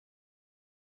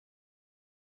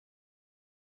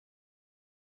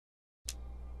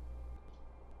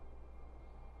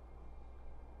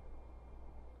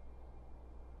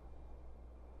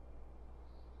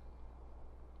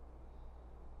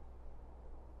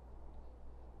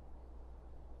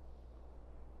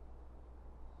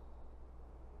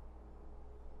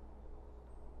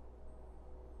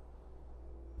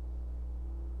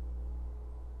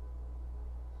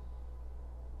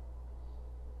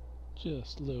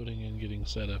Just loading and getting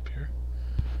set up here.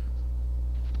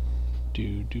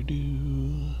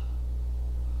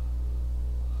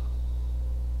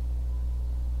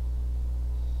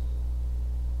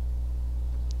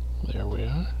 There we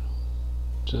are.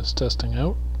 Just testing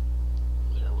out.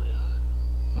 There we are.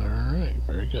 Alright,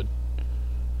 very good.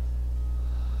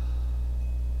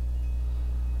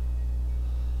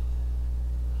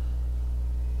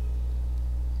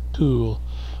 Cool.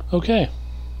 Okay.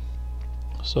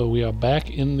 So we are back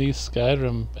in the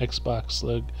Skyrim Xbox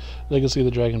Legacy of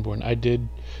the Dragonborn. I did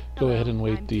go ahead and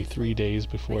wait the 3 days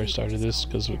before I started this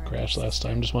because it crashed last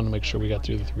time. Just wanted to make sure we got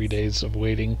through the 3 days of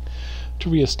waiting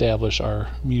to reestablish our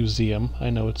museum.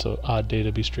 I know it's an odd day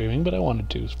to be streaming, but I wanted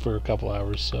to for a couple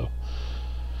hours. So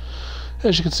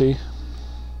as you can see,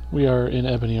 we are in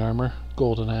ebony armor,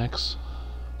 golden axe.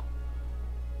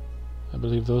 I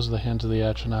believe those are the hands of the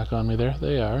Atronach on me there.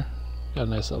 They are. Got a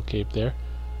nice little cape there.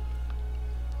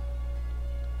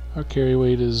 Our carry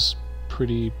weight is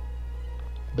pretty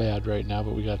bad right now,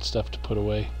 but we got stuff to put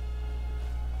away.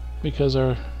 Because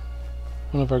one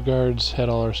of our guards had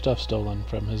all our stuff stolen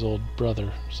from his old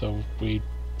brother, so we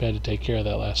had to take care of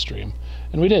that last stream.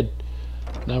 And we did!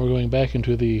 Now we're going back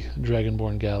into the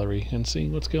Dragonborn gallery and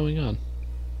seeing what's going on.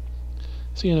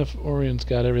 Seeing if Orion's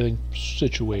got everything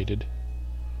situated.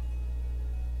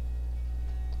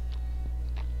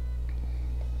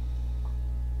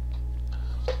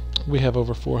 We have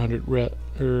over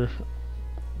 400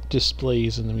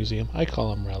 displays in the museum. I call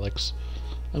them relics.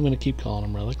 I'm going to keep calling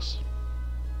them relics.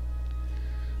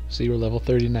 See, we're level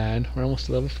 39. We're almost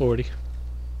to level 40.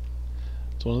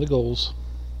 It's one of the goals.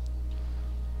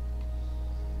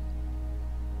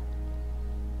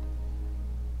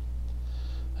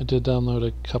 I did download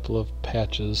a couple of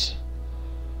patches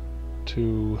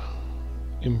to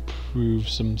improve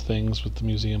some things with the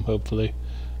museum, hopefully.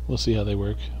 We'll see how they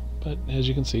work. But as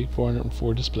you can see,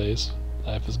 404 displays.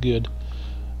 Life is good.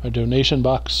 Our donation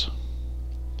box,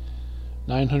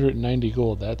 990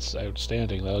 gold. That's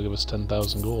outstanding. That'll give us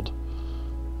 10,000 gold.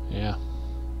 Yeah.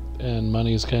 And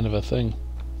money is kind of a thing.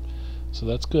 So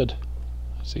that's good.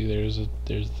 See, there's a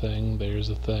thing, there's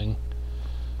a thing.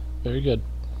 Very good.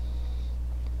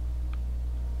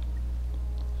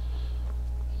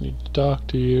 Need to talk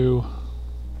to you.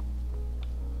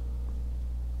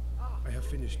 I have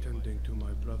finished tending to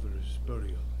my brother's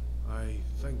burial. I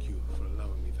thank you for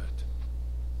allowing me that.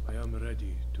 I am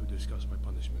ready to discuss my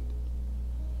punishment.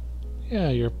 Yeah,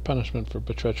 your punishment for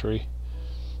treachery.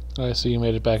 I see you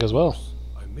made it back as well.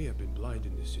 I may have been blind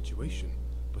in this situation,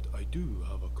 but I do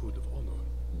have a code of honor.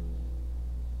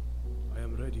 I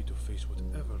am ready to face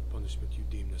whatever punishment you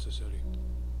deem necessary.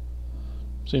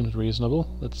 Seems reasonable.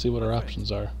 Let's see what our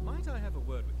options are. Might I have a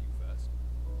word with you first?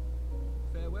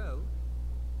 Farewell.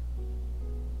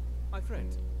 My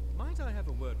friend, might I have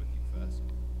a word with you first?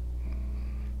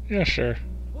 Yeah, sure.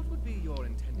 What would be your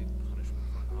intended punishment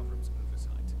for Avram's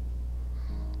oversight?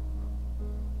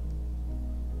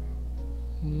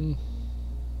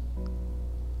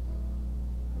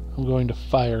 I'm going to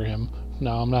fire him.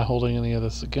 No, I'm not holding any of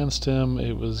this against him.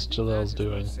 It was Jalal's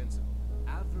doing.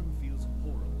 Avram feels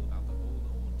horrible about the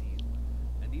whole ordeal,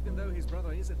 and even though his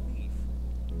brother is a thief,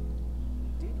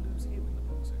 he did lose him in the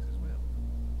process as well.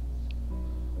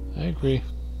 I agree.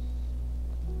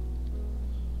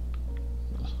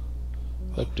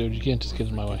 Look, dude, you can't just get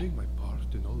in my way. My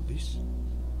part in all this?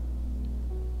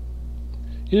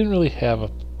 You didn't really have a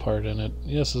part in it.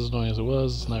 Yes, as annoying as it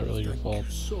was, it's not really your fault. Thank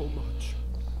you so much.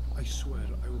 I swear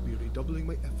I will be redoubling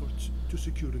my efforts to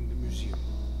securing the museum.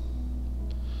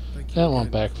 Thank you. That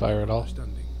won't backfire at all.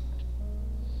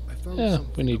 I found Yeah,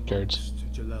 something we need guards.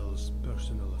 amongst Jalal's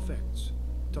personal effects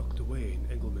tucked away in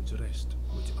Engelman's Rest,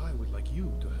 which I would like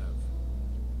you to have.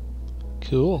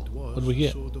 Cool. It was What'd we get?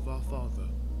 the sword of our father,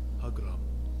 Hagram.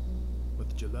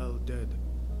 With Jalal dead,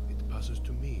 it passes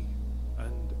to me,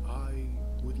 and I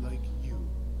would like you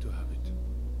to have it.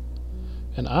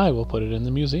 And I will put it in the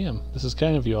museum. This is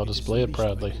kind of you. I'll display it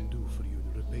proudly. It is the least I can do for you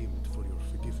in repayment for your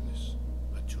forgiveness.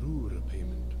 A true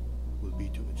repayment will be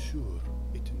to ensure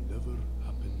it never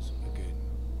happens again.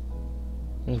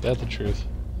 Isn't that the truth?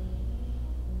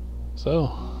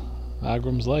 So,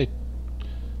 Agram's Light.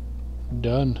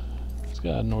 Done. It's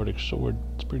got a Nordic sword.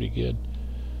 It's pretty good.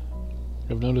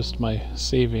 I've noticed my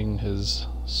saving has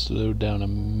slowed down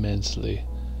immensely.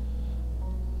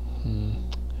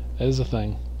 That is a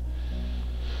thing.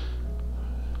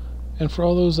 And for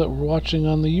all those that were watching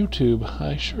on the YouTube,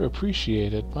 I sure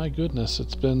appreciate it. My goodness,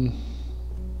 it's been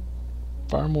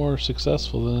far more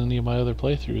successful than any of my other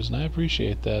playthroughs, and I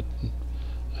appreciate that.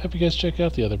 I hope you guys check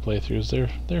out the other playthroughs.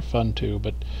 They're fun too,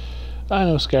 but I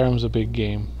know Skyrim's a big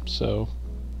game, so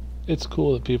it's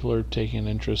cool that people are taking an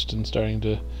interest and starting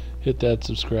to hit that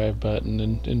subscribe button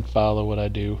and follow what I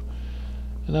do.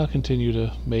 And I'll continue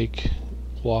to make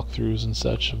walkthroughs and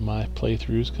such of my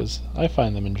playthroughs because I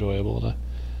find them enjoyable, and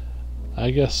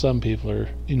I guess some people are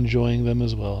enjoying them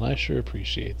as well, and I sure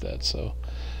appreciate that. So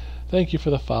thank you for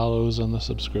the follows and the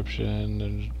subscription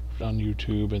and on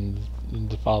YouTube and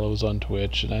the follows on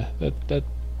Twitch, and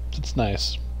it's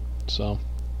nice. So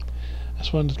I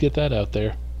just wanted to get that out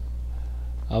there.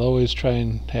 I'll always try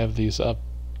and have these up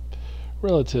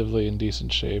relatively in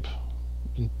decent shape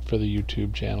for the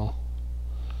YouTube channel.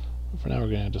 For now, we're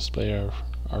going to display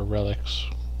our relics.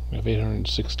 We have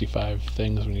 865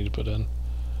 things we need to put in.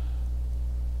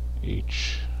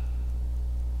 H.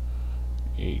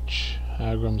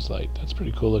 Hagrim's Light. That's a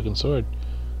pretty cool looking sword.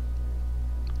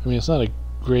 I mean, it's not a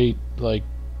great, like,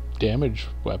 damage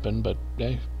weapon, but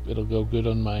hey, it'll go good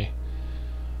on my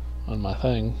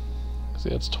thing. See,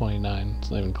 that's 29.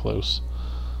 It's not even close.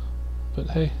 But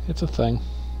hey, it's a thing.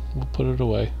 We'll put it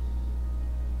away.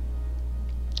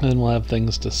 And then we'll have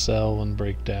things to sell and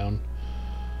break down.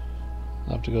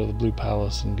 I'll have to go to the Blue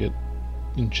Palace and get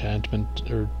enchantment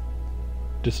or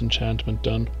disenchantment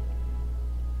done.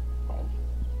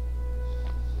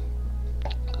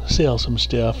 Sell some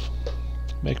stuff.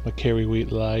 Make my carry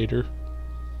weight lighter.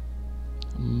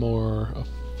 More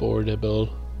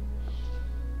affordable.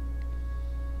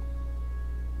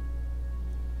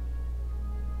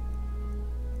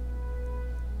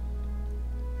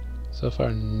 So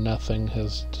far nothing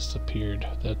has disappeared.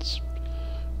 That's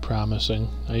promising.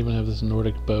 I even have this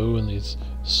Nordic bow and these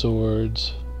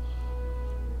swords.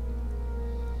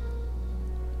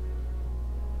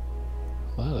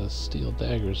 A lot of steel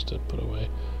daggers to put away.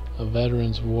 A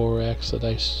veteran's war axe that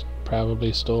I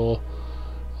probably stole.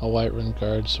 A Whiterun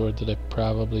guard sword that I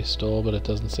probably stole, but it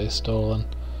doesn't say stolen.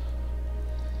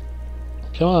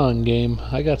 Come on, game.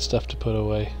 I got stuff to put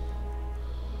away.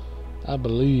 I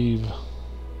believe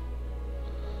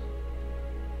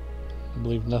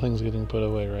nothing's getting put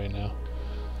away right now.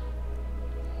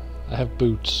 I have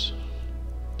boots.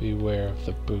 Beware of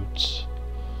the boots.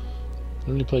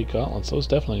 Newly plate gauntlets. Those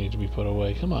definitely need to be put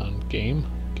away. Come on, game.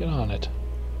 Get on it.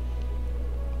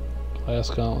 Glass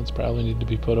gauntlets probably need to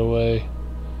be put away.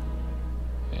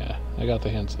 Yeah, I got the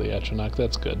hints of the Atronach.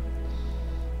 That's good.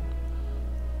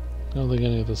 I don't think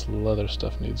any of this leather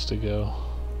stuff needs to go.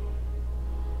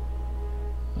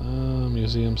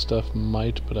 Museum stuff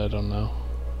might, but I don't know.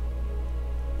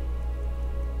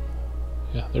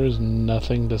 Yeah, there is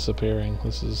nothing disappearing.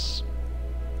 This is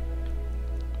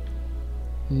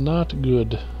not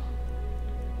good.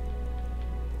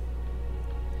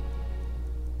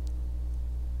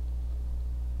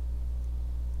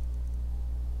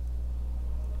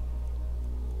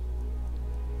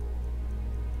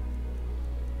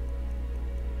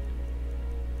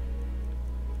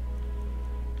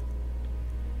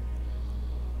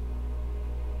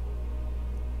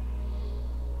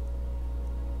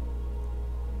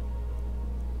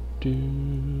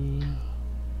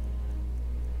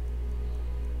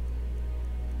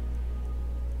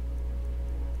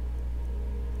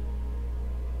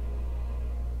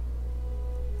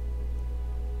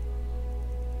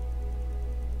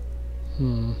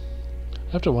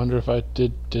 I have to wonder if I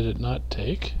did it not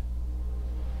take?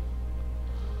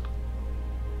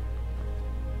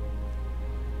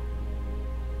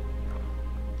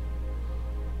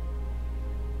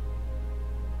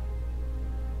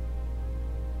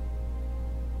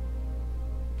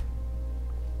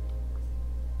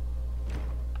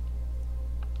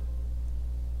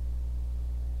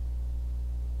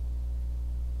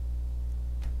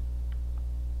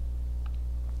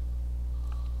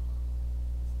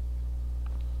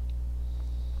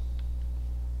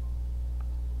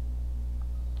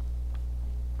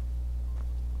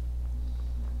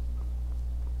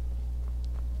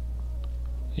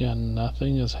 Yeah,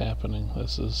 nothing is happening.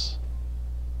 This is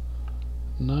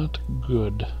not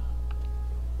good.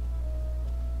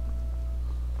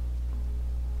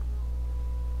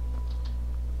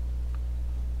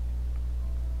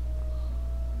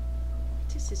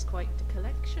 This is quite the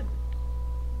collection.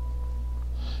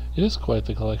 It is quite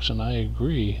the collection, I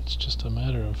agree. It's just a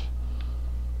matter of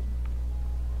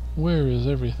where is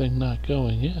everything not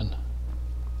going in?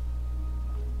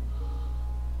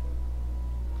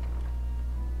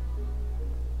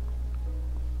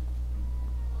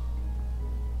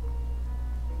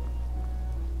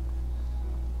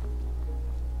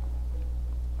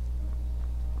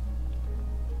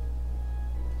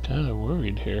 Kind of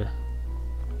worried here.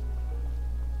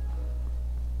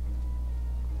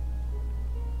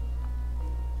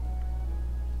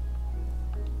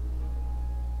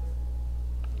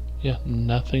 Yeah,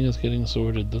 nothing is getting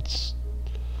sorted. Let's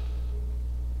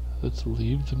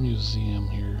leave the museum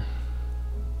here.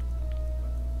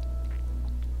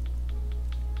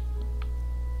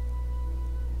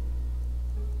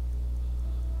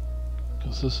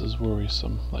 Because this is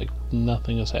worrisome. Like,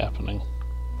 nothing is happening.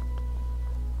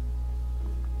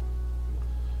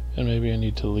 And maybe I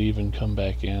need to leave and come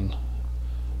back in.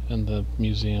 And the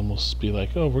museum will be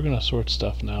like, oh, we're gonna sort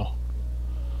stuff now.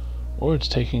 Or it's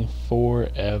taking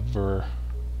forever.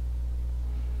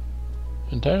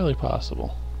 Entirely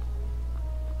possible.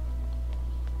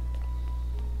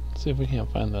 Let's see if we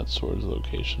can't find that sword's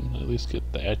location. At least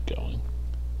get that going.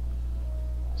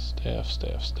 Staff,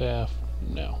 staff, staff.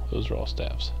 No, those are all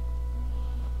staffs.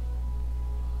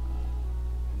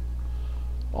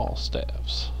 All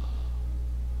staffs.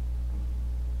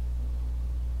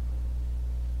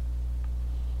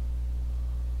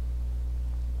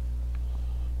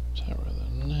 Tower of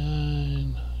the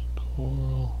Nine,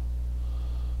 Coral,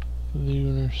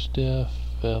 Lunar Staff,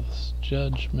 Fifth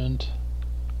Judgment.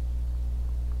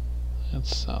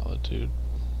 That's Solitude.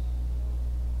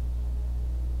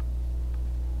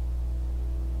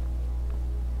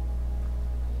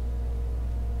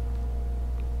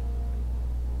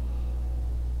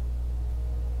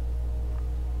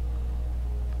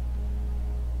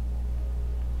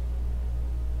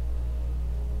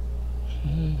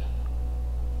 Okay.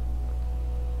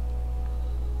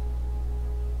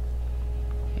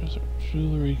 There's our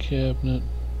jewelry cabinet.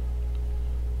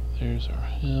 There's our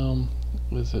helm.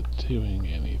 Is it doing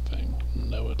anything?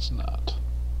 No, it's not.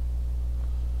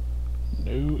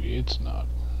 No, it's not.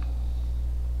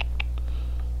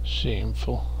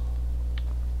 Shameful.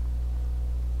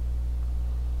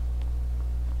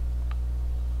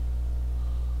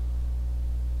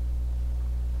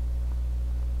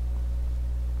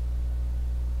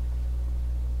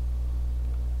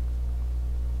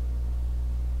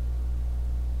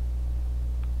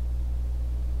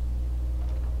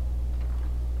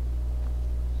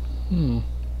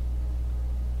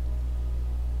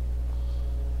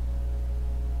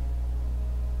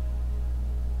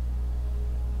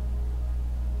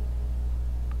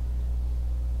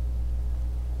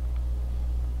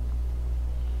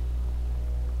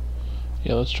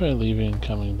 Yeah, let's try leaving and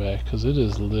coming back, because it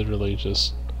is literally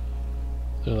just...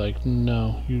 They're like,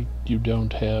 no, you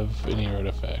don't have any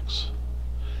artifacts.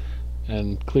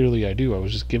 And clearly I do, I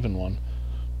was just given one.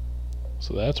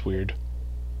 So that's weird.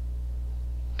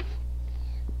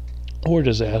 Or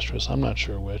disastrous, I'm not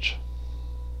sure which.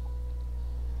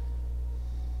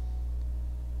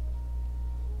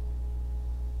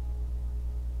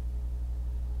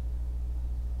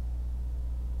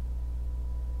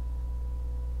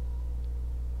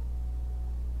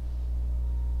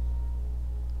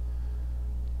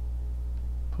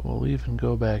 But we'll leave and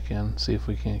go back in, see if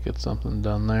we can't get something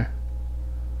done there.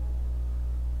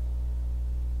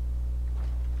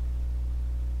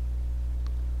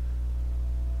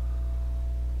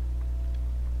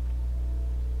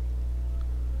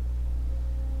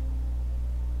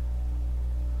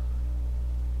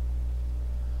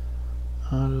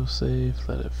 Autosave,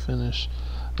 let it finish.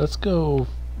 Let's go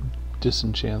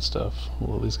disenchant stuff.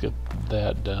 We'll at least get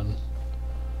that done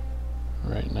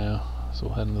right now. So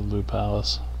we'll head into the Blue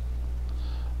Palace.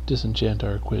 Disenchant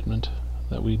our equipment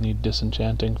that we need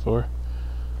disenchanting for.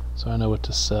 So I know what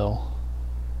to sell.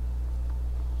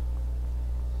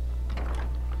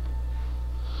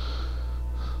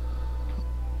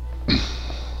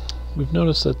 We've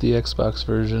noticed that the Xbox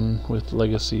version with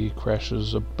Legacy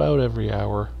crashes about every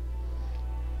hour.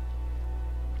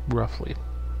 Roughly.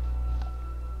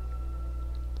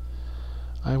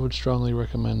 I would strongly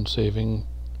recommend saving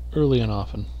early and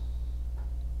often.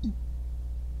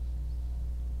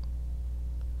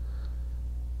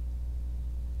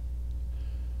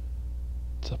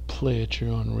 It's a play at your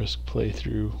own risk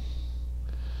playthrough.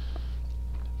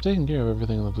 Taking care of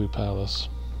everything in the Blue Palace,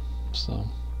 so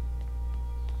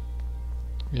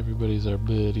everybody's our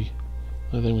buddy.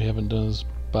 The only thing we haven't done is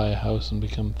buy a house and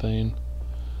become Thane.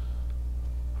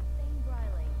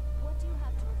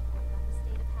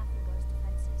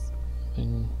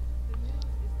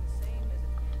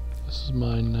 This is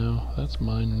mine now. That's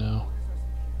mine now.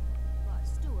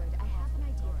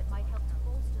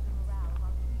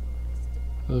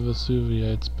 The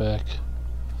Vesuviite's back.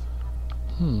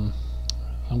 I'm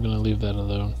gonna leave that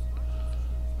alone.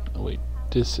 Oh wait,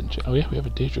 disenchant. Oh yeah, we have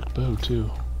a Daedric bow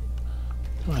too.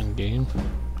 Come on, game.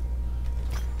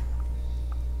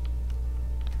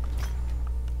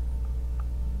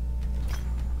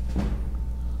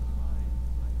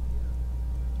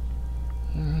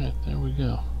 Alright, there we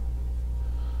go.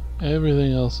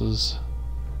 Everything else is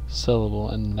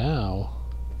sellable, and now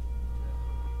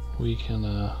we can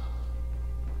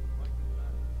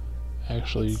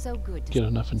actually get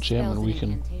enough enchantment we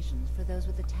can for those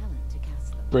with the talent to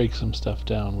cast them. break some stuff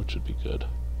down, which would be good.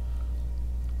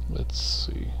 Let's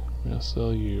see. We're gonna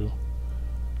sell you.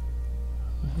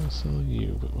 We're gonna sell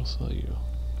you, but we'll sell you.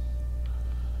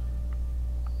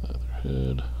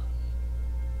 Leatherhood.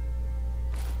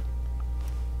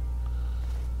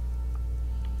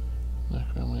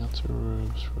 Necromancer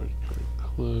robes, red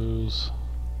clothes.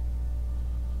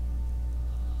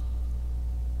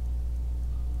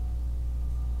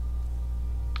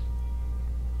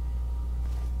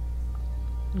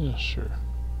 Yeah, sure.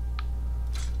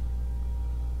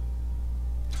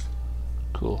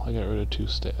 Cool, I got rid of 2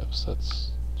 staves.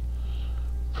 That's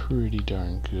pretty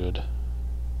darn good.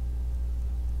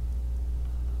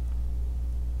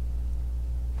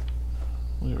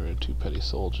 We got rid of 2 petty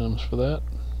soul gems for that.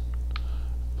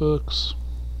 Books.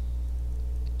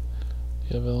 Do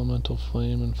you have elemental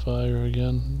flame and fire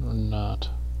again, or not?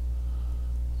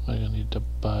 Am I gonna need to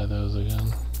buy those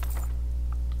again?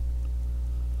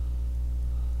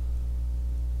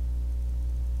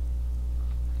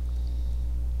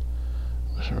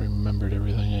 I remembered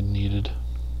everything I needed.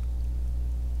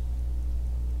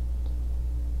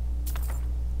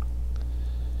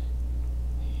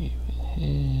 Heaving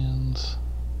hands.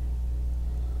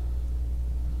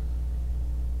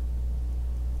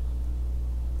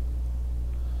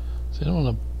 See, I don't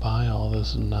want to buy all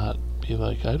this and not be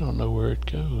like, I don't know where it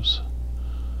goes.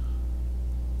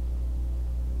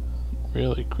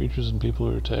 Really, creatures and people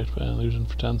who are attacked by an illusion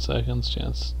for 10 seconds,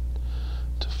 chance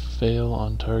to fail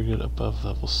on target above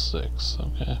level 6.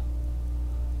 Okay.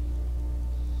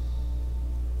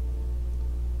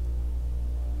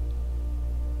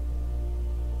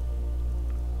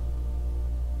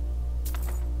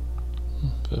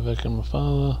 Vivek and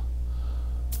Mafala.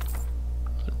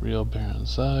 The real Baron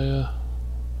Zaya.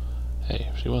 Hey,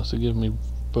 if she wants to give me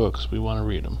books, we want to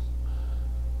read them.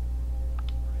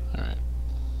 Alright.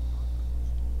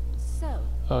 So,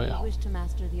 oh yeah. you wish to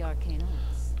master the arcane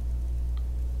arts?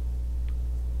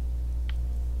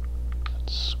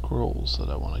 It's scrolls that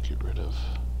I want to get rid of.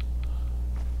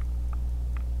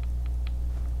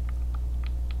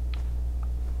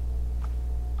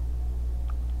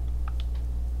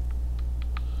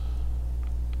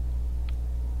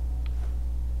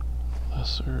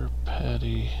 Lesser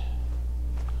Patty,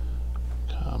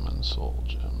 common soul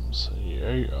gems.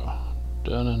 Yeah,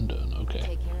 done and done. Okay.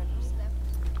 Take care of yourself.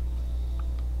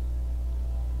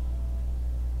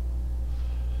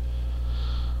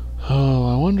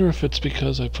 Oh, I wonder if it's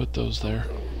because I put those there.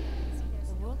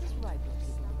 The world is ripe with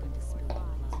people who can dispel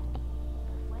blood.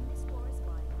 When this war is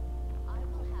won, I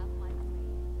will have my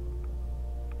domain.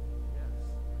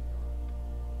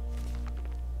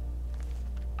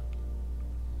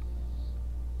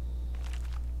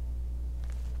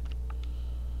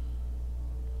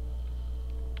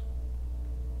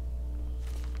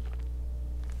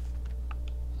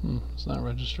 It's not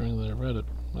registering that I read it.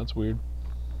 That's weird.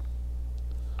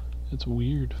 It's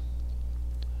weird.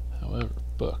 However,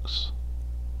 books.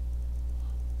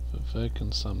 Vivek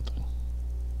and something.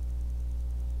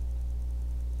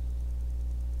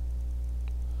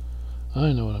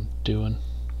 I know what I'm doing.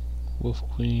 Wolf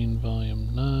Queen,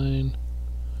 Volume 9.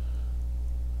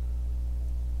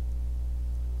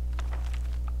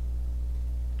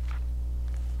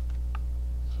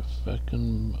 Vivek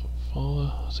and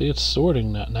Mafala. See, it's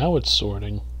sorting now. Now it's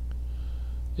sorting.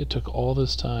 It took all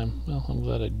this time. Well, I'm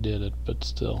glad I did it, but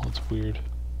still, it's weird.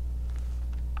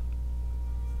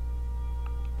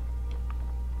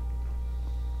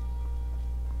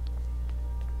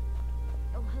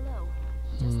 Oh, hello.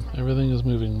 Everything is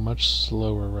moving much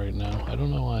slower right now. I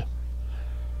don't know why.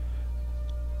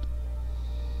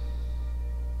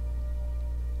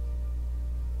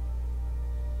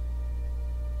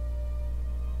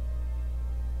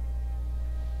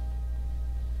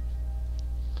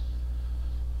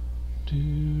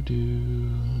 Do do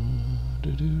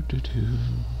do do do do.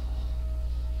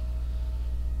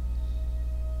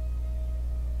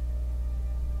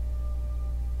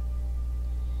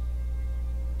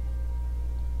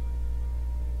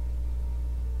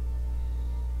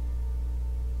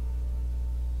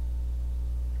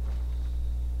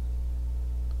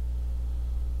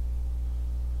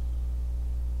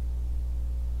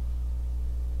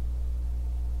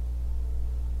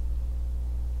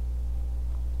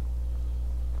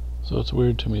 So it's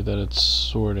weird to me that it's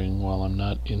sorting while I'm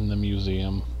not in the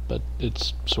museum, but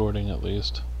it's sorting at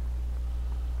least.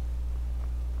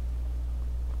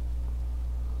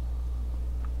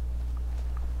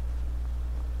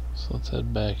 So let's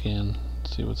head back in,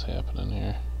 see what's happening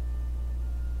here.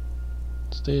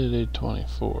 Stayed at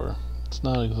 824. It's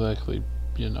not exactly,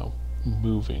 you know,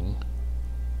 moving.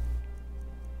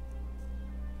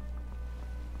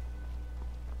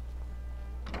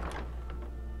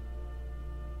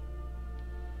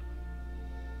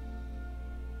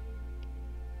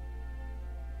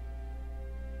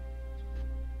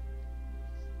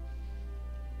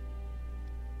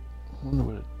 I wonder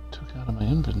what it took out of my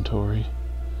inventory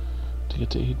to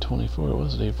get to 824. It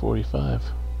was at 845.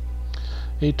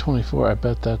 824, I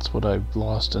bet that's what I've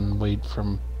lost in weight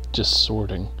from just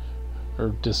sorting or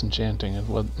disenchanting, and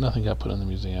what nothing got put in the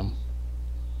museum.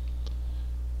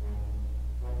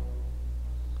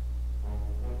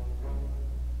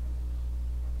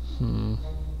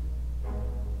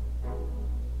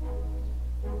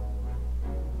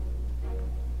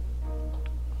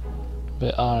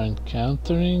 They are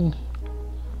encountering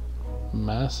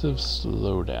massive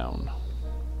slowdown.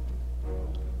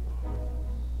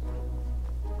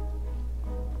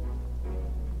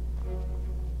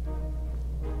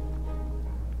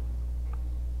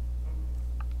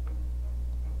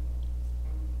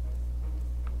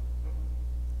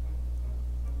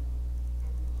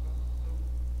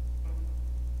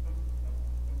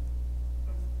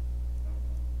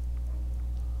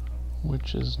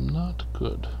 Which is not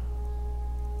good.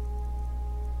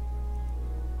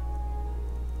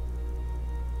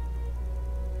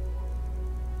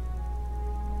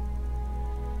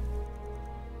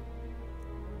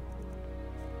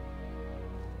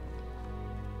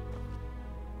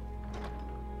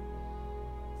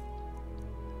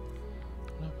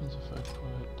 What happens if I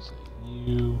put, say,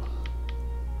 you...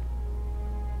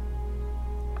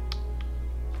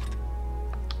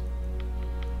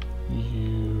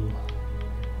 you...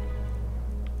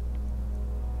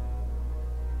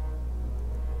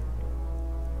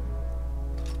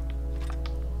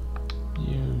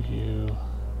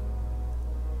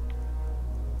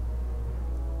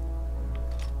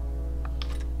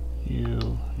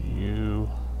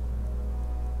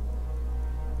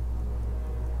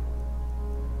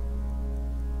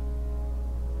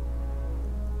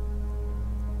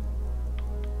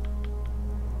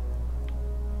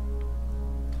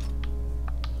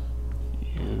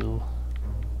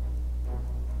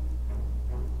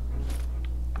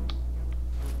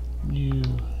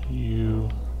 you...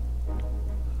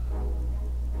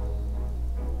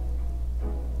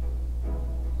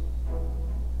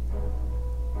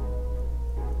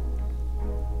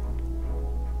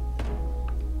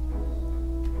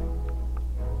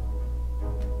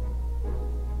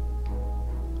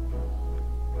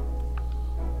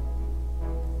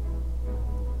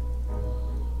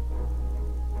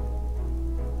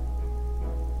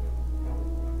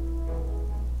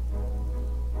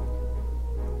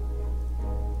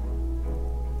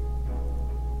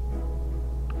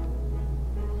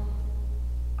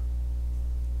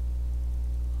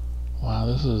 Wow,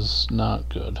 this is not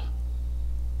good.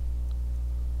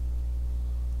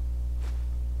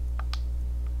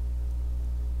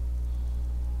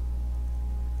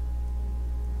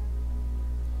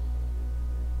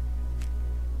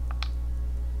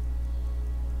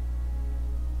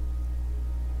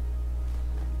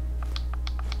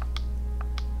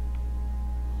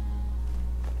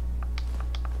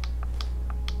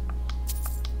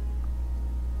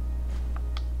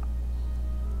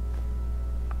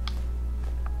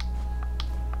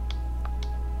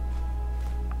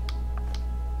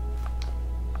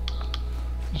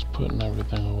 Just putting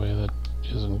everything away that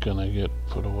isn't gonna get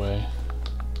put away.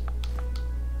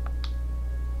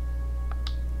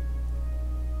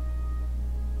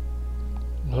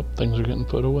 Oh, things are getting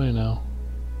put away now.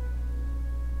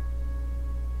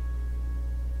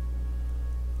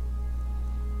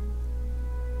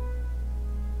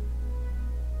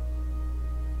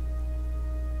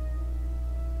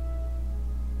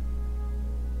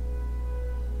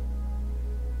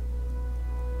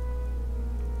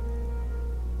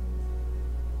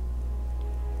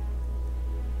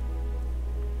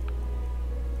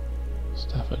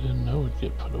 Stuff I didn't know would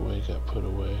get put away got put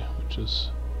away, which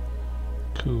is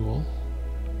cool.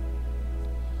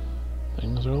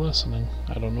 Things are lessening.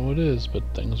 I don't know what it is, but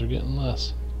things are getting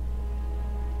less.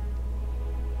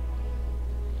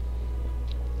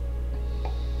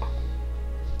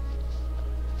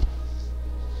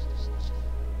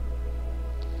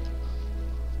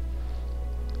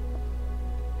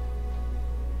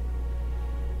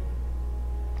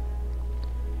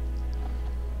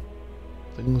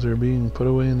 Things are being put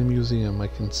away in the museum. I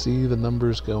can see the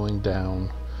numbers going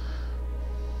down.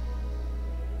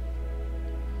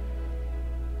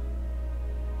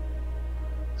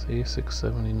 See,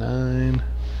 679.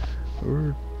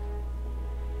 We're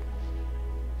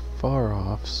far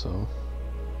off, so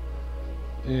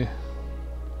it's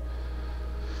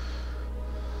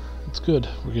good.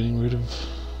 We're getting rid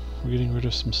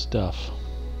of some stuff.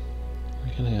 We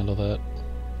can handle that.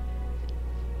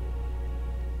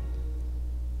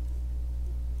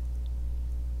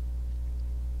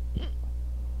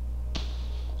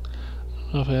 I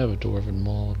don't know if I have a dwarven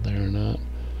mall in there or not.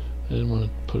 I didn't want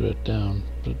to put it down,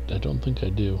 but I don't think I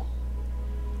do.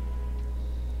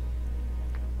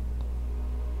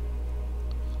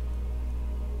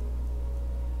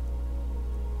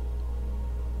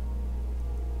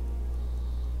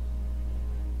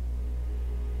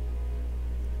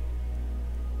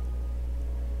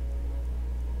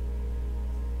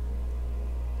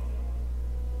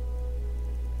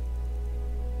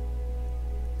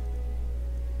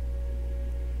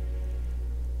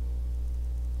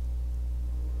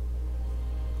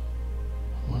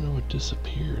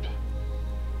 Disappeared.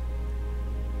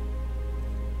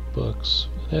 Books.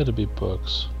 It had to be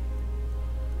books.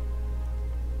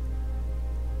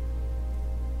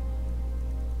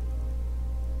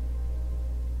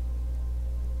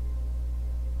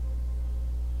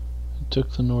 It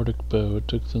took the Nordic bow, it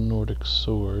took the Nordic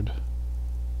sword.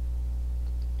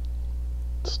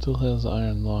 It still has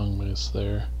iron long mace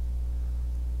there.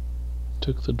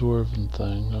 Took the dwarven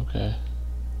thing, okay.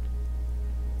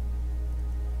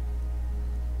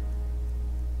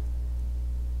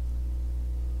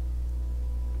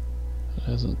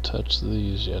 Hasn't touched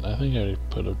these yet. I think I already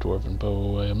put a dwarven bow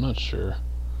away. I'm not sure.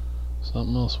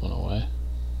 Something else went away.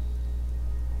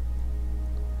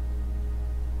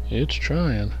 It's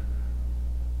trying.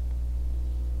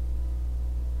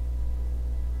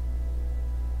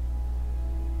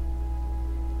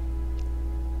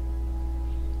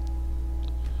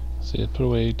 See, it put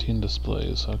away 18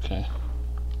 displays. Okay.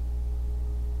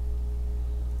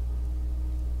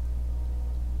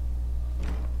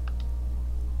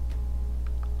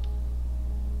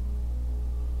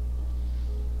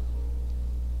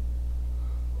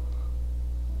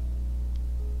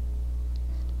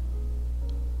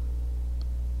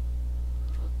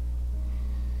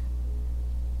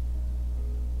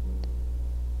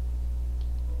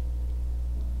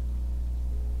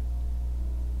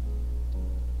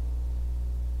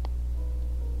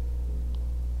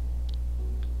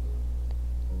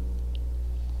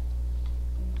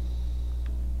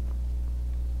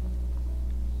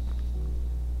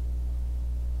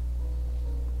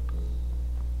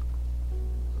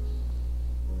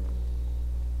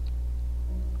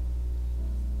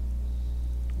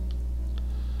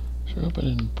 Sure hope I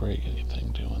didn't break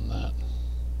anything doing that.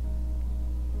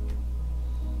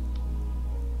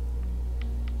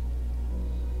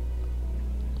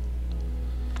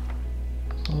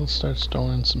 So let's start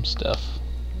storing some stuff.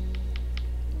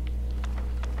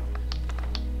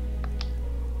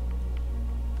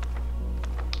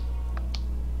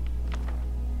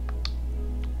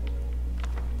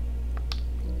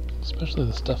 Especially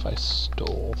the stuff I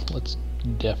stole. Let's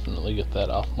definitely get that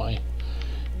off my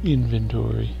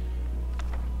inventory.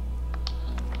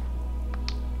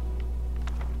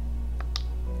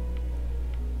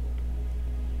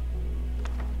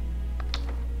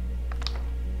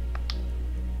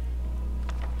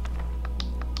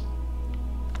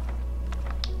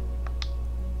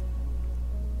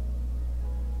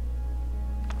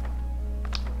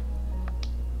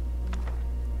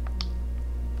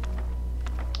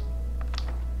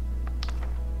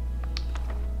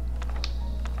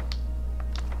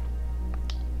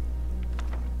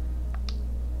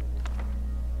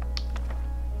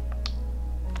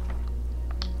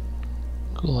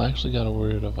 Cool, I actually got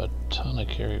rid of a ton of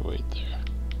carry weight there.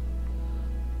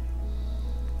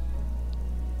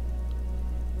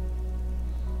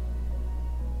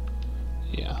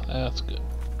 Yeah, that's good.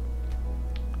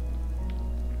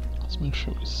 Let's make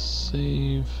sure we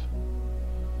save.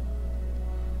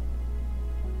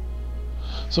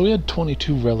 So we had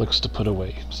 22 relics to put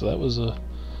away. So that was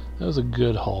a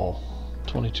good haul.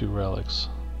 22 relics.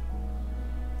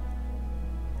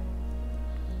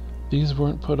 These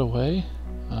weren't put away?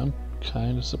 I'm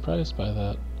kind of surprised by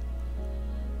that.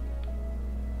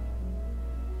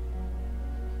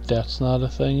 That's not a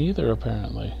thing either,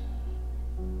 apparently.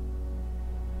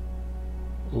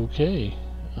 Okay.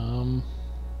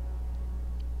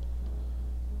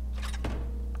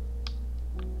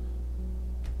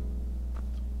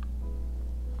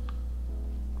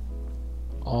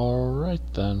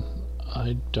 Alright then.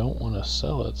 I don't want to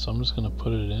sell it, so I'm just going to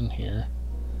put it in here.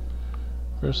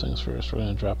 First things first, we're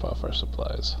going to drop off our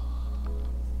supplies.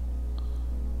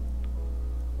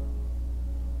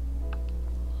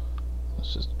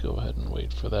 Let's just go ahead and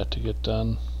wait for that to get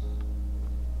done.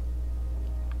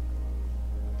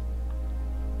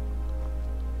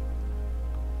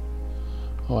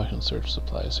 Oh, I can search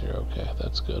supplies here. Okay,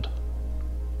 that's good.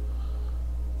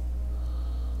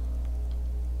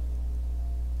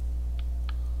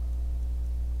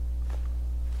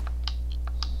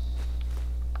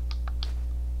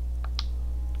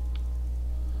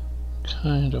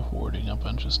 Kind of hoarding a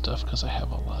bunch of stuff because I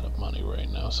have a lot of money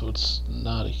right now, so it's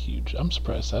not a huge... I'm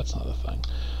surprised that's not a thing,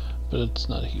 but it's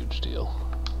not a huge deal.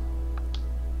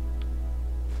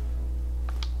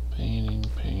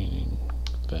 Painting,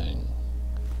 thing,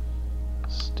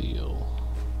 steel,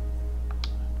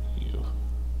 you.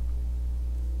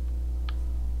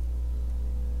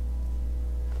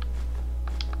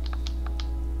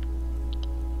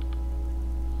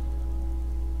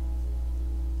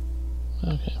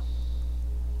 Okay.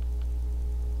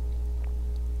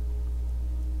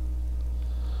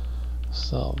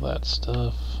 Sell that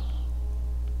stuff.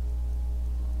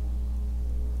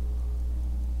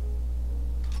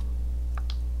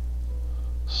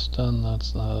 Stun,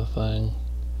 that's not a thing.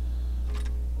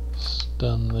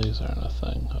 Stun, these aren't a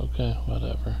thing. Okay,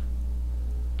 whatever.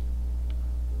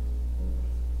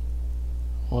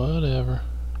 Whatever.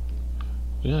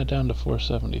 We got it down to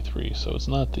 473, so it's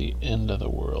not the end of the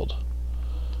world.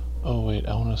 Oh wait,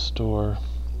 I want to store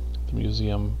the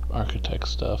museum architect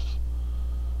stuff.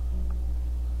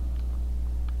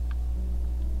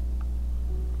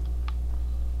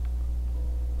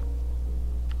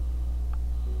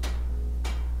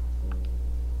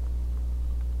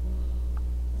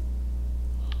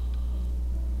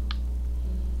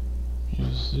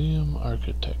 Museum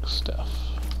architect stuff.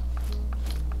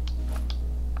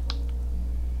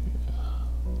 Yeah.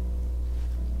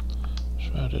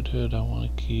 Shrouded hood I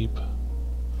want to keep.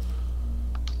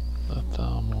 The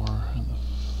Thalmor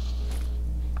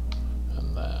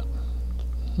and that.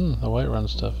 The Whiterun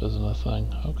stuff isn't a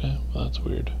thing. Okay, well that's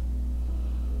weird.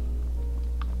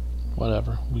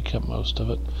 Whatever, we kept most of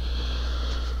it.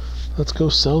 Let's go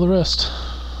sell the rest.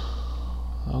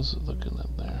 How's it looking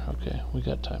in there? Okay, we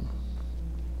got time.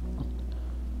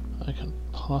 I can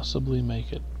possibly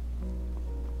make it.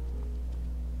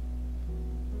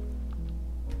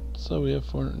 So we have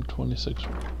 426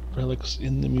 relics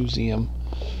in the museum.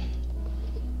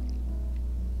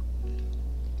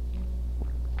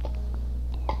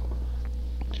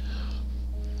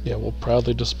 Yeah, we'll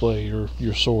proudly display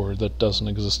your sword that doesn't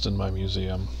exist in my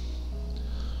museum.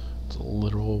 It's a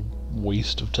literal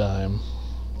waste of time.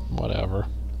 Whatever.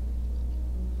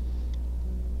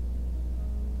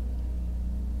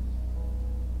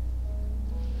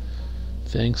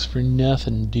 Thanks for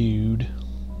nothing, dude.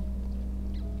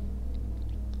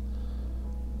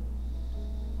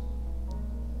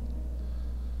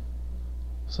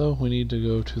 So we need to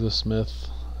go to the smith,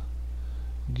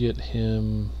 get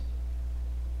him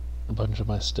a bunch of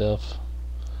my stuff,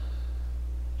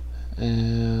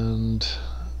 and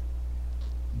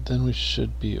then we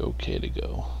should be okay to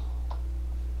go.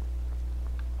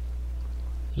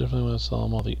 Definitely want to sell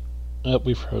them all the... Oh,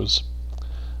 we froze.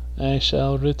 I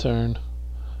shall return.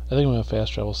 I think I'm going to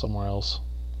fast travel somewhere else.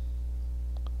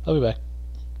 I'll be back.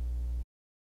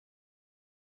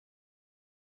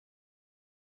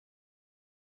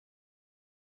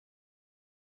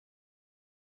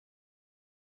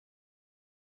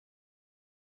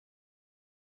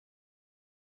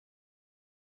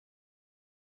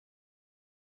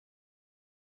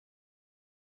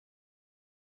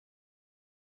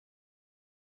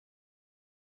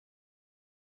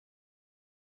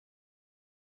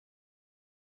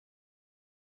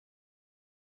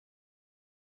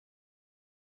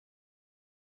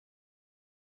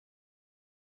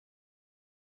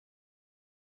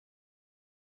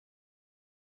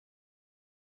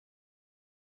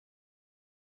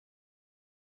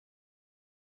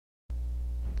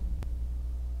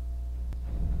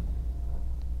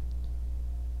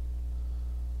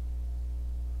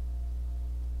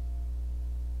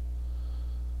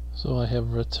 So I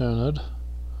have returned.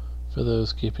 For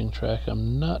those keeping track,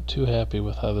 I'm not too happy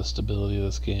with how the stability of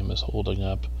this game is holding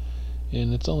up,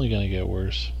 and it's only going to get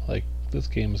worse. Like, this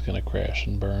game is going to crash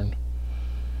and burn.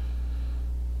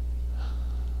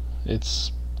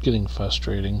 It's getting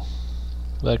frustrating.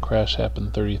 That crash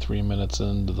happened 33 minutes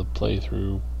into the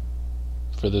playthrough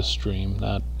for this stream,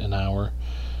 not an hour.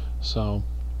 So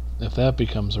if that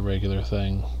becomes a regular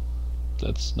thing,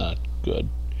 that's not good.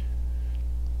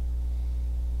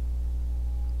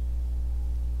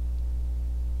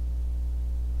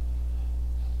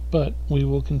 But we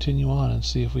will continue on and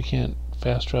see if we can't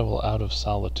fast travel out of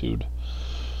Solitude.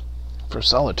 For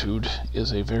Solitude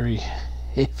is a very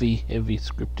heavy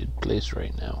scripted place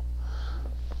right now.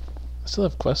 I still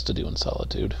have quests to do in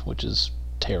Solitude, which is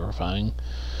terrifying.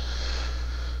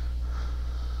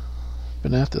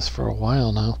 Been at this for a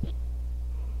while now.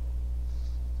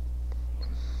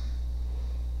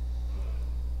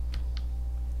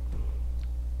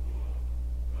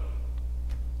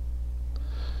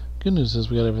 Good news is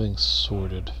we got everything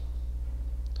sorted.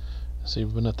 See,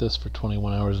 we've been at this for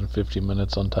 21 hours and 50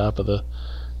 minutes on top of the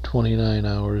 29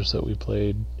 hours that we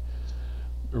played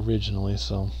originally,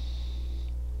 so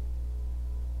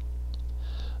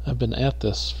I've been at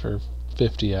this for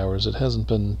 50 hours. It hasn't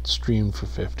been streamed for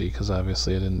 50 because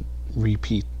obviously I didn't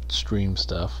repeat stream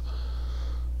stuff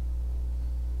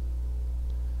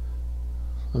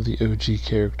of the OG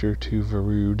character to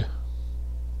Varud.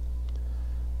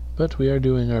 But we are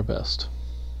doing our best.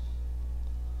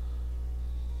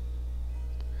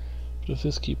 But if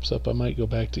this keeps up, I might go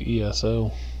back to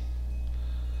ESO.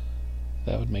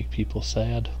 That would make people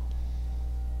sad.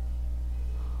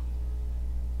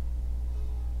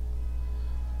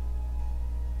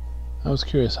 I was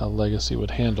curious how Legacy would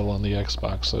handle on the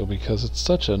Xbox though, because it's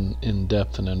such an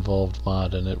in-depth and involved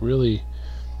mod, and it really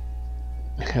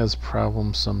has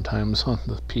problems sometimes on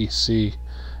the PC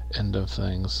end of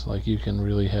things. Like, you can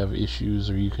really have issues,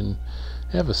 or you can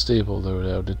have a stable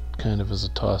loadout. It kind of is a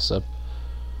toss-up.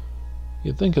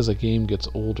 You'd think as a game gets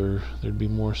older there'd be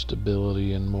more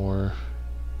stability and more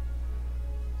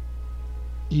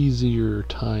easier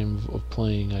time of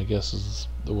playing, I guess is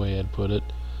the way I'd put it.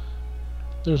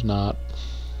 There's not.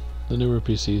 The newer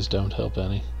PCs don't help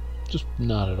any. Just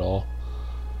not at all.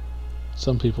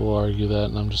 Some people argue that,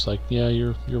 and I'm just like, yeah,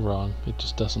 you're wrong. It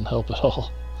just doesn't help at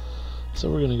all. So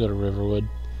we're gonna go to Riverwood.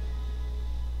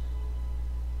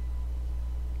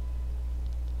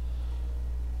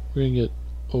 We're gonna get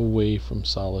away from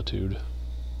Solitude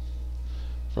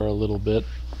for a little bit,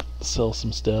 sell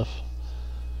some stuff.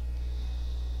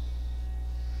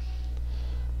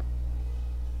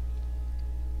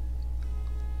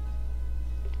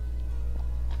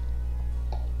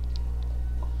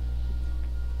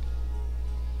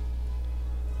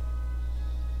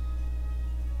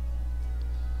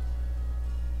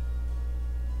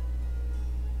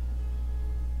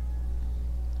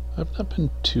 I've not been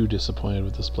too disappointed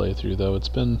with this playthrough, though. It's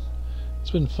been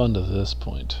fun to this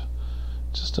point.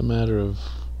 It's just a matter of,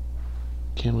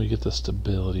 can we get the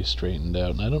stability straightened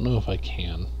out? And I don't know if I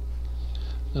can.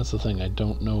 That's the thing. I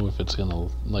don't know if it's gonna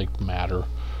matter,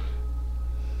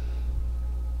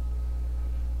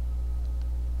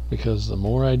 because the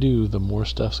more I do, the more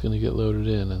stuff's gonna get loaded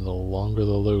in, and the longer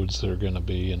the loads are gonna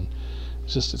be, and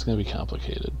it's gonna be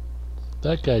complicated.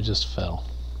 That guy just fell.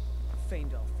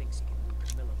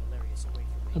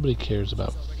 Nobody cares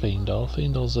about Faendal.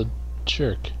 Faendal's a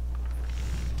jerk.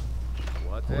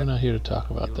 We're not here to talk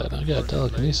about that. I got a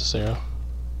telekinesis arrow.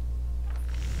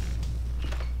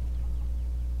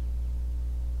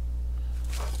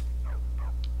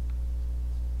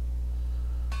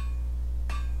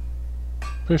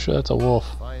 Pretty sure that's a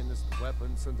wolf. Finest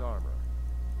weapons and armor.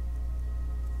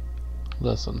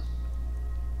 Listen.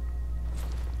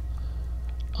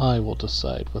 I will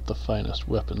decide what the finest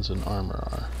weapons and armor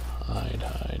are. Hide,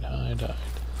 hide, hide, hide.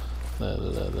 Leather,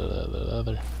 leather, leather,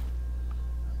 leather.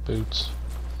 Boots.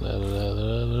 Leather, leather,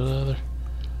 leather, leather.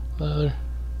 Leather.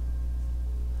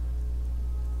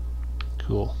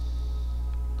 Cool.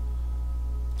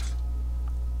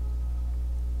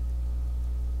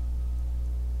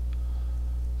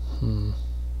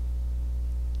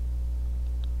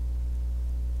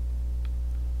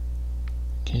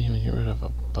 Can't even get rid of a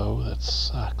bow? That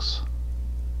sucks.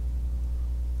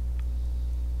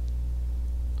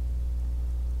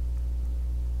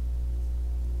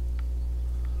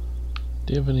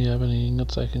 Do you have any ebony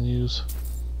ingots I can use?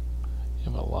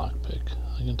 You have a lockpick.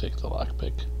 I can take the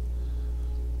lockpick.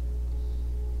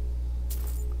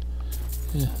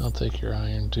 Yeah, I'll take your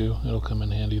iron too. It'll come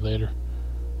in handy later.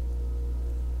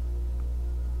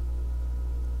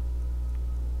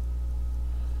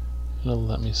 It'll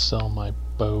let me sell my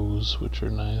bows, which are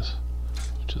nice.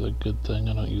 Which is a good thing.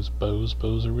 I don't use bows.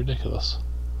 Bows are ridiculous.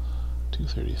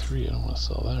 233, I don't want to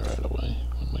sell that right away.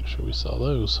 I want to make sure we sell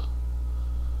those.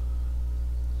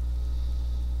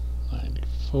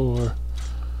 94,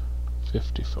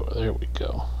 54, there we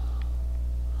go.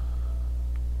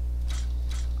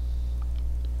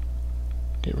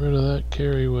 Get rid of that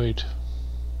carry weight.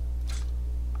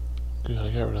 Good,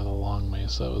 I got rid of the long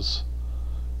mace. That was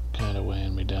kind of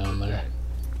weighing me down there.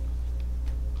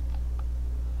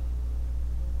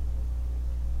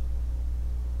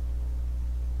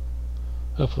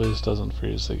 Hopefully this doesn't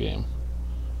freeze the game.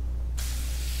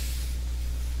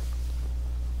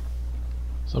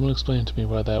 Someone explain to me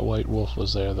why that white wolf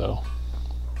was there, though.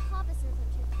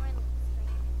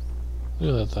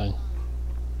 Look at that thing.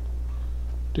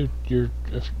 Dude, you're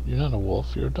not a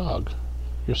wolf, you're a dog.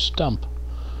 You're Stump.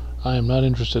 I am not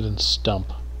interested in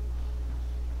Stump.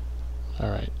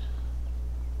 Alright.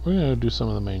 We're gonna do some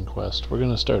of the main quest. We're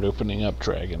gonna start opening up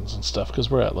dragons and stuff, because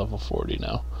we're at level 40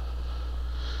 now.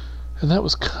 And that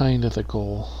was kind of the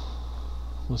goal,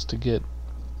 was to get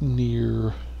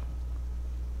near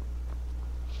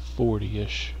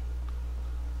 40-ish.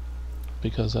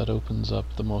 Because that opens up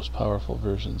the most powerful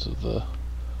versions of the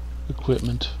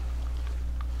equipment.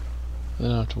 I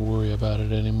don't have to worry about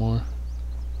it anymore.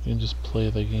 You can just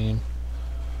play the game.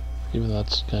 Even though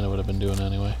that's kind of what I've been doing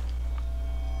anyway.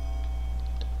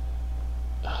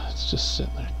 It's just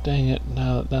sitting there. Dang it,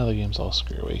 now the game's all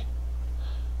screwy.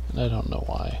 And I don't know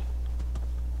why.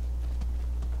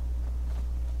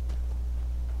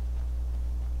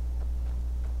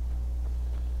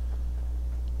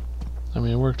 I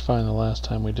mean, it worked fine the last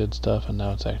time we did stuff, and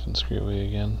now it's acting screwy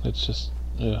again. It's just,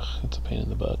 ugh, it's a pain in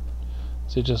the butt.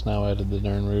 See, just now added the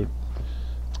darn route.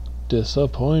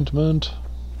 Disappointment!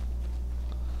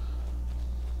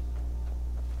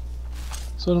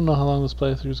 So I don't know how long this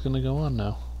playthrough is going to go on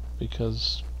now,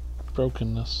 because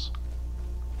brokenness.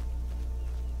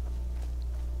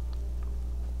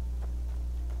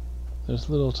 There's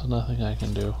little to nothing I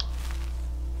can do.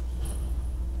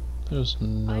 There's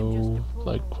no,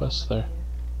 like, quest there.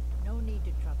 No need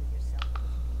to trouble yourself.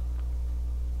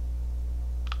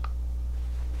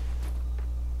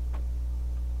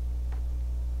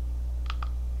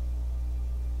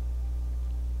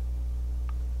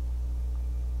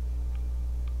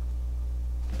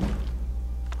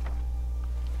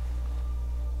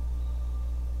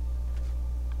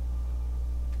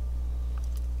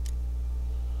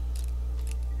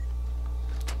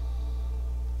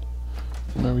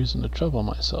 No reason to trouble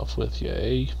myself with you,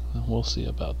 eh? We'll see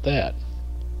about that.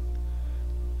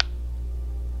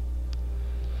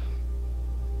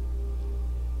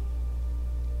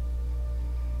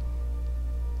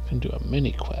 Can do a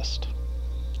mini quest.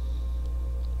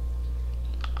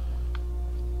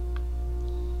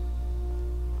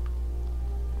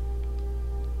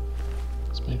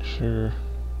 Let's make sure.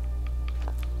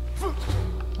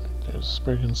 There's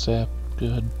Spriggan Sap,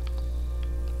 good.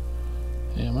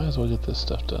 Yeah, might as well get this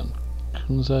stuff done.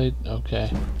 Kunzite, okay.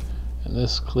 And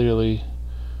this clearly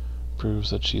proves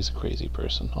that she's a crazy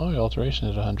person. Oh, your alteration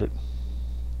is 100.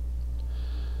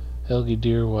 Helgi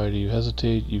dear, why do you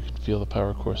hesitate? You can feel the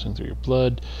power coursing through your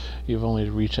blood. You have only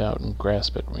to reach out and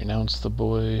grasp it. Renounce the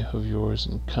boy of yours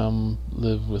and come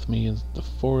live with me in the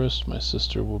forest. My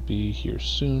sister will be here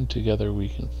soon. Together we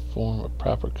can form a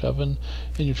proper coven,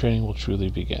 and your training will truly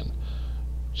begin.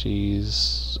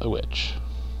 She's a witch.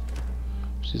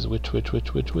 She's a witch. A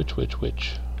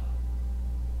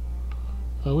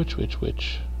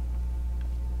witch.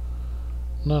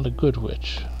 Not a good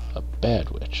witch. A bad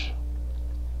witch.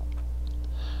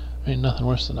 Ain't nothing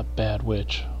worse than a bad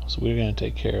witch. So we're going to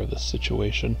take care of this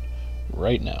situation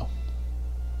right now.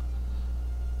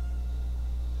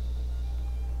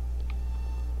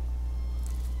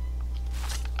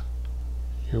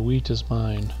 Your wheat is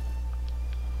mine.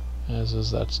 As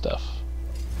is that stuff.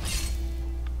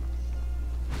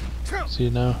 See,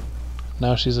 now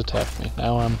she's attacked me.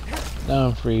 Now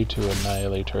I'm free to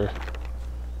annihilate her.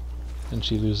 And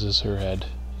she loses her head.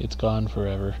 It's gone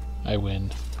forever. I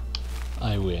win.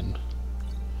 I win.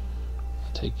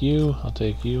 I'll take you,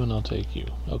 and I'll take you.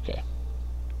 Okay.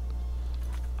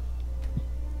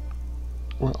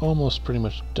 We're almost pretty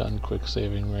much done quick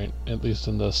saving, right? At least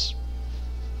in this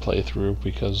playthrough,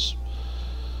 because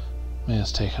man,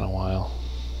 it's taken a while.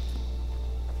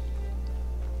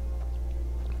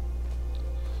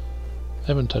 I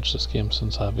haven't touched this game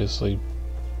since, obviously,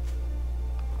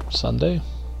 Sunday?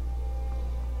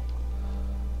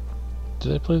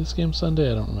 Did I play this game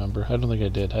Sunday? I don't remember. I don't think I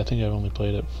did. I think I've only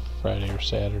played it Friday or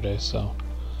Saturday, so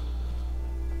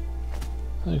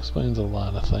that explains a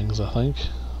lot of things, I think.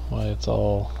 Why it's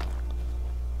all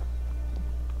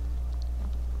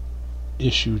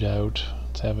issued out.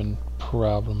 It's having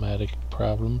problematic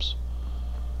problems.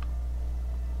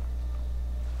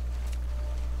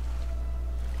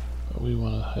 But we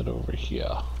want to head over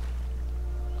here.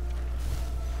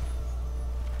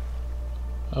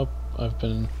 Oh, I've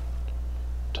been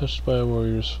touched by a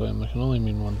warrior's flame. That can only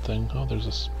mean one thing. Oh, there's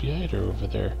a spider over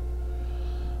there.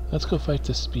 Let's go fight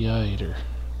the spider.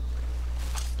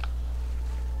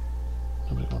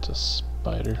 Nobody wants a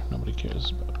spider. Nobody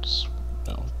cares about...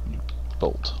 No, you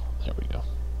bolt. There we go.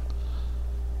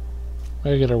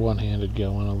 Gotta get our one-handed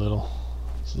going a little.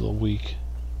 It's a little weak.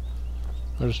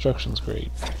 Our destruction's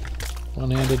great.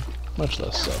 One-handed, much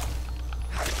less so.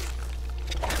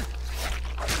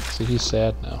 See, he's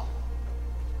sad now.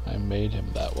 I made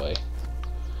him that way.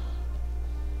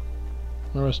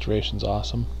 My restoration's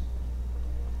awesome.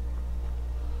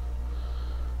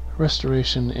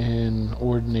 Restoration and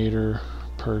Ordinator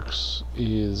perks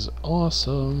is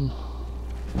awesome.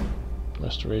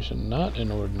 Restoration not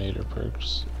in Ordinator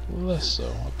perks, less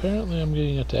so. Apparently I'm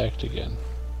getting attacked again.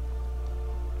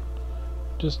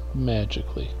 Just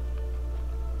magically.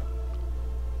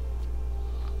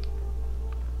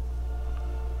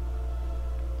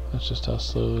 That's just how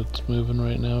slow it's moving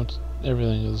right now.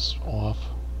 Everything is off.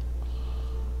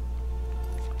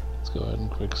 Let's go ahead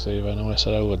and quick save. I know I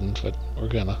said I wouldn't, but we're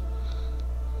gonna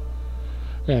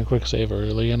quick save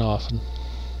early and often.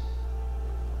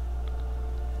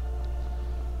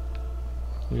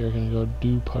 We are gonna go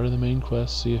do part of the main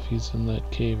quest, see if he's in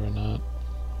that cave or not.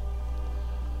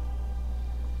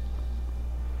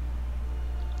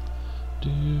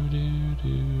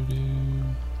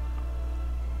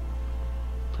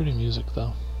 Pretty music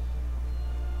though.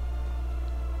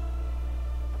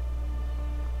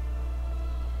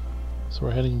 So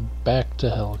we're heading back to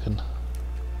Helgen,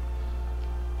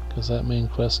 because that main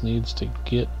quest needs to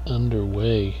get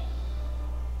underway.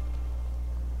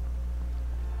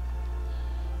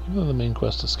 Even though the main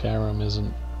quest of Skyrim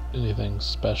isn't anything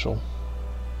special.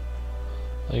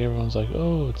 Like everyone's like,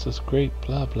 oh, it's this great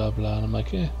blah blah blah, and I'm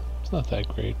like, it's not that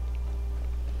great.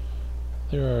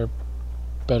 There are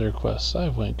better quests. I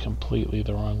went completely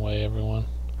the wrong way, everyone.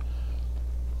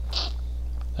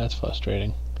 That's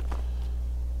frustrating.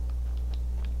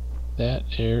 That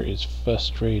air is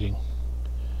frustrating.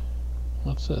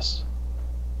 What's this?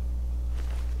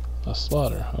 A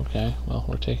slaughter. Okay, well,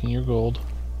 we're taking your gold.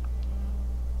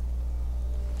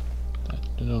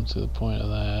 I don't see the point of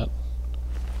that.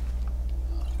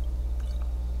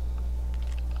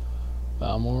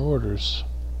 File more orders.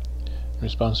 In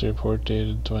response to your report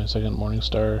dated 22nd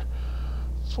Morningstar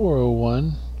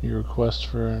 401, your request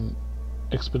for an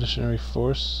expeditionary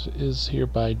force is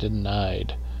hereby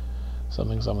denied.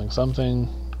 Something, something, something.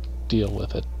 Deal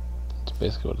with it. That's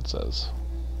basically what it says.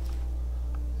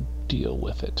 Deal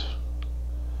with it.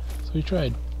 So he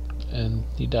tried, and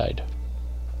he died.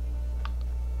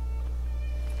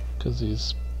 Because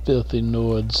these filthy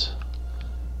Nords,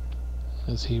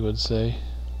 as he would say.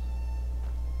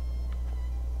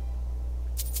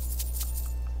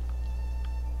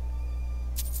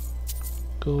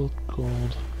 Gold,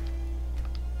 gold.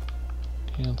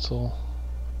 Cancel.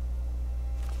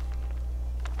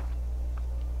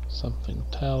 Something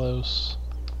Talos.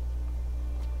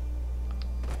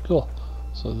 Cool.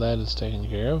 So that is taken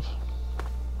care of.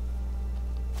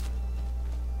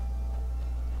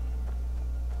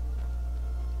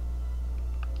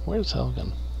 Where's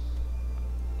Helgen?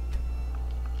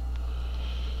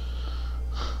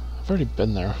 I've already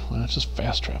been there. Well, it's just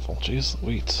fast travel. Jeez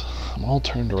Louise. I'm all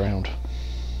turned around.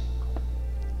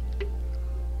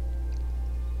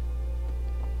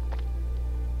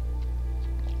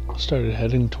 Started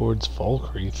heading towards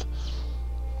Falkreath.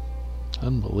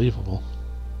 Unbelievable.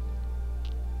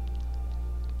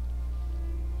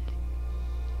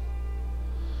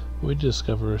 We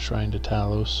discover a shrine to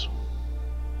Talos.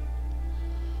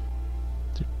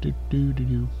 I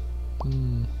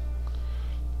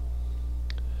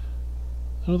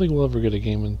don't think we'll ever get a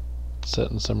game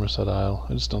set in Somerset Isle.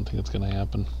 I just don't think it's going to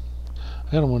happen.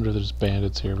 I gotta wonder if there's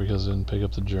bandits here because I didn't pick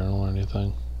up the journal or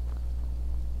anything.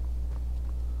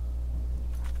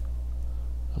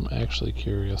 I'm actually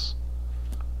curious.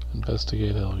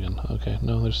 Investigate Helgen. Okay,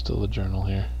 no, there's still a journal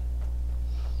here.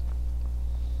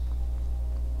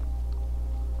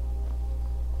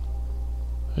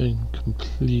 I didn't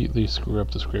completely screw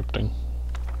up the scripting.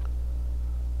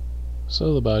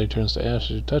 So the body turns to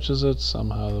ash as it touches it.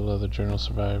 Somehow the leather journal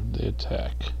survived the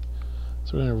attack.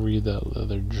 So we're going to read that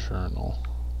leather journal.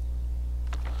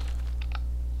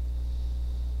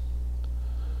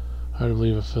 Hard to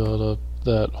believe I filled up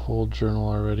that whole journal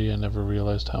already. I never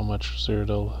realized how much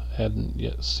Cyrodiil hadn't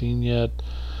yet seen yet.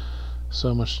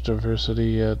 So much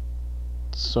diversity yet.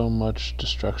 So much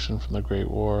destruction from the Great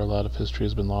War. A lot of history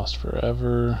has been lost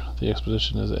forever. The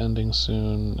expedition is ending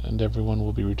soon, and everyone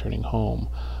will be returning home.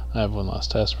 I have one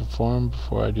last task to perform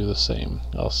before I do the same.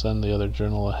 I'll send the other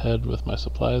journal ahead with my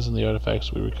supplies and the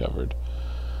artifacts we recovered.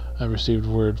 I've received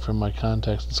word from my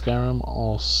contacts in Skyrim.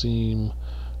 All seem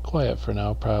quiet for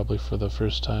now, probably for the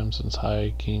first time since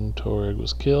High King Torrig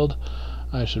was killed.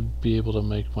 I should be able to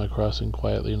make my crossing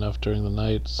quietly enough during the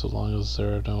night, so long as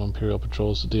there are no Imperial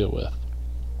patrols to deal with.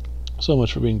 So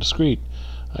much for being discreet.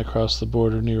 I crossed the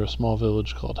border near a small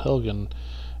village called Helgen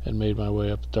and made my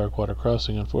way up the Darkwater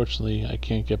Crossing. Unfortunately, I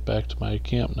can't get back to my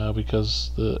camp now because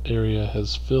the area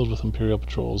has filled with Imperial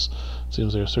patrols. It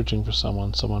seems they are searching for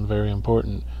someone very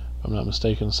important. If I'm not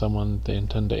mistaken, someone they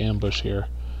intend to ambush here.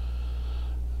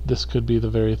 This could be the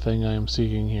very thing I am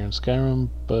seeking here in Skyrim,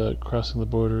 but crossing the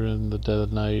border in the dead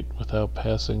of night without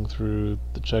passing through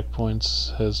the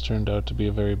checkpoints has turned out to be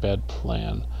a very bad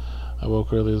plan. I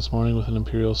woke early this morning with an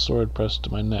Imperial sword pressed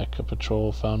to my neck. A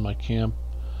patrol found me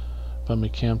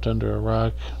camped under a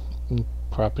rock,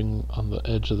 propping on the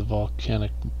edge of the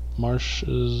volcanic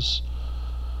marshes.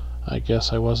 I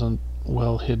guess I wasn't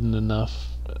well hidden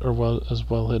enough, or as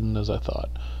well hidden as I thought.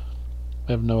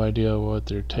 I have no idea what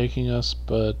they're taking us,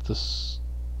 but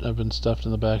I've been stuffed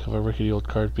in the back of a rickety old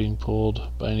cart being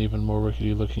pulled by an even more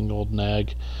rickety looking old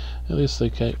nag. At least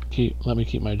they let me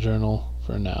keep my journal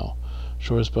for now.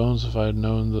 Sure as bones, if I had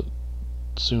known that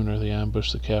sooner they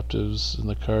ambushed the captives in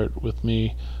the cart with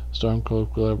me,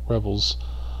 Stormcloak rebels,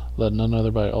 led none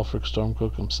other by Ulfric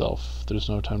Stormcloak himself. There's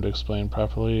no time to explain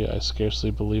properly. I scarcely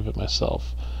believe it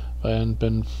myself.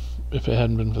 If it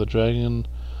hadn't been for the dragon,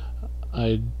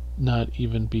 I'd not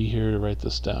even be here to write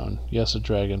this down. Yes, a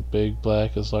dragon, big,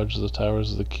 black, as large as the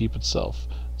towers of the keep itself,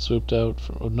 swooped out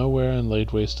from nowhere and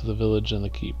laid waste to the village and the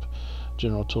keep.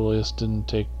 General Tullius didn't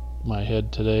take my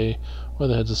head today, or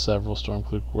the heads of several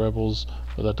Stormcloak rebels,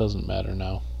 but that doesn't matter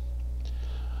now.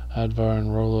 Hadvar and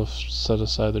Roloff set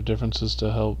aside their differences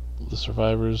to help the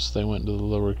survivors. They went into the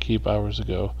lower keep hours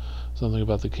ago. Something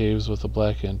about the caves with a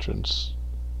black entrance.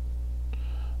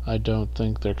 I don't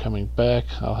think they're coming back.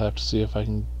 I'll have to see if I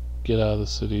can get out of the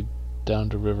city down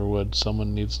to Riverwood.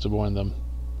 Someone needs to warn them.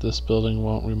 This building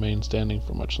won't remain standing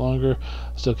for much longer.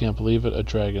 I still can't believe it. A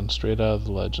dragon, straight out of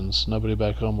the legends. Nobody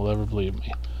back home will ever believe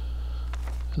me.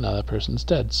 And now that person's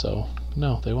dead, so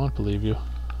no, they won't believe you.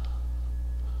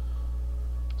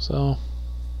 So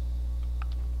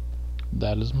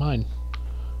that is mine.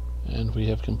 And we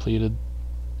have completed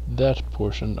that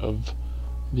portion of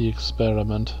the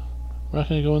experiment. We're not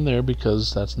going to go in there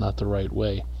because that's not the right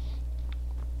way.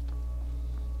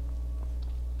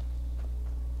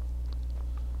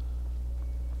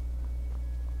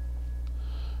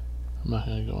 I'm not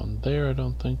going to go in there, I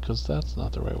don't think, because that's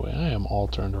not the right way. I am all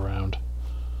turned around.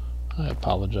 I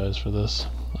apologize for this.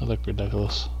 I look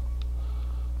ridiculous.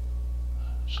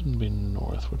 Shouldn't be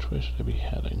north. Which way should I be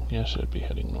heading? Yeah, I should be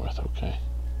heading north. Okay.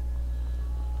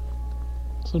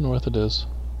 So north it is.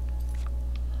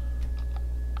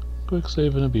 Quick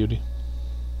save and a beauty.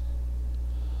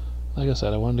 Like I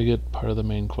said, I wanted to get part of the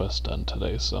main quest done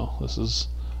today, so this is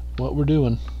what we're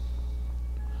doing.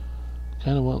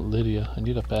 Kind of want Lydia. I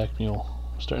need a pack mule.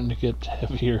 I'm starting to get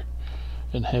heavier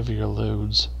and heavier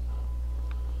loads.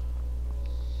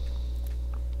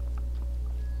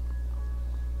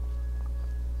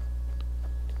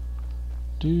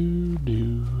 Do.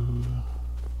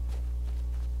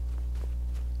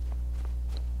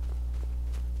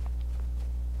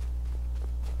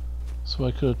 So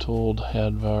I could have told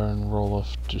Hadvar and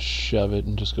Roloff to shove it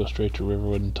and just go straight to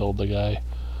Riverwood and told the guy,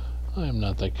 I am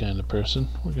not that kind of person.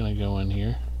 We're gonna go in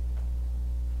here.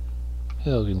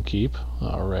 Helgen Keep.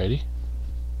 Alrighty.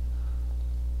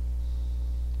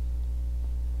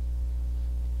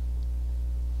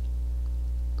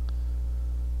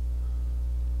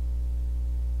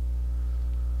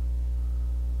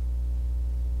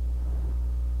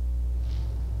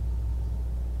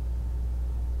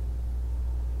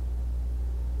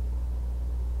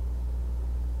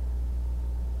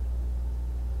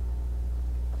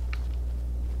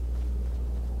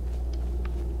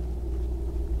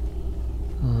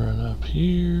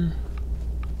 Here,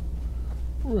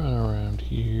 run around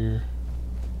here.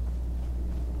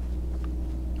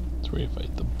 That's where you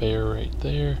fight the bear right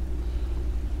there.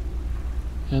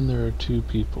 And there are two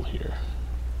people here.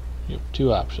 You have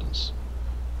two options.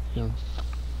 You can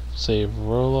save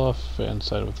Roloff and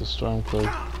side with the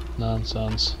Stormcloak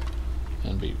nonsense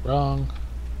and be wrong.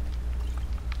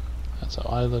 That's how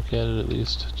I look at it, at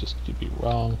least. Just to be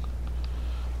wrong.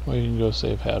 Or you can go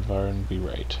save Hadvar and be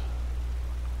right.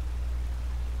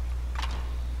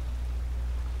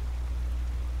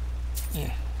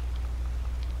 Yeah.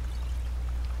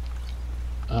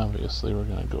 Obviously we're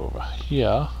gonna go over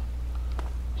here.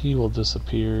 He will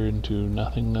disappear into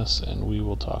nothingness and we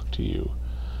will talk to you.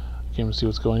 I came to see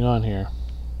what's going on here.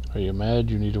 Are you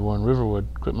mad? You need to warn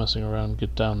Riverwood. Quit messing around and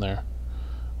get down there.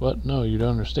 What? No, you don't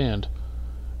understand.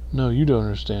 No, you don't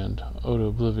understand. Oh, to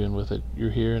oblivion with it.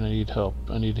 You're here and I need help.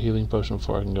 I need a healing potion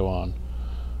before I can go on.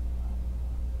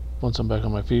 Once I'm back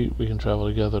on my feet, we can travel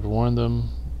together to warn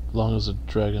them. As long as the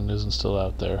dragon isn't still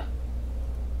out there.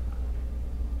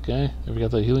 Okay, have you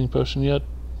got that healing potion yet?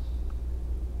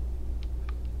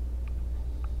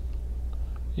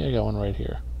 Yeah, I got one right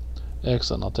here.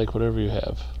 Excellent, I'll take whatever you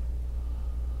have.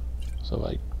 So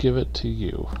I give it to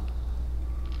you.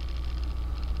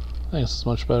 Thanks, it's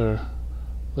much better.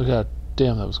 Look out,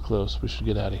 Damn, that was close. We should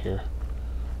get out of here.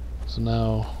 So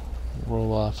now,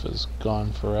 Roloff is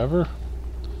gone forever.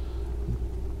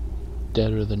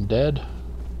 Deader than dead.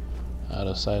 Out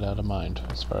of sight, out of mind,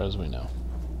 as far as we know.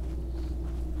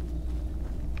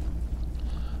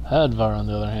 Hadvar, on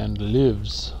the other hand,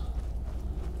 lives.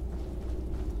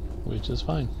 Which is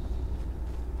fine.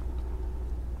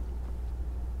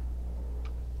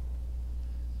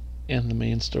 And the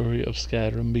main story of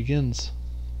Skyrim begins.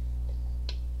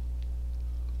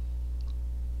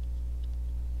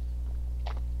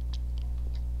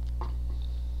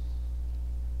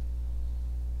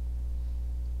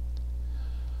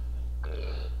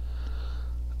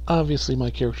 Obviously, my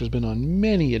character's been on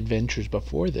many adventures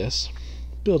before this,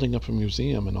 building up a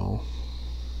museum and all.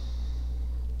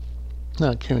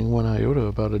 Not caring one iota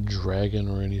about a dragon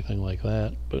or anything like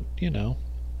that, but, you know,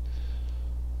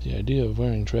 the idea of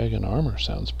wearing dragon armor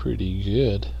sounds pretty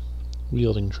good.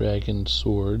 Wielding dragon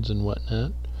swords and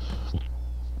whatnot.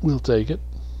 We'll take it.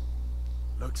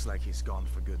 Looks like he's gone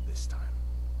for good this time.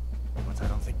 But I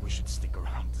don't think we should stick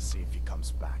around to see if he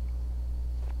comes back.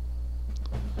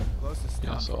 Closest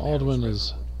Yeah, town so from here Aldwin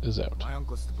is is out. My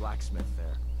uncle's the blacksmith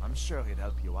there. I'm sure he'd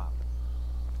help you out.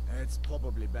 It's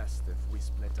probably best if we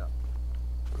split up.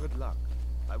 Good luck.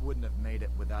 I wouldn't have made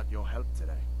it without your help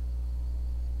today.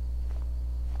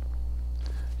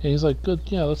 Yeah, he's like, good,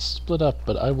 yeah, let's split up,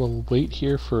 but I will wait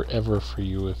here forever for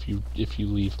you if you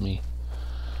leave me.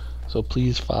 So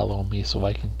please follow me so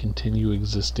I can continue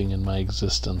existing in my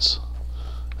existence,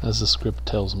 as the script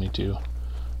tells me to.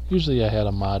 Usually I had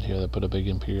a mod here that put a big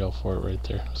Imperial fort right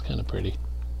there. It was kind of pretty.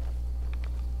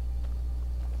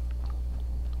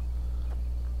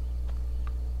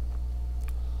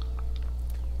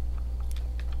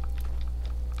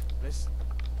 Listen,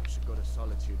 you should go to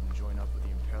Solitude and join up with the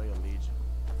Imperial Legion.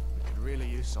 We could really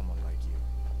use someone like you.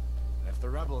 And if the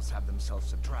rebels have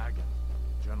themselves a dragon,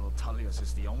 General Tullius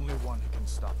is the only one who can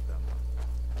stop them.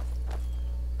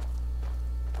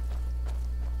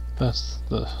 That's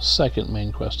the second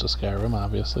main quest of Skyrim,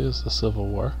 obviously, is the Civil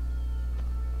War.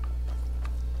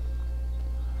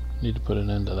 Need to put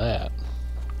an end to that.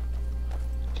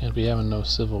 Can't be having no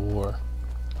Civil War.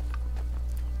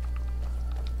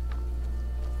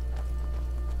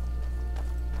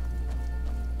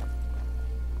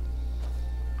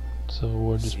 Civil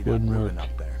War just See that wouldn't work. ruin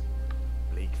up there?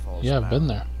 Bleak Falls Yeah, I've been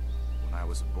Manor. there. When I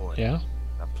was a boy, Yeah?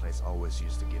 that place always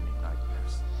used to give me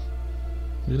nightmares.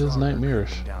 It is Draugr nightmarish.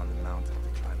 creeping down the mountain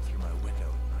to climb through my window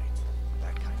at night.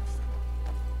 That kind of thing.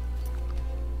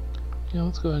 Yeah,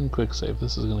 let's go ahead and quick save.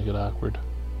 This is gonna get awkward.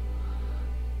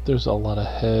 There's a lot of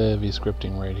heavy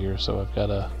scripting right here, so I've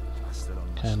gotta I still don't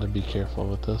much kind of like be it. careful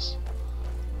with this.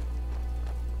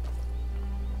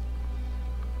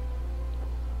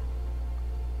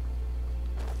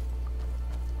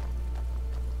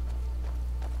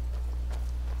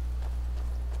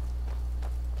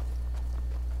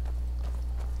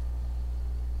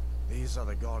 These are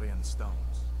the Guardian Stones.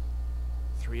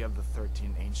 3 of the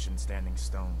 13 ancient standing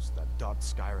stones that dot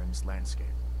Skyrim's landscape.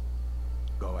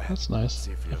 Go ahead. That's nice.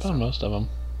 See for I yourself. found most of them.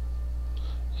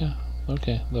 Yeah,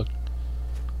 okay, look.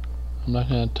 I'm not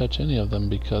going to touch any of them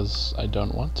because I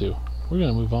don't want to. We're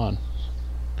going to move on.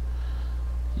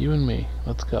 You and me.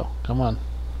 Let's go. Come on.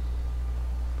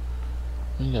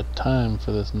 We ain't got time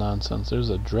for this nonsense. There's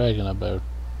a dragon about.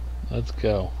 Let's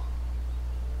go.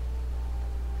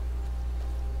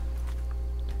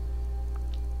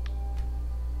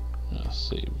 I'll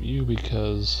save you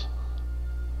because...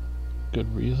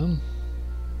 good reason.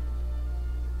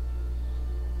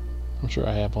 I'm sure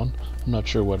I have one. I'm not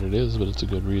sure what it is, but it's a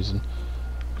good reason.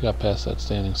 We got past that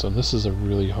standing stone. This is a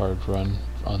really hard run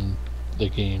on the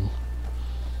game.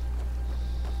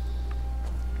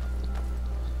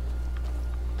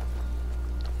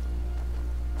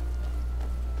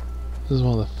 This is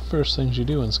one of the first things you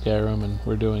do in Skyrim, and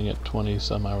we're doing it 20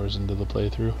 some hours into the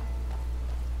playthrough.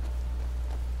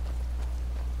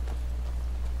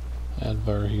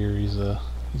 Hadvar here, he's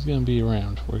gonna be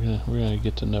around. We're gonna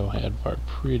get to know Hadvar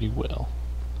pretty well.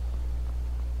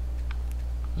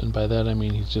 And by that I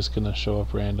mean he's just gonna show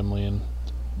up randomly and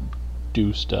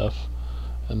do stuff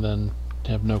and then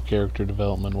have no character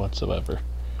development whatsoever.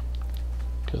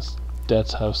 Because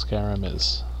that's how Skyrim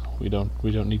is. We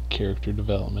don't need character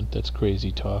development. That's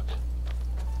crazy talk.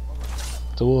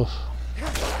 The wolf.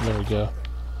 There we go.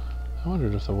 I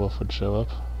wondered if the wolf would show up.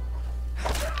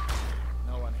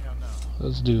 No one here now.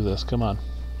 Let's do this. Come on.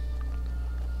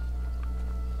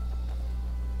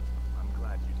 I'm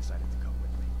glad you decided to come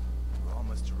with me. We're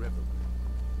almost to Riverwood.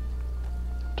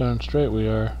 Darn straight we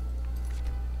are.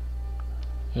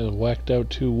 It whacked out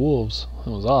 2 wolves.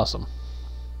 That was awesome.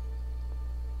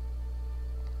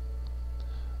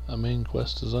 A main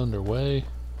quest is underway.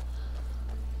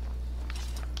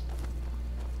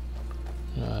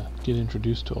 Get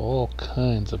introduced to all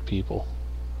kinds of people.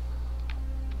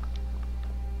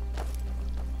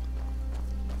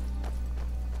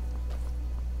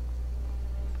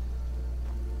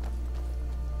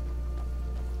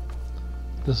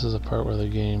 This is a part where the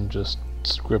game just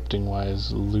scripting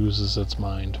wise loses its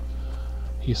mind.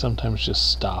 He sometimes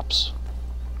just stops.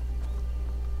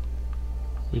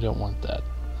 We don't want that.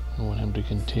 We want him to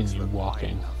continue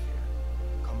walking.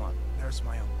 Come on, there's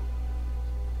my uncle.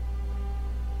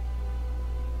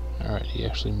 Alright, he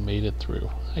actually made it through.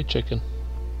 Hi, chicken.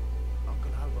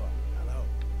 Uncle Halvor, hello.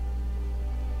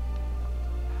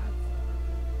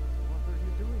 What are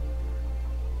you doing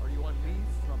here? Are you on leave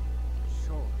from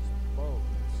shores,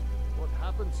 boats? What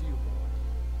happened to you,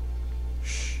 boy?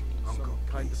 Shh, Uncle, Some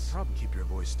kind of please. trouble? Keep your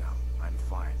voice down. I'm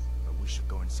fine, but we should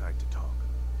go inside to talk.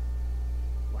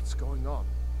 What's going on?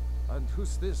 And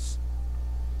who's this?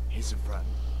 He's a friend.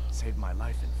 Saved my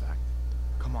life, in fact.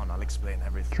 Come on, I'll explain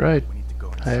everything. That's right. We need to go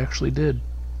I inside. actually did.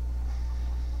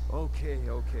 Okay,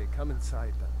 come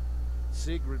inside then.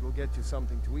 Sigrid will get you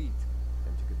something to eat,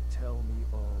 and you can tell me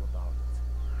all about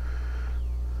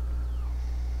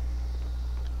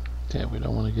it. Okay, we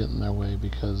don't want to get in their way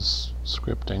because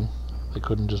scripting. They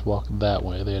couldn't just walk that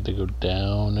way. They had to go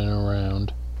down and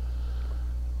around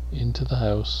into the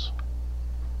house.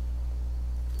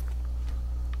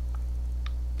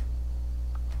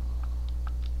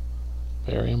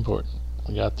 Very important.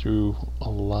 We got through a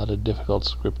lot of difficult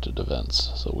scripted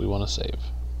events, so we want to save.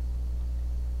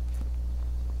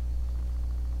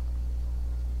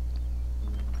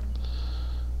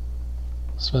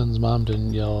 Sven's mom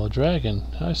didn't yell, "A dragon!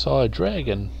 I saw a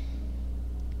dragon!"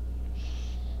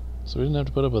 So we didn't have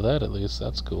to put up with that at least.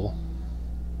 That's cool.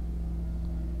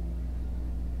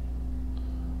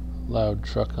 Loud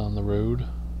truck on the road.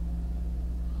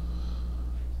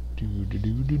 Do do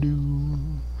do do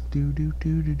do. Do do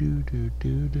do do do do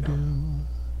do do do.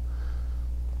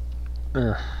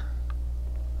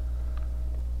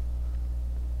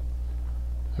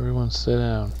 Everyone sit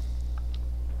down.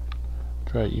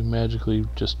 That's right, you magically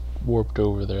just warped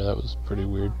over there. That was pretty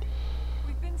weird.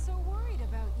 We've been so worried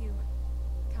about you.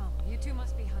 Come, you two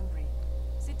must be hungry.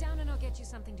 Sit down and I'll get you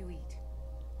something to eat.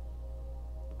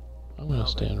 I'm gonna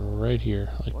stand right here.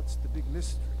 Like, What's the big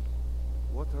mystery?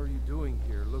 What are you doing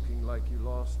here looking like you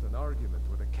lost an argument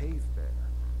with a cave bear?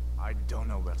 I don't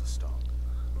know where to start.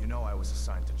 You know I was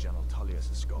assigned to General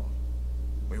Tullius' guard.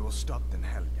 We were stopped in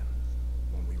Helgen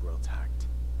when we were attacked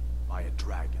by a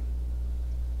dragon.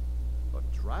 A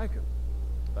dragon?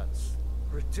 That's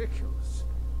ridiculous.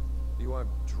 You aren't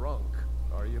drunk,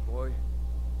 are you, boy?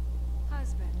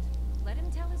 Husband, let him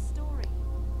tell his story.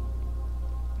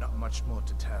 Not much more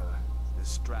to tell.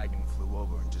 This dragon flew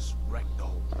over and just wrecked the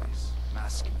whole place.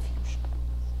 Mass confusion.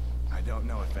 I don't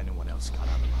know if anyone else got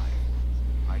out alive.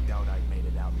 I doubt I made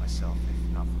it out myself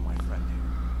if not for my friend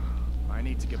here. I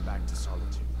need to get back to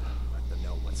Solitude. Let them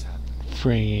know what's happening.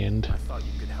 friend. I thought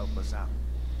you could help us out.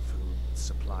 Food,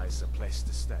 supplies, a place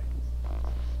to stay.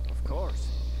 Of course.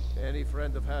 Any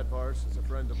friend of Hadvar's is a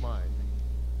friend of mine.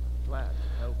 Glad to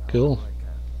help Cool. however I can.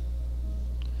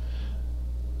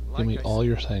 Give me Like I all said,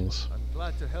 your things. I'm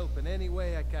glad to help in any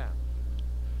way I can.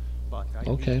 But I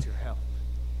Okay. need your help.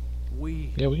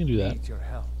 We Yeah, we can do that. need your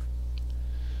help.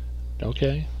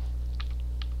 Okay.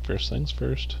 First things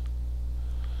first.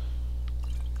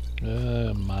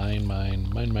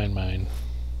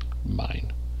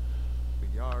 Mine. The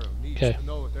Jarl needs Okay. to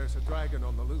know there's a dragon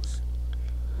on the loose.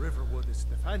 Riverwood is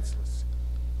defenseless.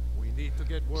 We need to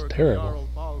get word to terrible. Jarl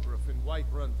Balgruuf in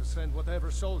Whiterun to send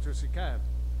whatever soldiers he can.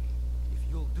 If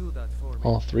you'll do that for me,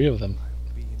 All three of them.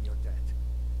 I'll be in your debt.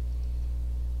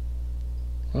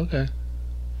 Okay.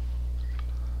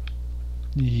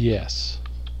 Yes.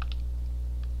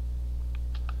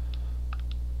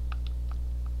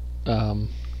 I'm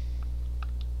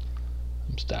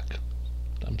stuck.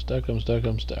 I'm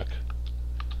stuck.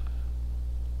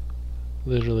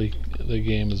 Literally, the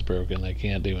game is broken. I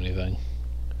can't do anything.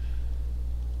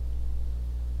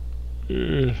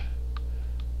 Ugh.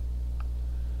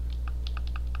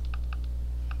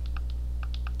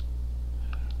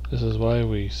 This is why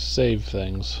we save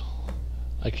things.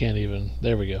 I can't even.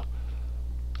 There we go.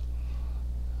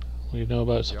 We know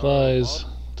about supplies.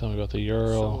 Tell me about the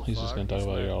Jarl. He's just going to talk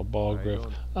about Jarl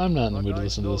Balgruuf. I'm not in the mood to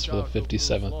listen to this for the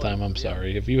 57th time. I'm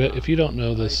sorry. If you don't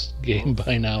know this game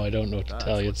by now, I don't know what to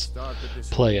tell you. It's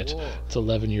play it. It's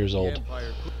 11 years old.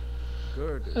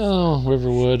 Oh,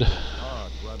 Riverwood.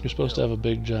 You're supposed to have a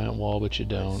big giant wall, but you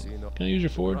don't. Can I use your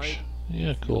forge?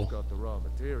 Yeah, cool. Got the raw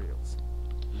materials.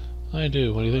 I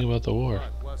do. What do you think about the war?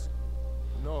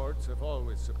 Nords have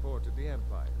always supported the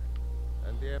Empire.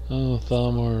 And the Oh,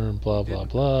 Thalmor, blah blah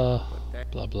blah.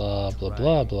 Blah blah blah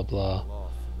blah blah blah.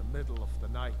 off in the middle of the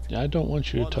night. Yeah, I don't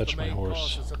want you to One of touch the my main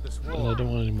horse. causes of this And war. I don't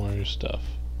want any more of your stuff.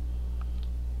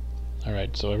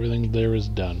 Alright, so everything there is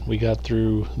done. We got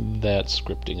through that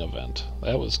scripting event.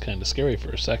 That was kind of scary for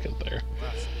a second there.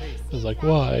 I was like,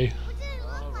 why?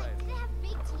 All right.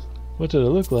 What did it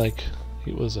look like?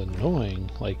 It was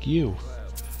annoying, like you. Well, I'll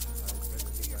get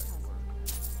to that work.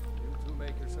 You two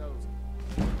make yourselves.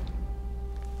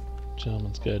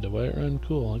 Gentleman's Guide to Whiterun.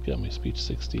 Cool, it got me speech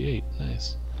 68.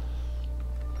 Nice.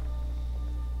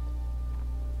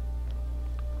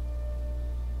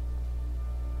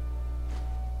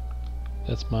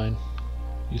 That's mine.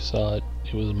 You saw it.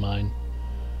 It was mine.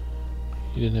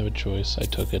 You didn't have a choice. I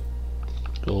took it.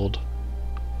 Gold.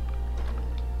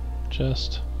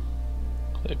 Chest.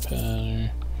 Clay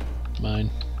powder. Mine.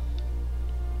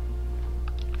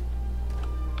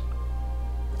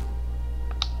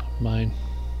 Mine.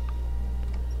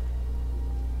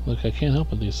 Look, I can't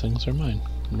help it. These things are mine.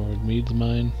 Nord Mead's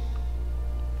mine.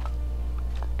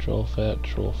 Troll fat,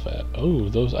 troll fat. Oh,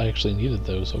 those, I actually needed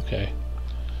those. Okay.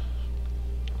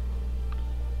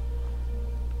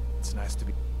 It's nice to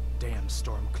be damn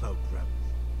Stormcloak rebel.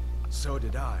 So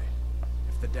did I.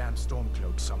 If the damn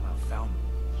Stormcloak somehow found me,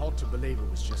 hard to believe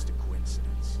it was just a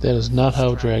coincidence. That is not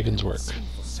how Stranded dragons in a work.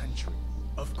 sinful century.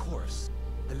 Of course,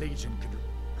 the Legion could.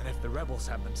 And if the rebels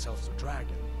have themselves a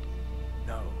dragon,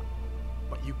 no.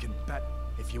 But you can bet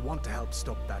if you want to help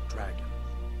stop that dragon,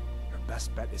 your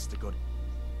best bet is to go.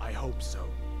 I hope so.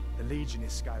 The Legion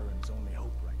is Skyrim's only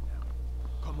hope right now.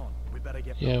 Come on, we better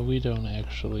get. Yeah, we don't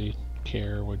actually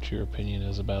care what your opinion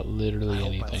is about literally I hope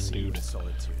I'll anything, see you dude. in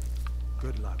Solitude.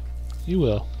 Good luck. You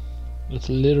will. That's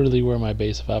literally where my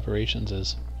base of operations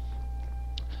is.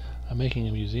 I'm making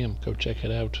a museum. Go check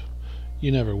it out.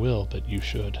 You never will, but you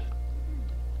should.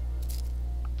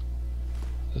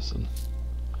 Listen.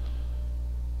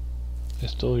 I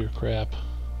stole your crap.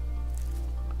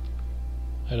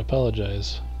 I'd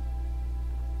apologize.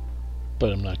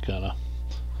 But I'm not gonna.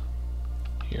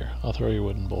 Here, I'll throw your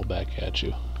wooden bowl back at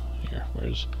you. Here,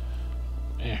 where's...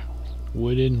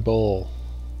 wooden bowl.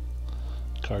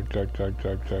 Card.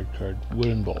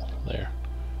 Wooden bowl. There.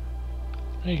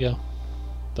 There you go.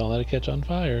 Don't let it catch on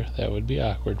fire. That would be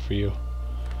awkward for you.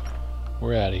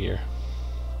 We're out of here.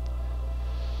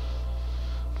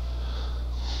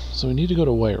 So we need to go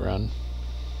to Whiterun.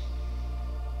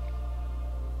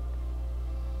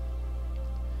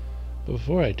 But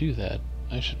before I do that,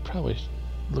 I should probably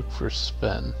look for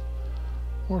Sven.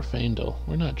 Or Faendal.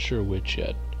 We're not sure which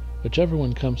yet. Whichever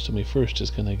one comes to me first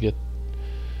is going to get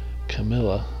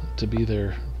Camilla to be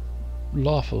their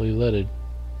lawfully wedded,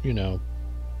 you know,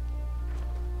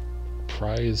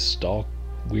 prize stalk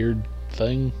weird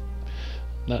thing.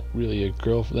 Not really a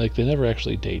girl, like they never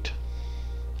actually date.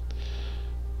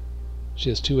 She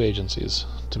has two agencies,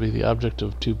 to be the object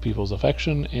of two people's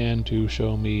affection and to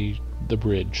show me the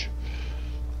bridge.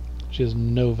 She has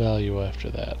no value after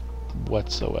that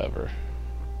whatsoever.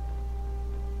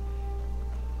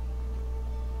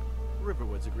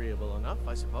 Riverwood's agreeable enough,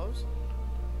 I suppose.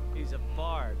 He's a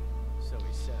bard, so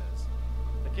he says.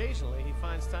 Occasionally, he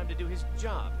finds time to do his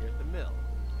job here at the mill.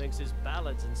 Thinks his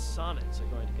ballads and sonnets are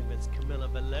going to convince Camilla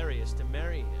Valerius to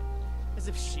marry him. As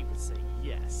if she would say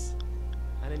yes.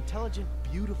 An intelligent,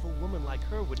 beautiful woman like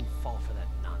her wouldn't fall for that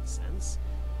nonsense.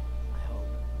 I hope.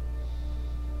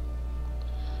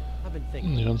 I've been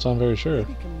thinking. You don't sound very sure.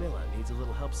 Maybe Camilla needs a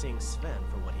little help seeing Sven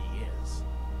for what he is.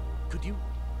 Could you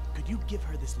give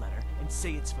her this letter and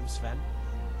say it's from Sven?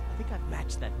 I think I've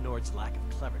matched that Nord's lack of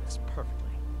cleverness perfectly.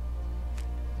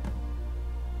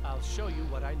 I'll show you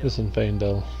what I know. Listen,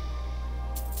 Faendal.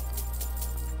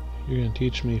 You're going to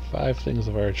teach me 5 things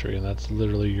of archery, and that's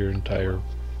literally your entire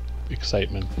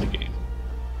excitement in the game.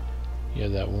 You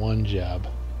had that one job.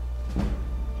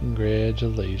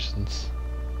 Congratulations.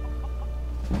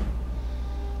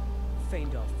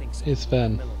 Faendal thinks Hey,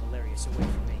 Sven. Camilla Valerius away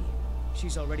from me.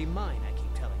 She's already mine, I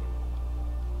keep telling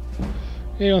him.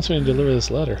 Hey, he wants me to deliver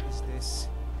this letter. Is this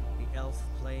the elf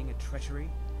playing a treachery?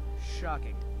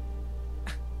 Shocking.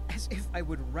 As if I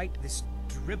would write this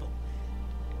dribble.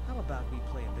 How about we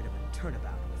play a bit of a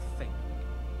turnabout with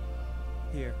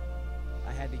Faendal? Here,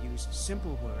 I had to use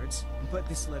simple words, but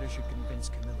this letter should convince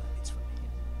Camilla it's from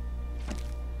him.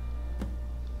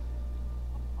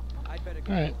 I'd better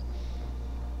go. Alright.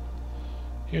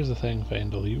 Here's the thing,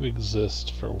 Faendal. You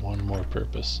exist for one more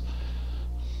purpose.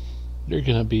 You're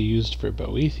gonna be used for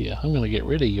Boethia. I'm gonna get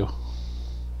rid of you.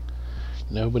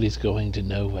 Nobody's going to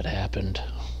know what happened.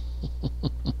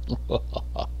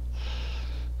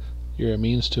 You're a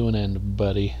means to an end,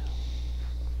 buddy.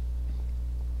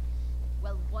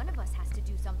 us has to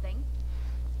do something.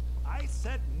 I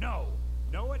said no.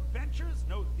 No adventures,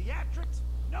 no theatrics,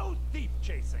 no thief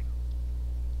chasing.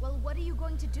 Well, what are you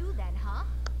going to do then, huh?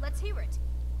 Let's hear it.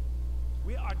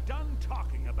 We are done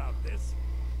talking about this.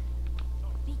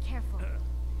 Be careful.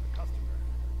 Customer.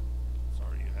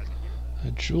 Sorry you had to hear that.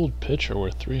 A jeweled pitcher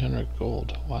worth 300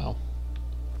 gold. Wow.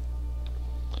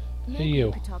 Maybe Hey, you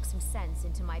you. could talk some sense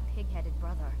into my pig-headed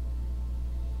brother.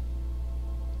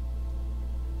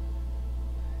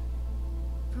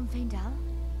 From Feindal?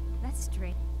 That's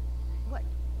strange. What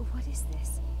is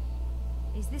this?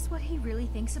 Is this what he really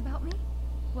thinks about me?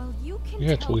 Well, you can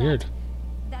Yeah, it's tell weird.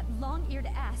 that long-eared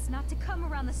ass not to come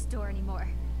around the store anymore.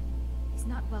 He's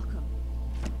not welcome.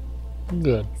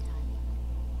 Good. Next time.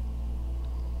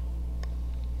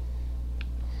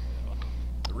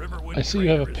 The Riverwood I see you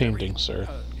have a Trader is painting, sir.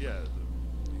 Yeah,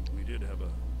 we did have a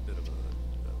bit of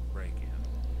a break-in.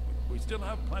 We still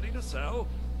have plenty to sell.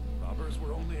 Robbers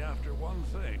were only after one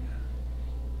thing.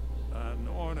 An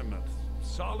ornament,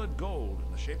 solid gold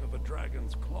in the shape of a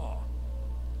dragon's claw.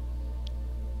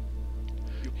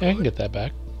 You Yeah, I can good? get that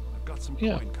back. I've got some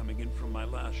Yeah. coin coming in from my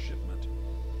last shipment.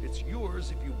 It's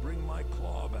yours if you bring my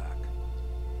claw back.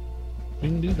 We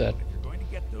can do that. If you're going to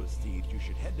get those thieves, you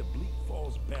should head to Bleak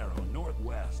Falls Barrow,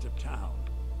 northwest of town.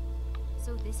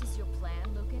 So this is your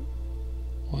plan, Lucan?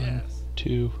 One, Yes.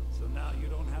 2. So now you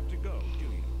don't have to go, do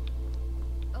you?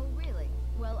 Oh, really?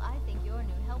 Well, I think your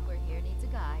new helper here needs a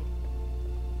guide.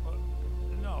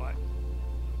 No,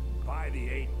 by the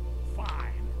 8,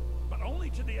 fine. But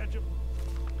only to the edge of...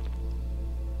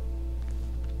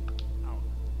 Oh.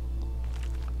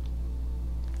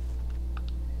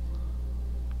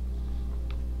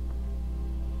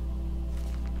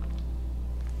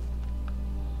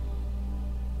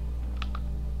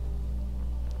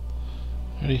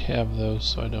 I already have those,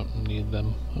 so I don't need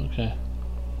them. Okay.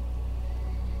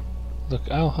 Look,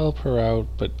 I'll help her out,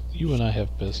 but you and I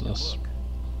have business.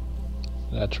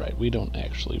 That's right, we don't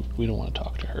want to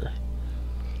talk to her.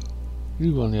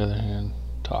 You, on the other hand,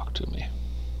 talk to me.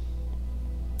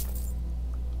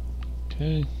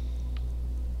 Okay.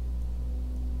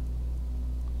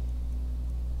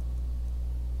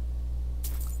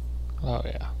 Oh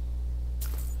yeah.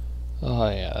 Oh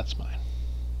yeah, that's mine.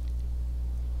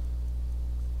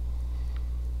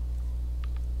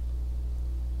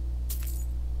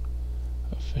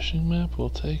 A fishing map? We'll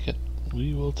take it.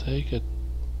 We will take it.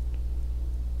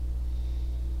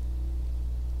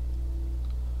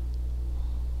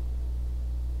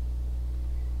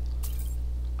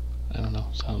 I don't know,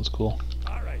 sounds cool.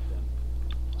 All right,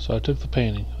 then. So I took the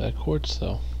painting. That quartz,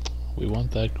 though. We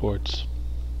want that quartz.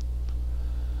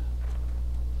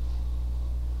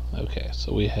 Okay,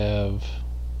 so we have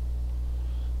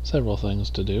several things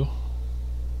to do.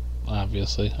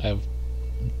 Obviously, I have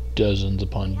dozens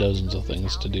upon dozens of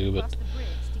things to do, but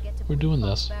we're doing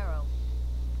this.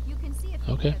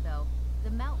 Okay.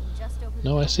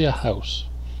 No, I see a house.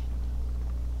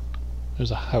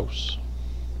 There's a house.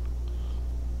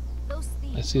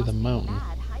 I see the mountain.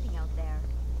 Hiding out there.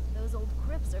 Those old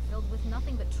crypts are filled with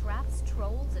nothing but traps,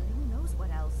 trolls, and who knows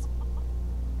what else.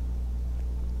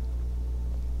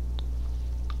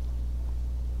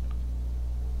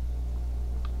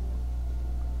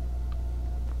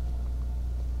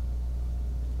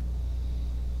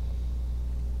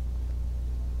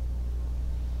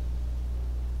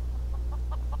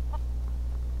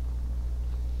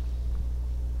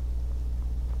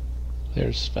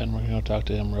 There's Sven. We're gonna talk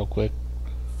to him real quick.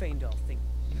 Feindal think.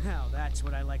 Now that's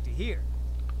what I like to hear.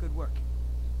 Good work.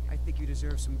 I think you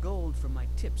deserve some gold from my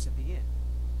tips at the inn.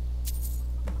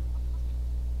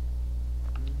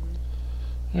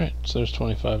 Alright, so there's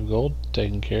 25 gold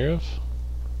taken care of.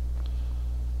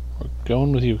 We're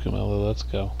going with you, Camilla. Let's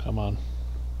go. Come on.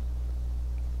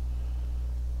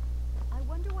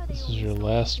 This is your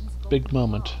last big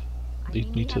moment.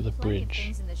 Lead me to the bridge.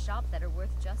 Things in the shop that are worth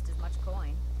just as much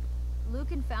coin.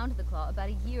 Lucan found the claw about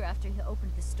a year after he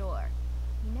opened the store.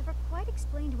 He never quite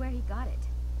explained where he got it.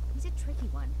 He's a tricky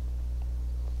one.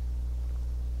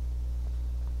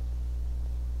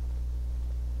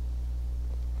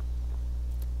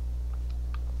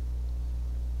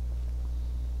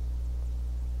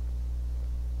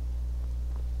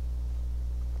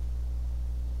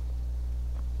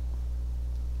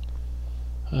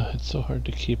 It's so hard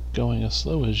to keep going as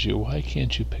slow as you. Why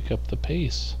can't you pick up the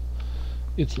pace?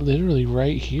 It's literally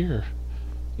right here.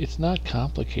 It's not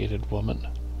complicated, woman.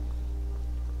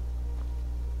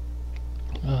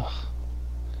 Ugh.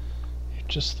 You're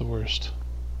just the worst.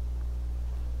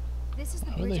 This is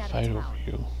the How do bridge they out fight of over town.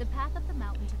 you? The path up the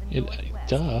mountain to the northwest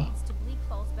duh. leads to Bleak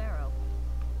Falls Barrow.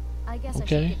 I guess I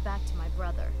Okay. should get back to my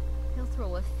brother. He'll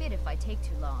throw a fit worried if I take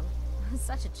too long.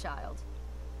 Such a child.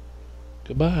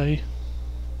 Goodbye.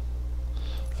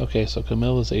 Okay, so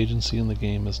Camilla's agency in the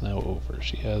game is now over.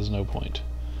 She has no point.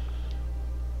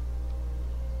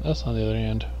 Us, on the other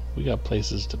hand, we got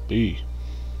places to be.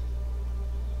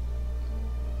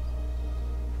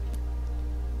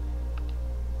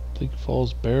 Bleak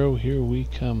Falls Barrow, here we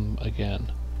come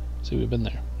again. See, we've been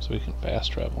there, so we can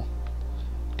fast travel.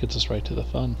 Gets us right to the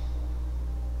fun.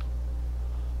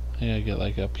 I gotta get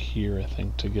like up here, I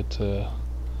think, to get to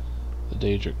the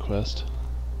Daedric quest.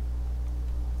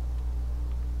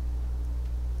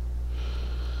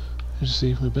 You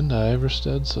see, we've been to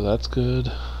Iverstead, so that's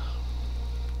good.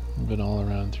 We've been all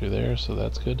around through there, so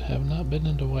that's good. Have not been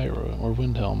into Whiterun or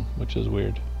Windhelm, which is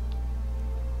weird.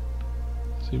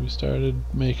 See, we started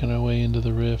making our way into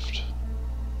the Rift.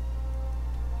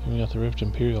 And we got the Rift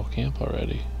Imperial Camp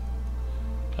already.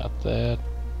 Got that.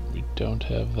 We don't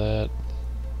have that.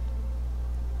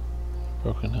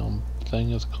 Broken Helm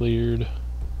thing is cleared.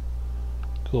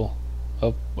 Cool.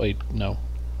 Oh, wait, no.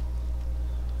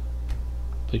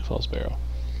 Bleak Falls Barrow.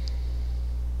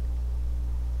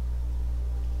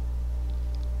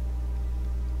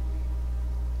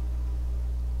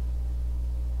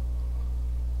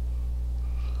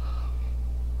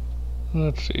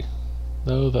 Let's see.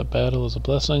 Know that battle is a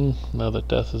blessing. Know that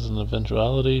death is an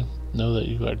eventuality. Know that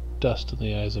you are dust in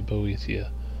the eyes of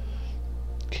Boethia.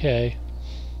 Okay.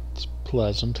 It's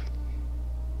pleasant.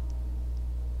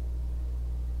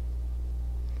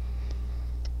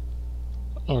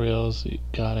 Oriel is the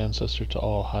god ancestor to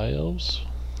all high elves.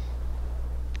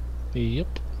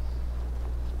 Yep.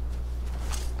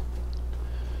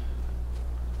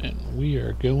 And we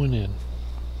are going in.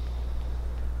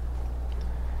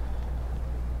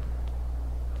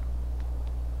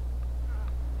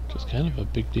 Which is kind of a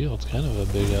big deal. It's kind of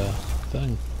a big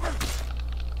thing.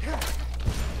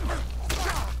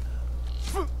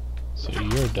 So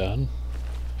you're done.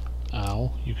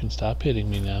 Ow, you can stop hitting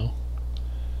me now.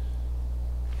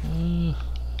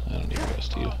 I don't need the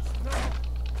rest of you.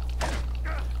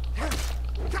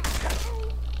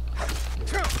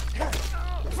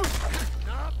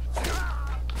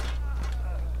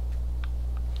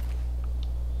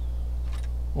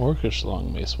 Orcish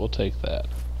long mace, we'll take that.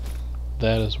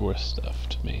 That is worth stuff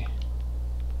to me.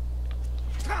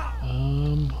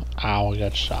 Ow, I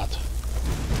got shot.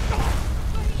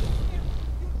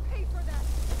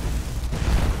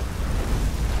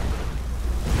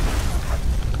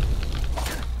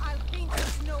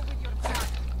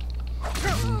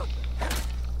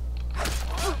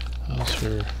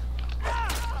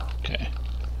 Okay.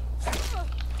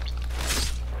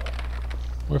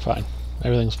 We're fine.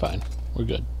 Everything's fine. We're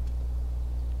good.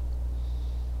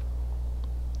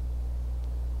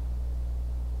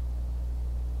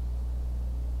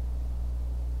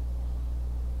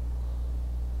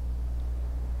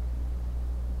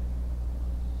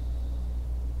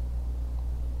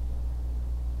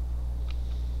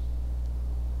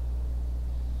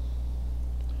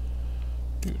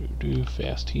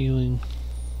 Fast healing.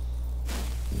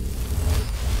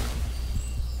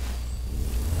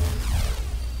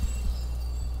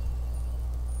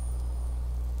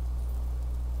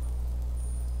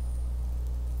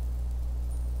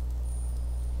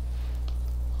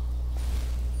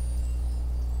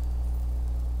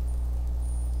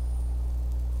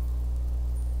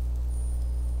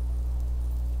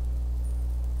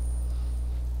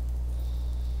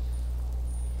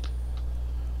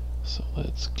 So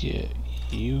let's get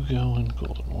you going,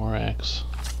 Golden War Axe,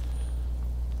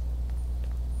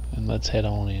 and let's head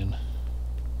on in.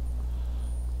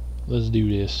 Let's do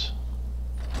this.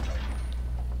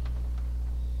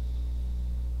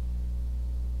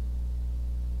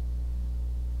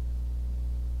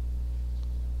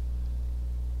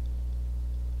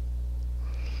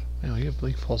 Man, we get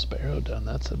Bleak Falls Barrow done.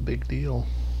 That's a big deal.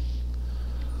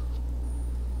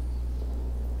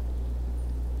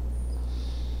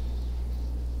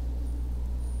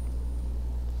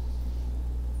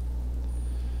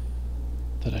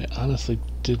 That I honestly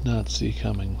did not see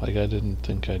coming. Like, I didn't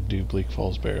think I'd do Bleak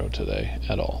Falls Barrow today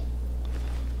at all.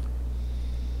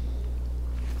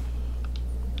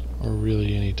 Or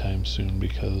really anytime soon,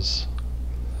 because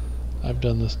I've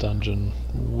done this dungeon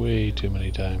way too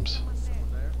many times.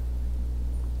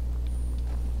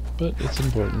 But it's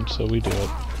important, so we do it.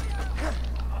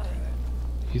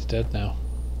 He's dead now.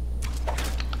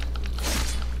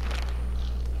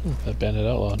 That bandit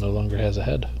outlaw no longer has a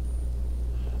head.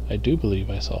 I do believe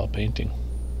I saw a painting.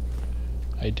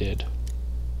 I did.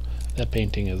 That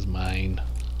painting is mine.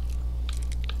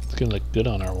 It's gonna look good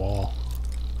on our wall.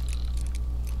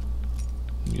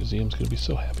 The museum's gonna be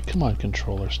so happy. Come on,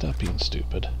 controller, stop being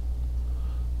stupid.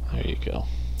 There you go.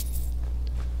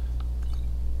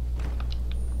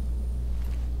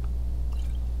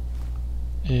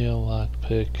 Ale,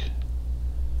 lockpick.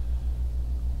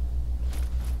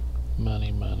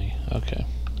 Money, money. Okay.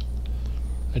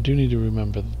 I do need to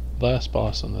remember the last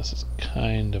boss on this is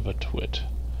kind of a twit.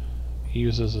 He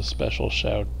uses a special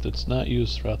shout that's not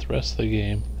used throughout the rest of the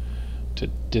game to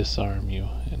disarm you,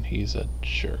 and he's a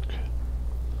jerk.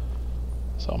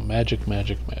 So magic,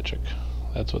 magic, magic.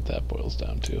 That's what that boils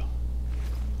down to.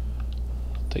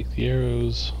 Take the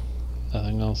arrows.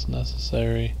 Nothing else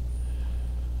necessary.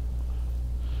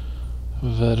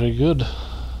 Very good.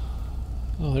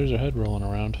 Oh, there's her head rolling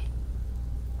around.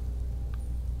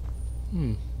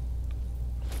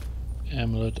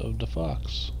 Amulet of the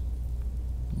Fox.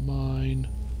 Mine.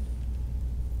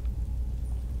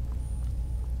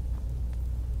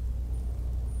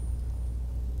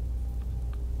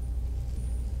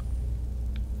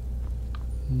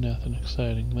 Nothing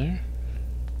exciting there.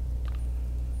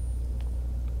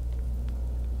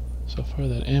 So far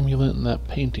that amulet and that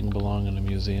painting belong in a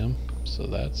museum, so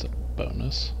that's a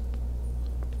bonus.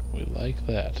 We like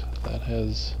that. That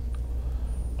has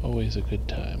always a good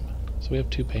time. So we have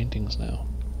 2 paintings now.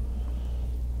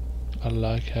 I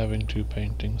like having 2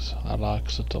 paintings. I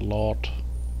like it a lot.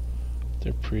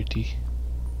 They're pretty.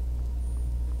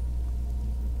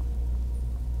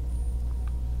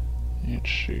 Let's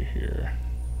see here.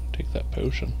 Take that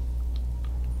potion.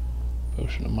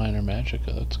 Potion of Minor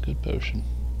Magicka. That's a good potion.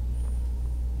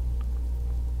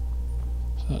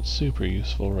 It's not super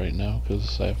useful right now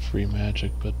because I have free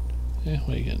magic, but what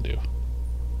are you gonna do?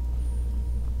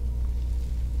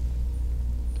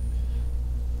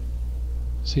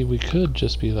 See, we could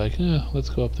just be like, let's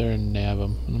go up there and nab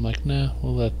him. And I'm like, nah,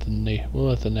 we'll let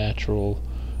the natural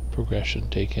progression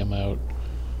take him out.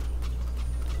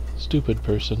 Stupid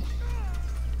person.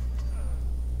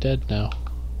 Dead now.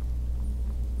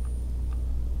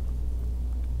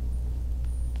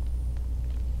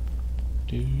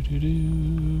 Do do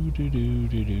do do do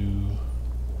do do.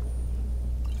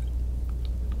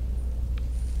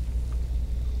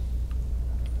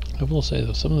 I will say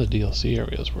though, some of the DLC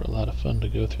areas were a lot of fun to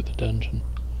go through the dungeon.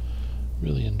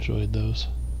 Really enjoyed those.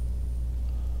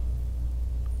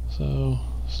 So,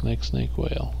 snake, snake,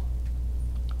 whale.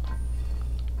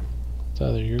 It's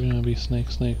either you're gonna be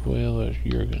snake, snake, whale, or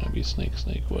you're gonna be snake,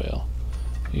 snake, whale.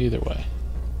 Either way.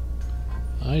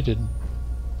 I did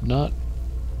not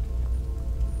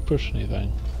push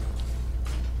anything.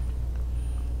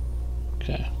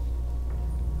 Okay.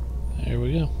 There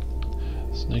we go.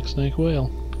 Snake, snake,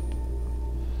 whale.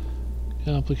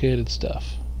 Complicated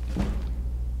stuff.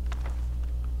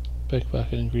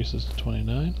 Pickpocket increases to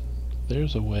 29.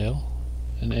 There's a whale.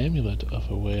 An amulet of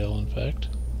a whale, in fact.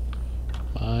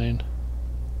 Mine.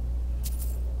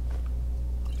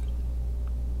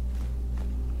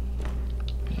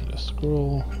 And a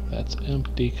scroll. That's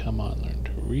empty. Come on, learn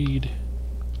to read.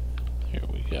 There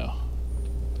we go.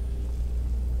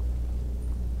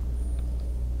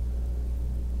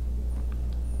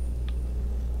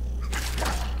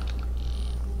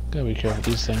 Gotta be careful,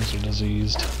 these things are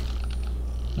diseased.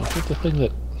 Now hit the thing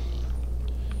that...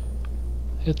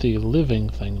 Hit the living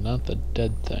thing, not the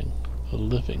dead thing. The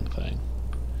living thing.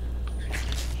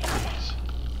 Jeez.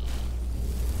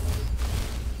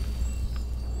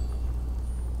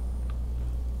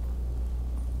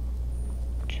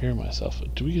 Cure myself.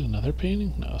 Do we get another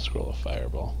painting? No, scroll of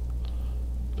fireball.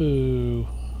 Boo.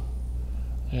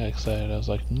 I got excited, I was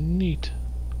like, neat.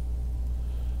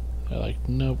 They're like,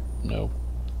 nope, nope.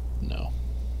 No.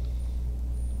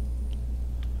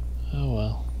 Oh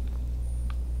well.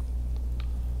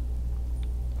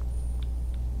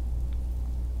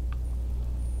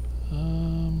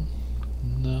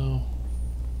 No.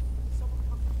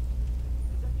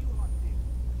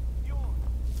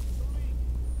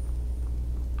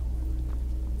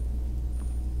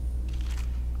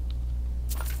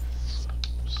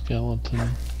 Skeleton.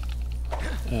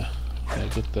 Gotta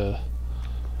get the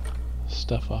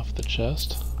stuff off the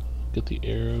chest. Get the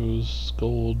arrows,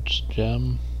 gold,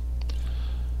 gem.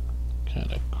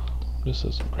 Kinda. This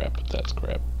isn't crap, but that's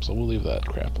crap. So we'll leave that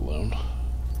crap alone.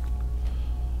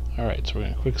 Alright, so we're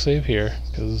gonna quick save here,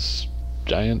 because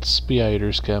giant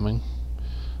spider's coming.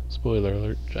 Spoiler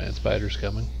alert, giant spider's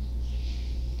coming.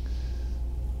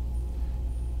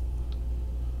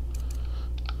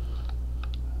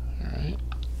 Alright.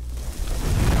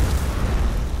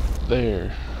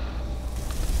 There.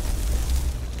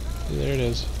 See, there it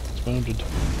is. It's wounded.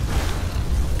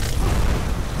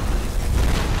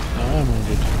 Now I'm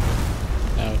wounded.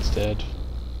 Now it's dead.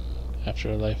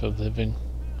 After a life of living.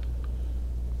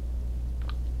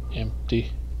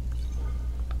 Empty.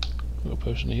 Ooh, a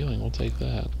potion of healing, we'll take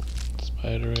that.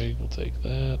 Spider egg, we'll take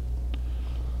that.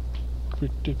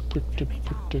 Pretty, pretty,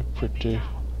 pretty, pretty.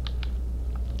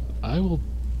 I will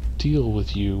deal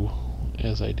with you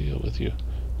as I deal with you.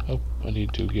 Oh, I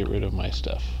need to get rid of my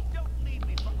stuff. Don't leave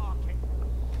me for Arcane's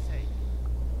sake.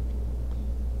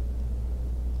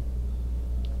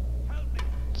 Help me.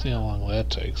 See how long that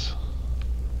takes.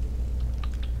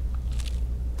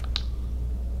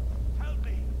 Help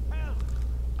me. Help.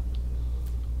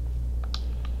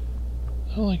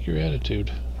 I don't like your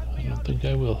attitude. I don't think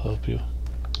I will help you.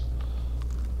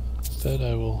 Instead,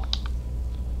 I will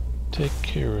take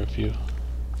care of you.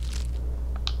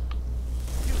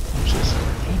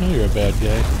 I know you're a bad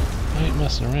guy. I ain't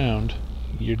messing around.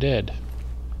 You're dead.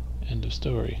 End of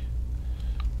story.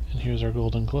 And here's our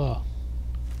golden claw.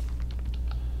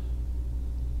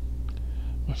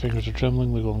 My fingers are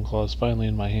trembling, the golden claw is finally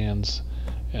in my hands,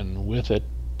 and with it,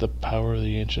 the power of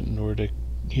the ancient Nordic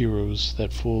heroes.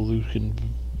 That fool Lucan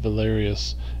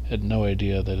Valerius had no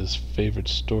idea that his favorite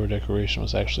store decoration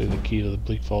was actually the key to the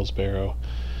Bleak Falls Barrow.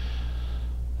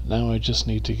 Now I just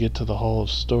need to get to the Hall of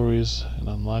Stories and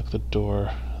unlock the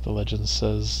door. The legend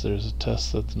says there's a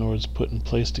test that the Nords put in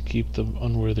place to keep the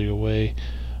unworthy away,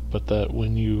 but that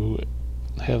when you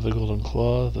have the golden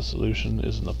claw, the solution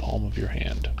is in the palm of your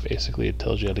hand. Basically, it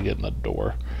tells you how to get in the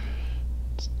door.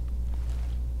 It's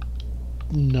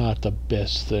not the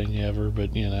best thing ever,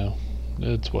 but you know,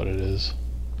 it's what it is.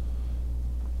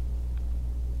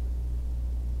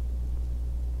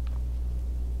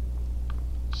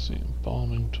 See,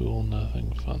 embalming tool,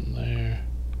 nothing fun there.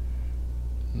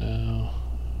 No.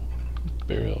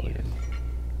 Burial urn.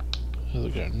 Another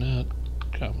garnet.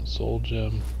 Common soul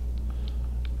gem.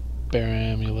 Bear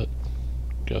amulet.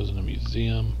 Goes in a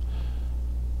museum.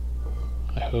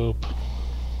 I hope.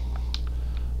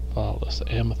 Flawless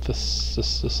amethyst.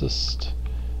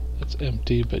 That's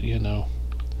empty, but you know,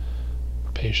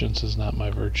 patience is not my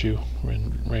virtue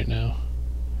right now.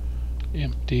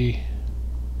 Empty.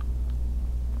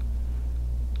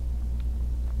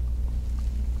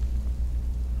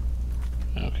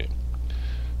 Okay.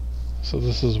 So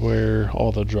this is where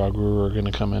all the Draugr are going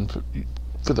to come in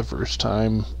for the first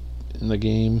time in the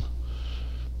game.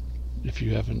 If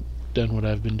you haven't done what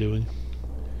I've been doing,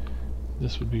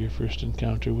 this would be your first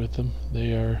encounter with them.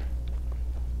 They are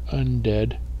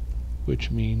undead,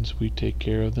 which means we take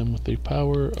care of them with the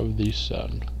power of the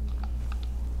sun.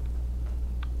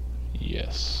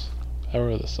 Yes,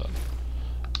 power of the sun.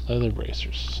 Leather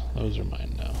bracers. Those are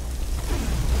mine now.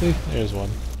 See, there's one.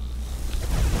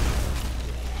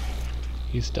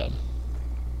 He's done.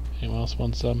 Anyone else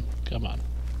want some? Come on.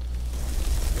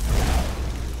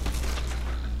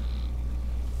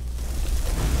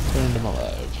 Turned him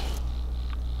alive.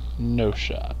 No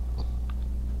shot.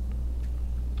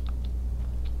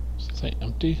 Does it say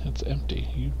empty? It's empty.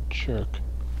 You jerk.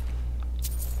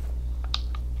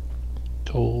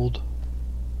 Cold.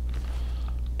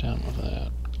 Down with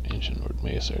that. Ancient Nord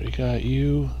Mace. Already got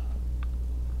you.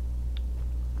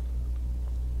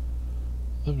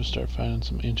 I'd love to start finding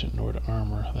some ancient Nord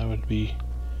armor. That would be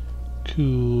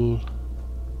cool.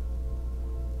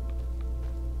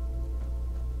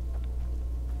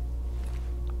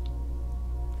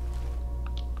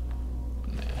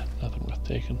 Nah, nothing worth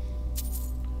taking.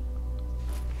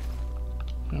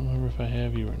 I don't remember if I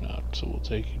have you or not, so we'll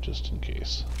take you just in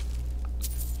case.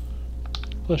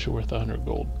 Plus you're worth 100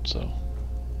 gold, so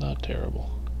not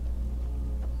terrible.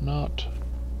 Not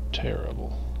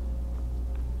terrible.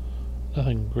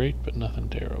 Nothing great, but nothing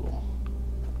terrible.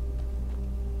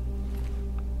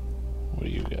 What do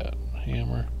you got?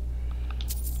 Hammer?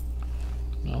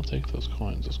 No, I'll take those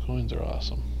coins. Those coins are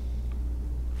awesome.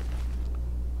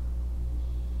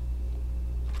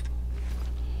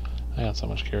 I got so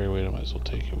much carry weight, I might as well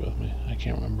take you with me. I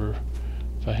can't remember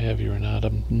if I have you or not.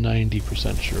 I'm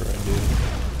 90% sure I do.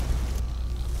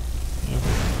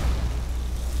 Okay.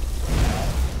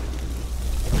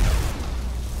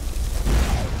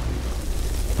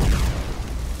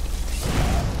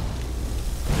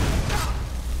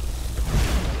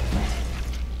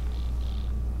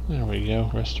 There we go,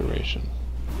 restoration.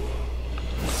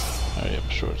 I have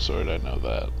a short sword, I know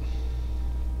that.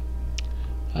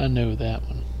 I know that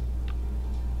one.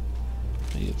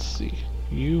 Let's see.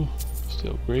 You,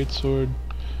 steel greatsword,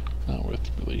 not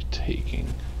worth really taking.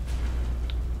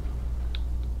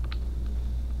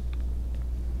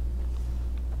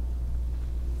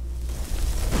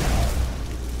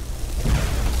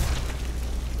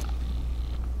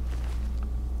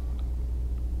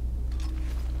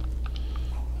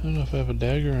 I don't know if I have a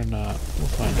dagger or not. We'll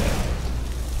find out.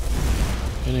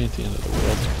 It ain't the end of the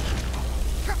world.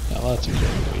 Got lots of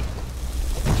carry weight.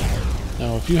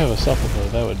 Now, if you have a supple bow,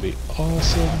 that would be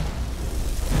awesome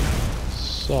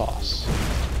sauce.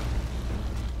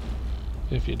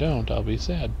 If you don't, I'll be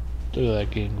sad. Look at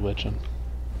that game glitching.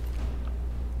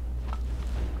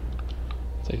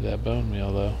 Take that bone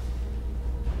meal, though.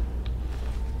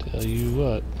 Tell you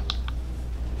what.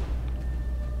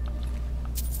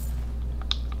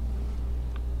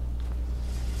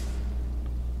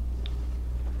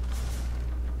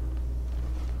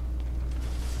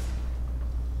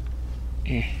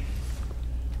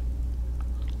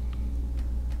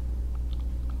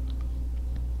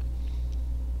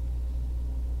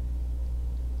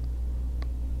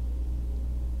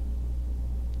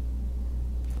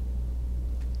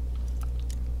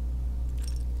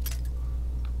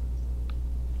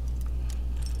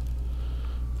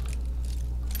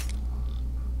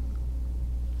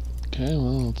 Okay,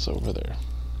 well, it's over there.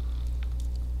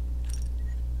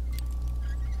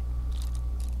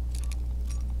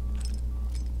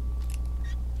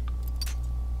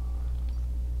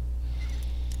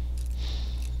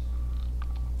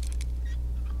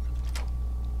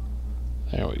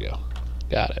 There we go.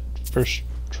 Got it. First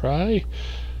try.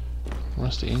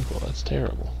 Rusty inkwell, that's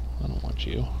terrible. I don't want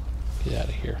you. Get out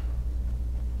of here.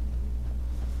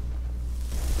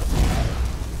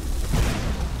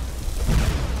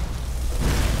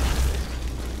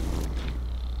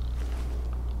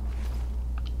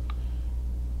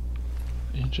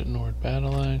 Ancient Nord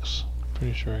battle axe.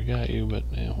 Pretty sure I got you, but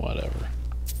whatever.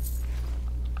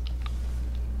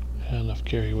 I had enough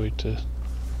carry weight to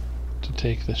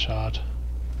take the shot.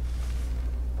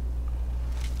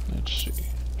 Let's see.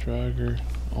 Draugr.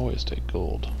 Always take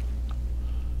gold.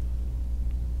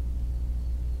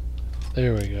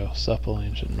 There we go. Supple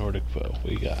ancient Nordic bow.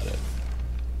 We got it.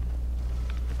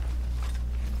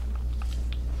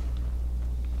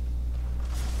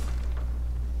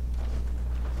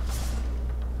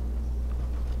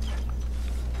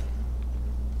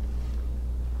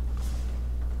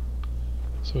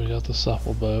 So we got the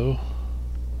supple bow.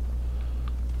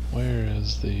 Where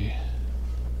is the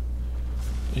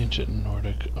ancient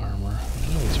Nordic armor?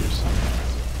 I know it's here somewhere.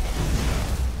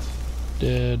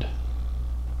 Dead.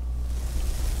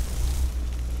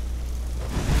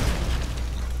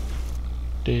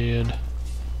 Dead.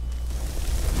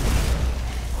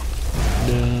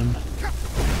 Done. Not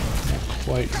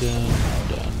quite done.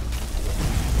 Done.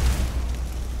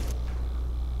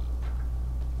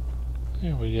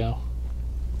 There we go.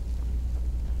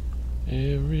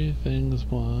 Everything's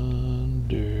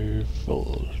wonderful.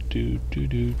 Do do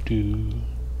do do.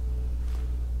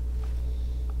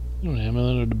 An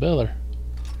amulet of the Beller.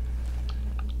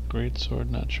 Great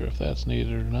sword. Not sure if that's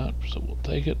needed or not, so we'll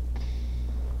take it.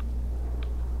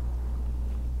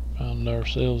 Found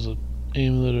ourselves an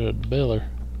amulet of the Beller.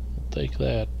 We'll take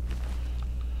that.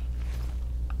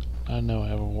 I know I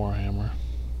have a warhammer,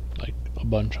 like a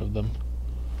bunch of them.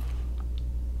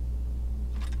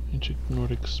 Ancient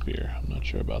Nordic spear. I'm not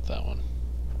sure about that one.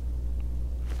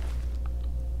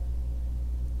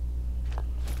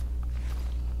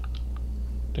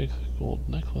 Take the gold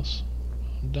necklace.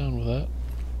 I'm down with that.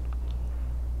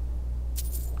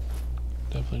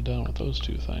 Definitely down with those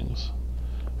two things.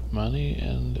 Money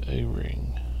and a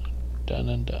ring. Done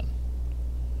and done.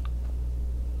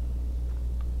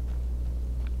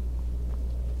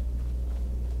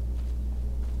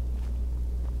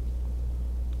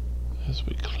 As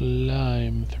we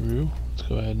climb through, let's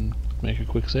go ahead and make a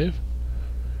quick save.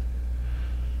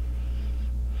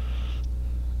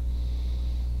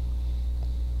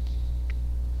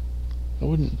 I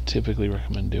wouldn't typically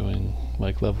recommend doing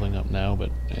like leveling up now,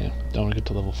 but don't want to get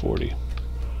to level 40.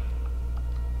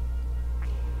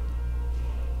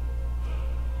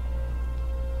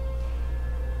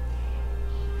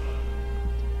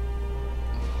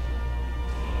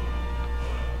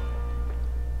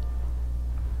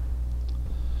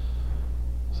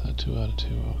 Is that 2 out of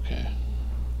 2? Okay.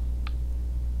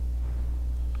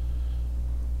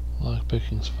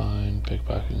 Lockpicking's fine,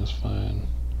 pickpocketing's fine.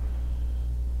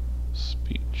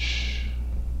 Speech.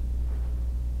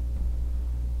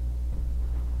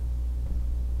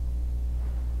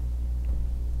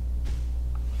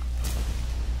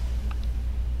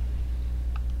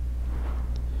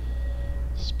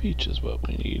 Speech is what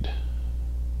we need.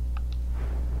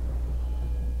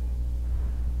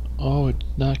 Oh, it's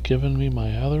not giving me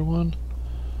my other one?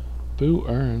 Boo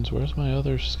earns. Where's my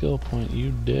other skill point,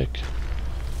 you dick?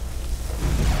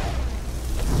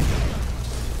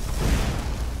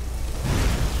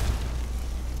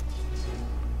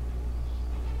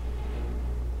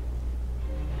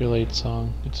 You're late,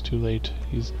 song. It's too late.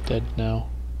 He's dead now.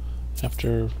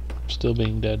 After still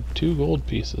being dead. 2 gold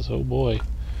pieces, oh boy.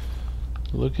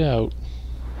 Look out.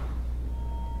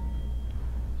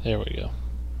 There we go.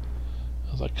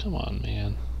 I was like, come on,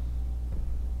 man.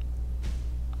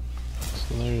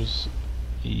 So there's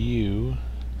you.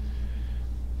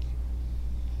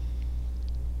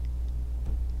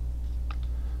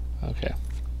 Okay.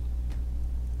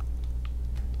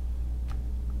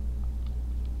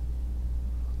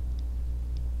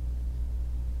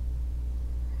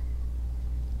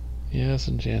 Yes,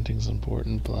 enchanting's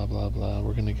important, blah blah blah.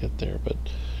 We're gonna get there, but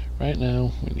right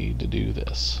now we need to do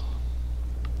this.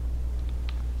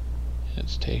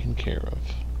 It's taken care of.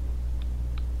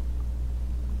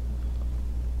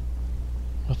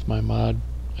 With my mod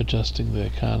adjusting the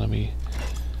economy,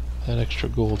 that extra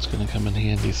gold's gonna come in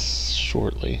handy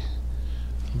shortly.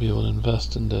 I'll be able to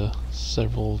invest into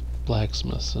several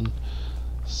blacksmiths and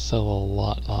sell a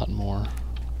lot more.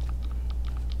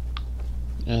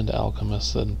 And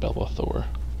alchemists and Bellathor.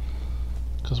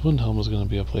 Because Windhelm is going to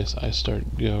be a place I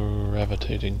start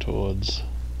gravitating towards.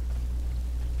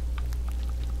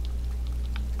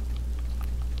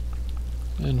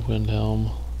 And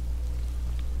Windhelm.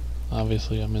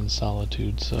 Obviously I'm in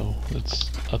Solitude, so it's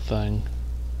a thing.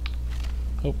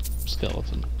 Oh,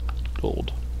 skeleton.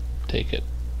 Gold. Take it.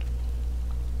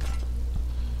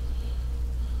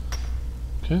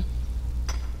 Okay.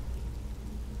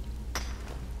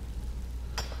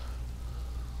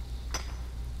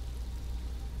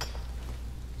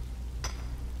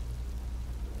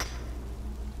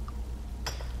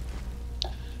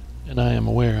 And I am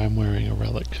aware I'm wearing a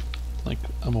relic. Like,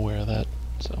 I'm aware of that,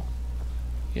 so,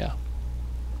 yeah.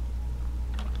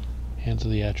 Hands of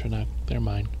the Atronach, they're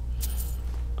mine.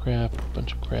 Crap,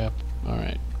 bunch of crap.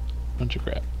 Alright, bunch of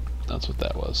crap. That's what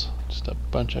that was. Just a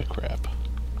bunch of crap.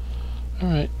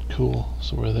 Alright, cool.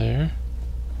 So we're there.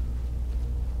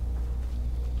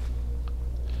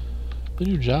 The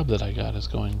new job that I got is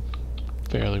going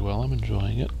fairly well. I'm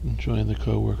enjoying it. Enjoying the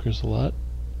co-workers a lot.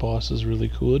 Boss is really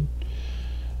good.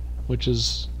 Which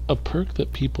is a perk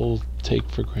that people take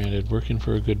for granted. Working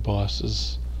for a good boss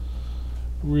is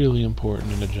really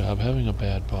important in a job. Having a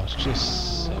bad boss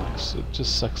just sucks. It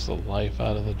just sucks the life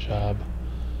out of the job.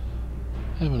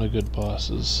 Having a good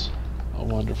boss is a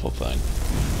wonderful thing.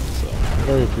 So, I'm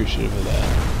very appreciative of that.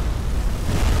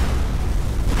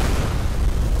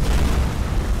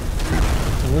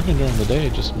 And working during the day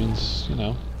just means, you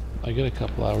know, I get a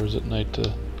couple hours at night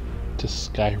to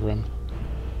Skyrim.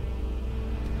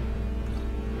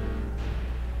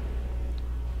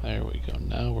 There we go.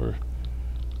 Now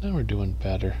we're doing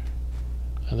better.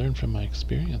 I learned from my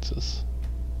experiences.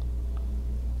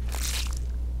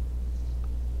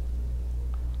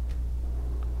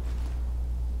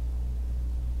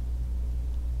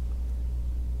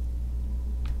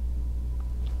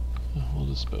 We'll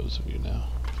dispose of you now.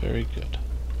 Very good.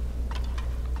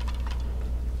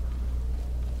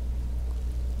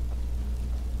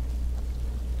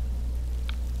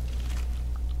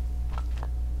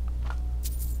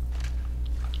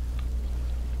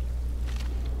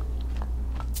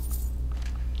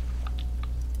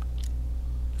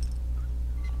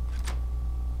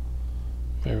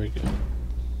 Very good.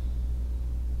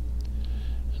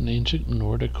 An ancient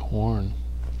Nordic horn.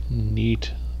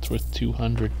 Neat. It's worth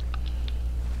 200.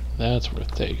 That's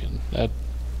worth taking. That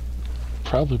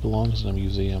probably belongs in a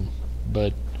museum,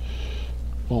 but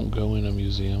won't go in a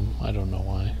museum. I don't know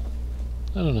why.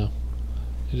 I don't know.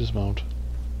 It just won't.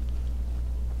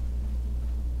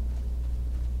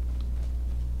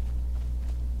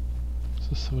 Is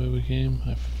this the way we came?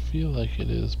 I feel like it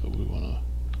is, but we want to...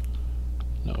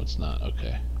 No, it's not.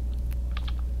 Okay.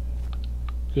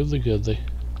 Goodly, goodly.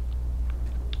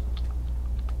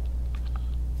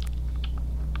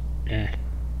 Yeah.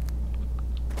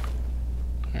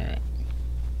 Alright.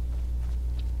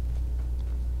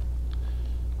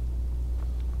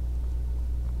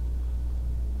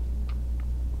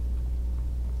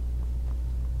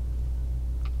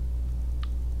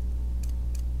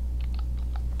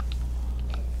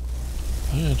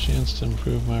 If I had a chance to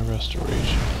improve my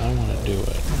restoration, I want to do it.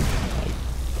 Like,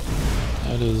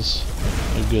 that is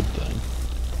a good thing.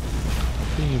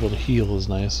 Being able to heal is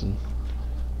nice, and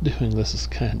doing this is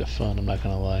kind of fun, I'm not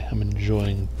gonna lie. I'm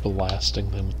enjoying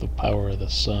blasting them with the power of the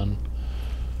sun.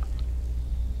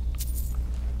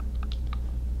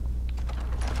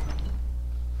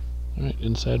 Alright,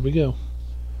 inside we go.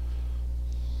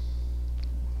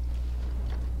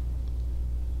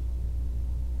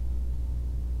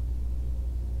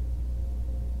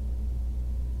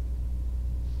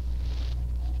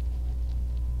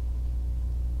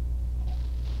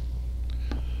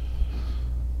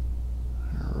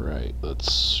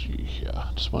 Let's see here.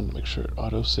 Just wanted to make sure it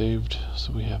auto-saved,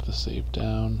 so we have the save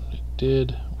down. It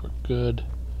did. We're good.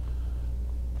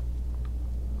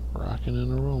 Rocking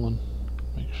and a rolling.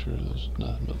 Make sure there's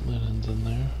nothing but linens in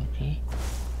there. Okay.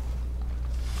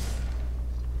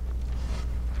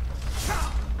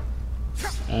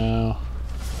 Ow.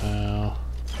 Ow.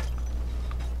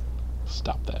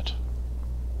 Stop that.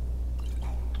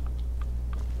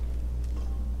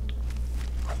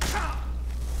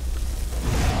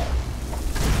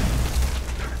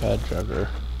 Bad jugger.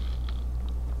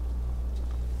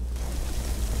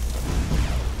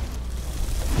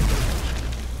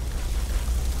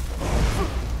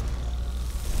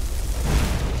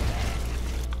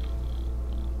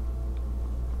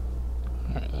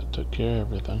 Alright, that took care of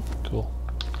everything. Cool.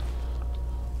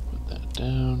 Put that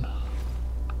down.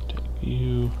 Take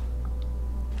you.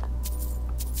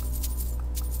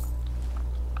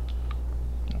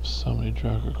 I have so many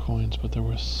Draugr coins, but there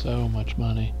was so much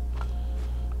money.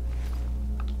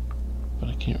 But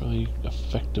I can't really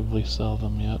effectively sell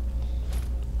them yet.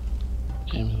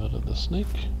 Amulet of the Snake.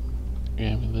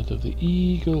 Amulet of the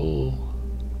Eagle.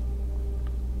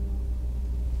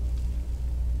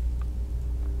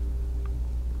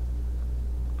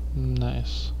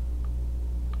 Nice.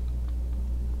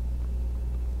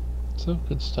 So,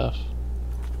 good stuff.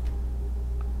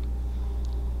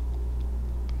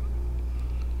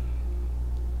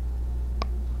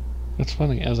 It's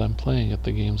funny, as I'm playing it,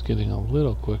 the game's getting a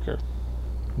little quicker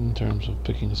in terms of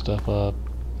picking stuff up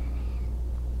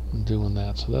and doing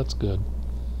that, so that's good.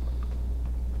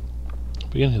 The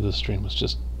beginning of this stream was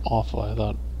just awful. I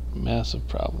thought massive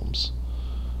problems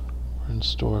were in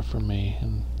store for me,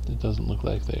 and it doesn't look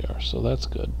like they are, so that's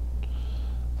good.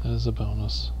 That is a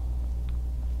bonus.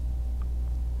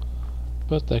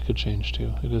 But that could change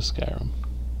too. It is Skyrim.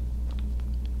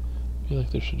 I feel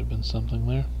like there should have been something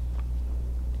there.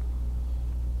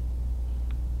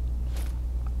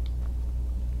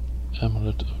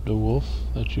 Amulet of the Wolf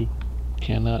that you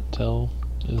cannot tell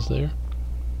is there.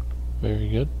 Very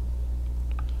good.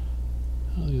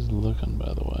 How are these looking,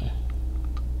 by the way?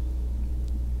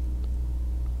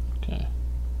 Okay.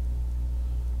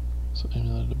 So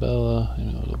Amulet of the Bella,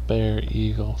 Amulet of the Bear,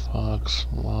 Eagle, Fox,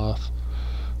 Moth,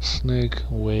 Snake,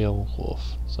 Whale,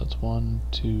 Wolf. So that's 1,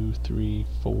 2, 3,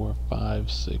 4, 5,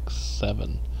 6,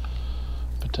 7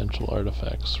 potential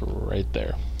artifacts right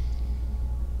there.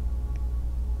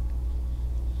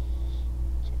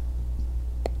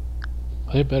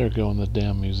 They better go in the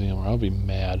damn museum or I'll be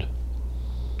mad.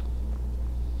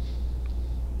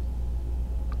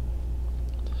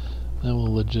 That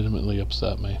will legitimately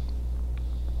upset me.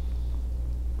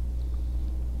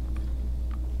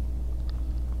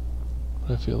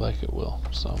 But I feel like it will,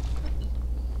 so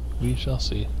we shall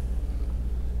see.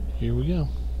 Here we go.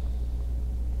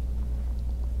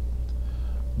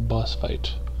 Boss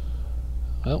fight.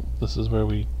 Well, this is where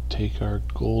we take our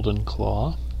golden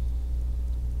claw.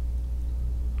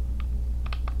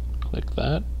 Click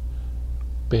that.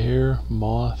 Bear,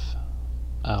 moth,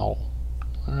 owl.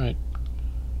 Alright.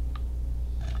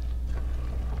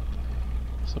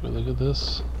 So we look at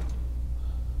this.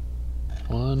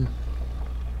 1,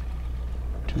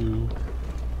 2.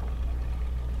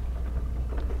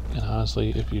 And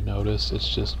honestly, if you notice,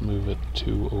 it's just move it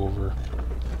 2 over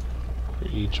for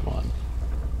each one.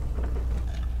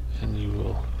 And you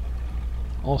will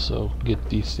also get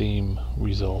the same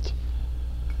result.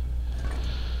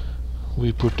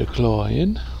 We put the claw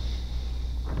in.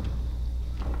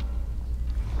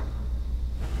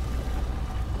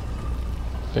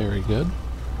 Very good.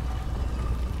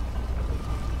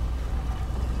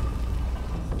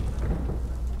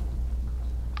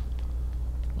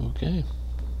 Okay.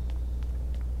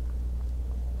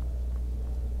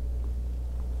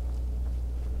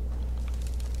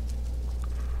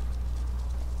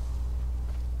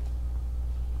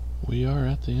 We are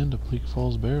at the end of Bleak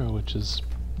Falls Barrow, which is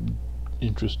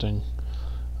interesting.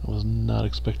 I was not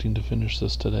expecting to finish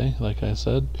this today, like I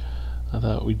said. I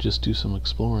thought we'd just do some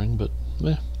exploring, but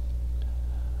meh.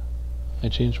 I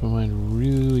changed my mind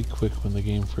really quick when the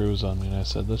game froze on me, and I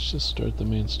said, let's just start the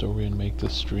main story and make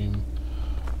this stream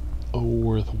a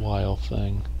worthwhile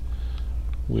thing,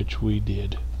 which we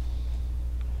did.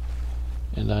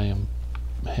 And I am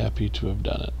happy to have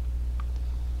done it.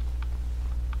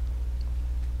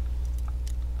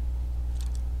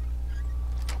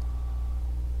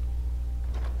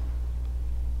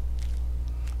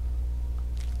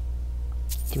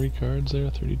 Three cards there,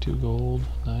 32 gold,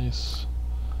 nice.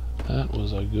 That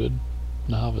was a good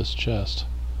novice chest.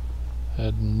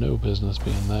 Had no business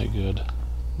being that good.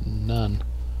 None.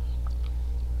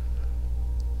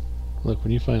 Look,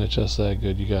 when you find a chest that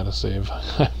good, you gotta save.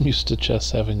 I'm used to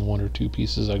chests having 1 or 2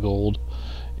 pieces of gold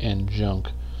and junk.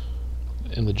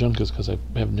 And the junk is because I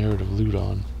have narrative loot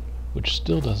on, which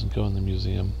still doesn't go in the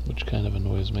museum, which kind of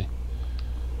annoys me.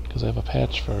 Because I have a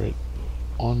patch for it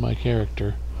on my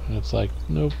character, and it's like,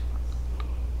 nope.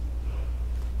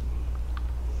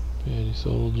 Patty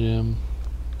Soul Gem.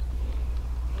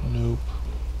 Nope.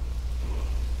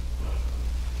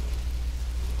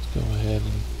 Let's go ahead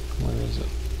and, where is it?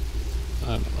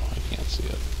 I don't know, I can't see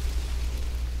it.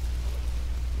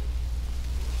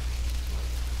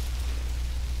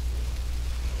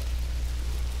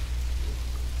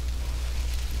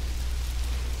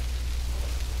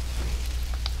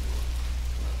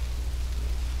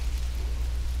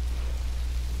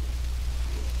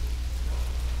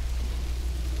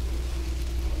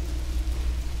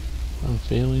 I'm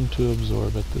failing to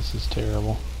absorb it. This is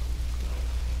terrible.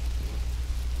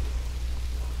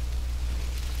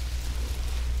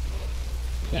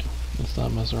 Okay, let's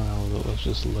not mess around with it. Let's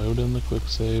just load in the quick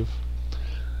save.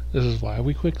 This is why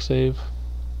we quick save.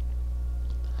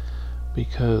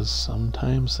 Because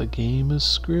sometimes the game is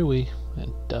screwy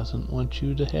and doesn't want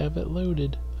you to have it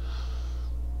loaded.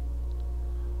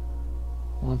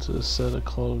 Once it is said a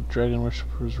clone dragon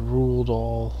worshippers ruled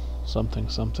all something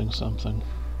something something.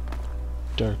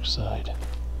 Dark side.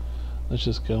 Let's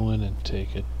just go in and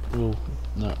take it. We're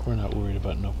not worried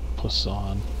about no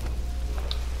Poisson.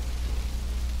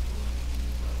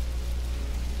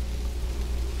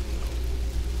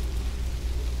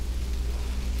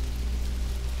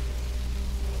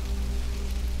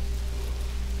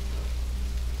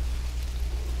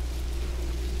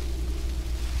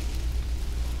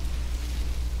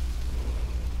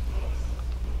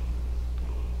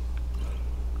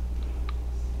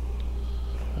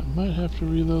 Might have to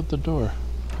reload the door.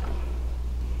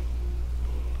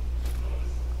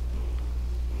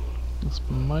 This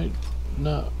might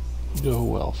not go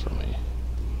well for me.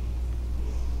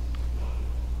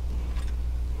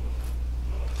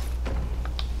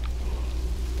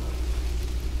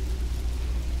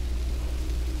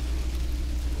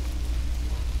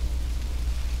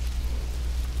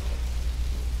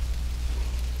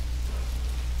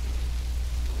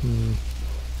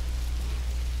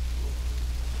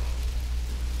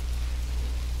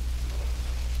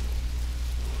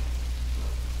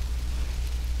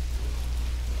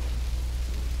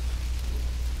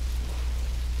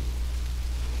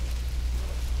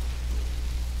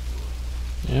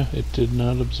 Yeah, it did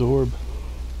not absorb.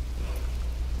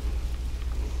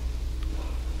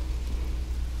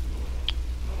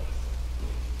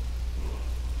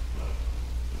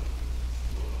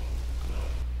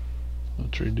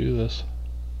 Let's redo this.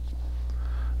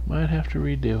 Might have to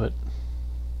redo it.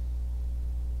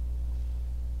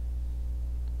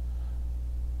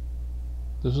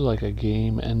 This is like a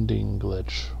game-ending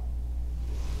glitch.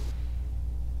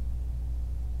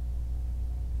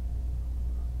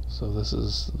 So this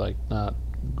is like not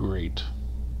great.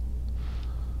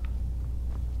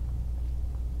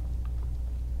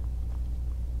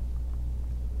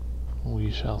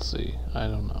 We shall see. I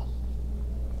don't know.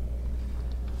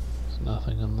 There's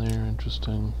nothing in there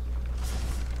interesting.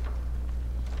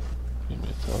 Give me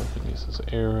a telekinesis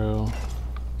arrow.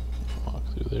 Walk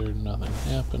through there, nothing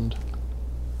happened.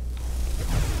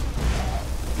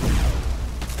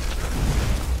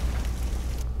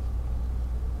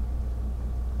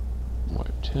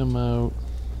 Wiped him out.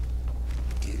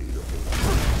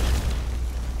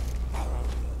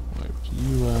 Wiped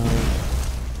you out.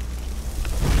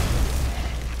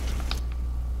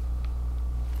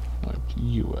 Wiped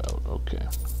you out, okay.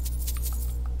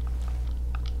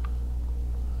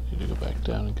 Need to go back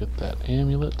down and get that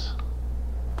amulet.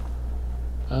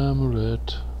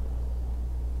 Amulet.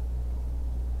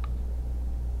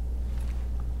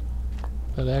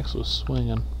 That axe was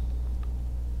swinging.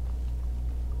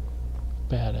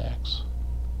 Bad axe.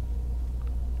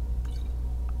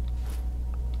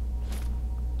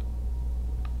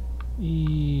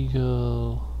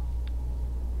 Eagle.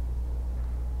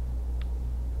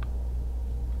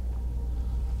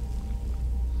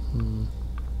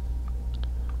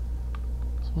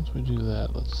 So once we do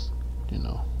that, let's,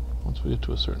 once we get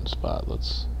to a certain spot,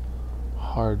 let's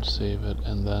hard save it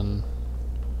and then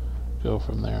go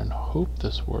from there and hope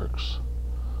this works,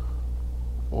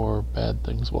 or bad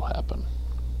things will happen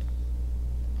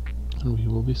and we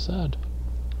will be sad.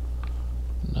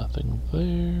 Nothing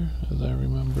there, as I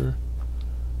remember.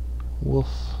 Wolf.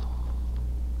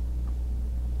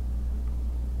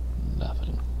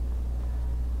 Nothing.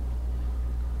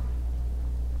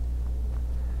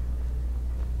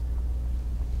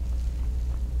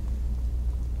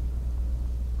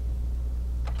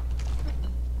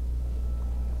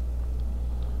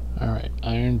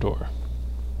 iron door.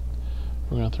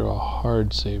 We're going to throw a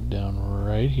hard save down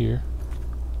right here.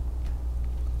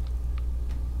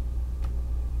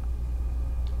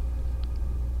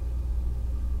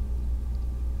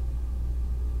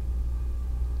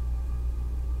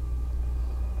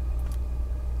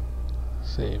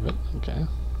 Save it, okay.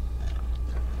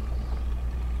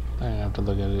 I have to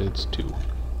look at it, it's 2.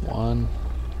 1,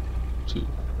 2.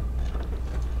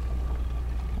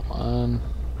 1,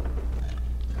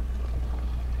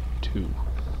 2.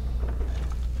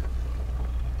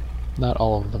 Not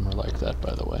all of them are like that,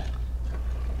 by the way.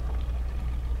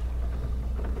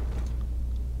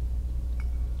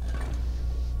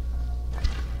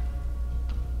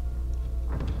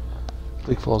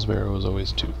 Bleak Falls Barrow is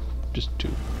always 2. Just 2.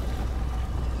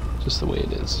 Just the way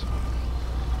it is.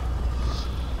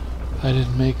 I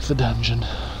didn't make the dungeon.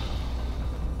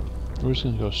 We're just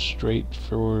gonna go straight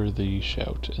for the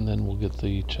shout, and then we'll get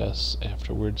the chests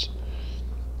afterwards.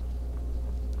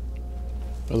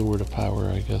 Or the word of power,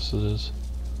 I guess it is.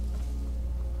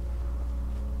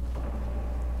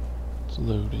 It's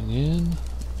loading in.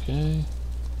 Okay.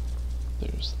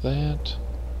 There's that.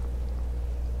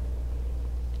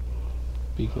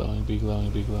 Be glowing, be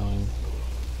glowing, be glowing.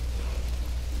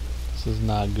 This is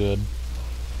not good.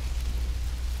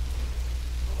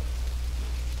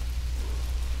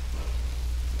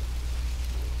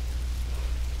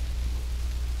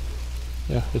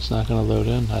 Yeah, it's not going to load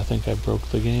in. I think I broke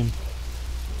the game.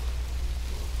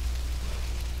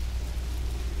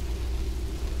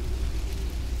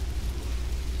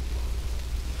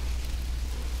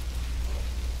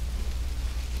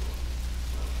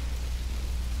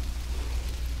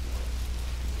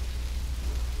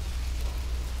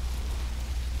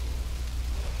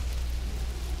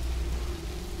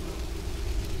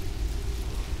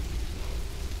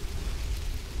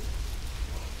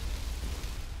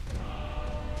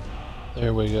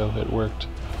 There we go, it worked.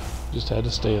 Just had to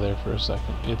stay there for a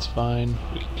second. It's fine,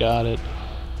 we got it.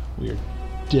 We are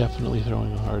definitely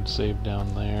throwing a hard save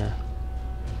down there.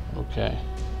 Okay.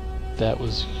 That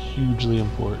was hugely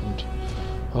important.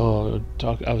 Oh,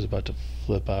 I was about to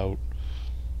flip out.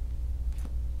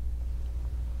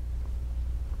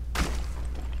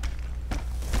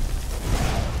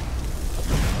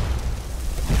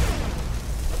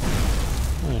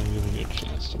 I'm giving you a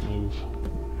chance to move.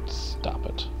 Stop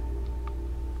it.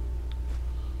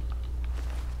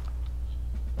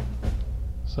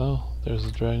 So, there's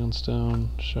the Dragonstone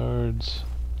shards.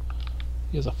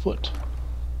 He has a foot.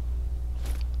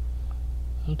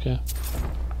 Okay.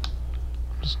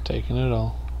 Just taking it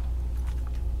all.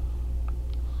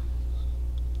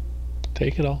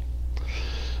 Take it all.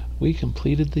 We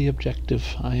completed the objective.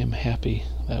 I am happy.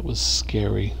 That was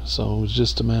scary. So it was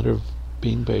just a matter of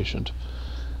being patient.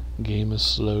 The game is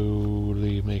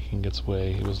slowly making its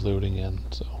way. It was loading in.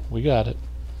 So we got it.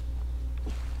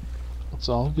 It's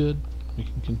all good. We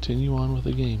can continue on with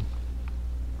the game.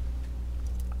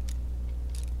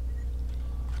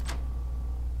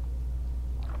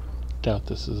 Doubt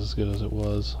this is as good as it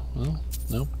was. Well,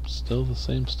 nope, still the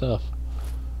same stuff.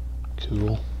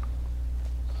 Cool.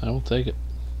 I will take it.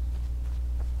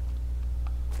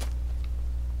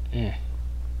 Eh.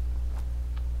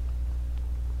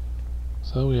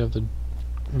 So we have the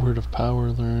word of power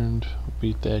learned.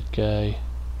 Beat that guy.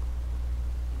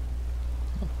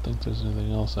 I don't think there's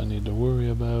anything else I need to worry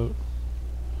about.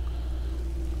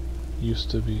 Used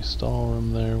to be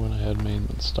Stalrim there when I had main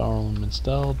Stalrim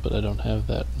installed, but I don't have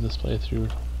that in this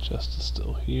playthrough. Chest is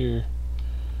still here.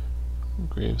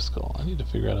 Grave Skull. I need to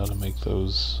figure out how to make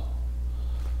those.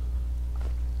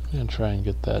 I'm gonna try and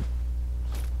get that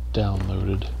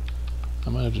downloaded. I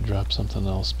might have to drop something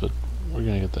else, but we're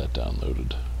gonna get that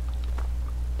downloaded.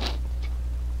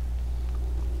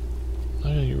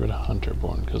 I'm gonna get rid of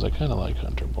Hunterborn because I kind of like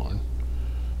Hunterborn.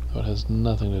 Though it has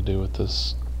nothing to do with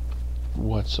this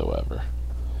whatsoever.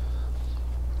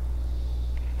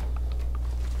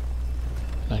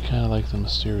 I kind of like the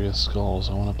mysterious skulls.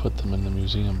 I want to put them in the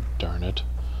museum, darn it.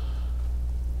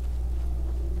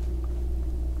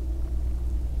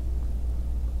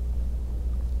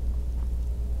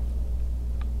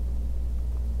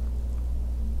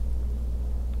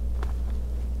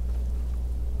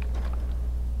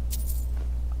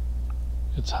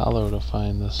 It's hollow to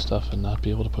find this stuff and not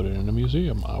be able to put it in a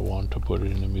museum. I want to put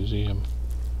it in a museum.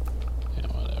 Yeah,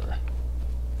 whatever.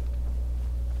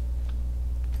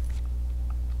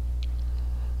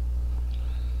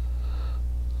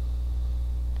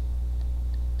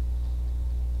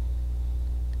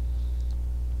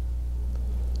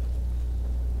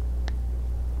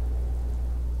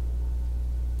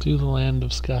 To the land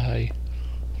of sky.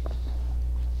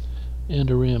 And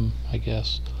a rim, I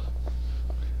guess.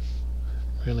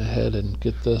 We're gonna head and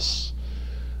get this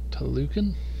to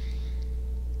Lucan.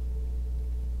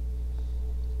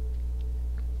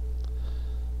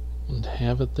 And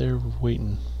have it there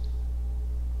waiting.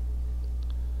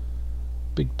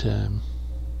 Big time.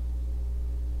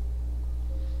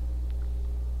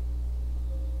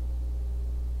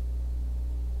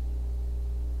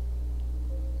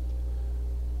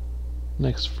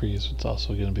 Next freeze, it's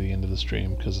also going to be the end of the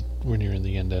stream because we're nearing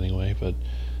the end anyway, but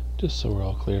just so we're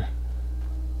all clear.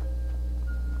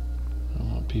 I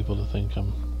don't want people to think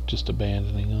I'm just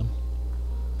abandoning them.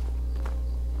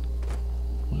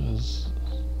 What is...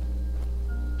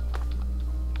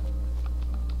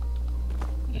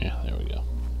 Yeah, there we go.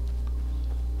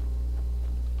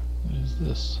 What is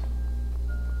this?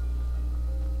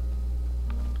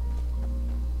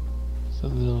 Is that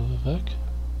the little Vivek?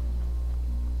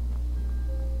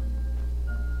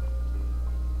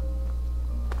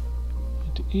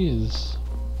 It is.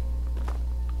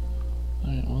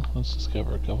 Alright, well, let's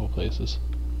discover a couple places,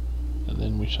 and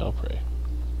then we shall pray.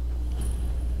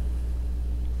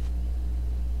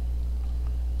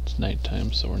 It's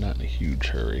nighttime, so we're not in a huge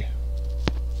hurry.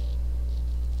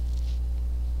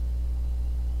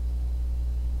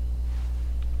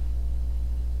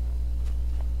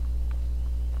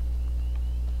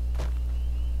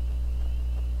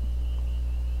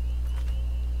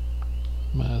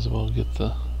 Might as well get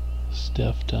the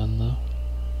stuff done though.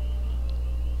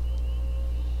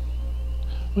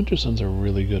 Winter Sun's a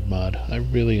really good mod. I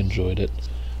really enjoyed it.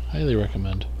 Highly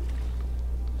recommend.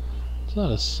 It's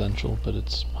not essential, but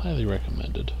it's highly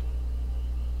recommended.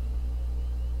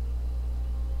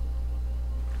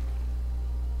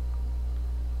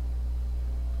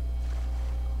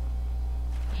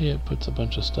 Hey, it puts a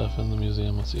bunch of stuff in the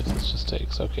museum. Let's see if this just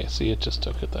takes. Okay, see, it just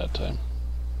took it that time.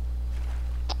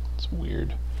 It's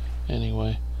weird.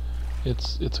 Anyway,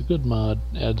 it's a good mod.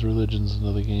 Adds religions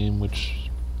into the game, which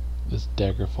is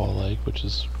Daggerfall-like, which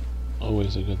is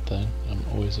always a good thing. I'm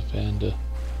always a fan to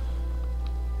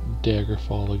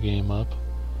Daggerfall a game up.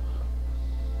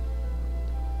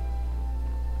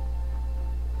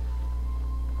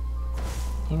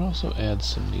 But it also adds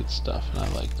some neat stuff, and I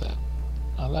like that.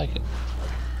 I like it.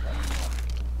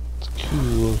 It's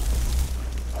cool.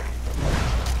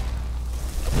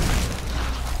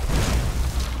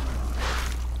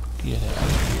 Get out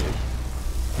of here.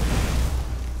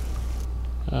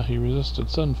 Ah, he resisted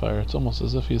sunfire. It's almost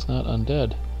as if he's not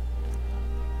undead.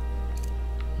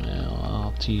 Well,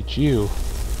 I'll teach you.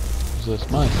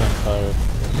 Resist my sunfire.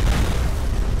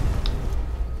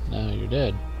 Now you're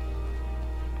dead.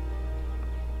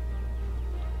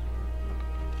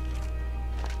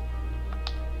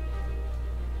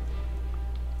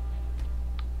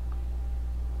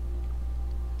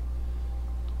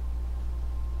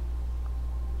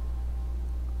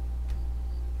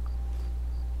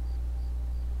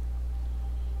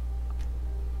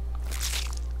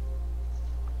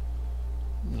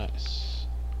 Nice.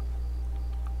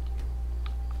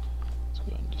 Let's go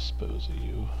ahead and dispose of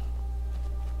you.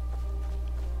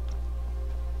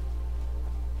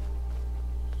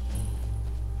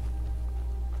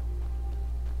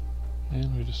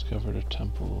 And we discovered a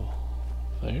temple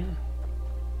there,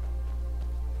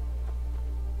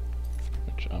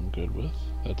 which I'm good with.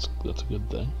 That's a good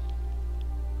thing.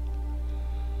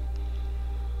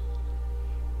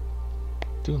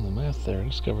 Doing the math there, I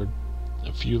discovered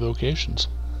a few locations.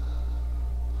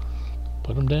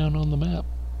 Put them down on the map.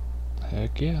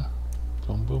 Heck yeah.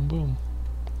 Boom, boom, boom.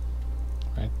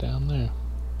 Right down there.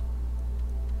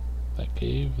 That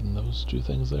cave and those two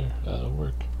things there. That'll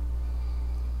work.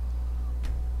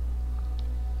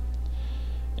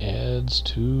 Adds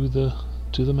to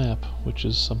the map, which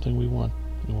is something we want.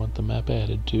 We want the map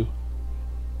added to.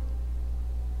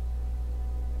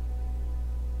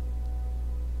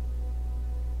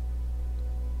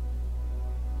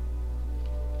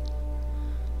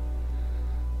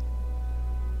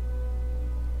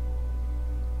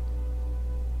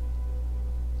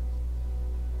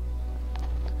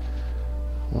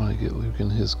 I want to get Lucan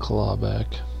his claw back,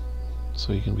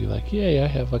 so he can be like, yay, I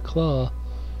have a claw.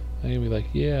 I can be like,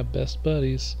 yeah, best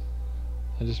buddies.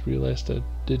 I just realized I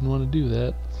didn't want to do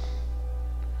that.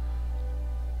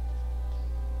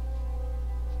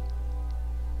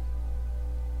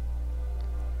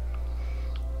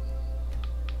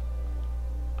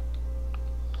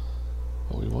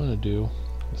 What we want to do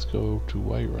is go to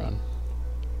Whiterun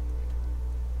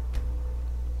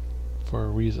for a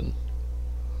reason.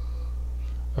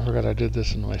 I forgot I did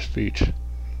this in my speech.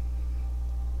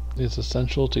 It's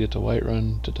essential to get to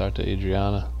Whiterun to talk to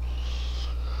Adriana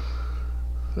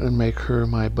and make her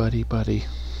my buddy.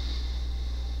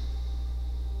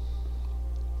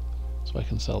 So So I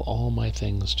can sell all my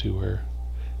things to her.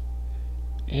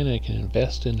 And I can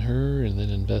invest in her, and then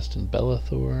invest in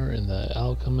Belethor, and the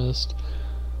Alchemist.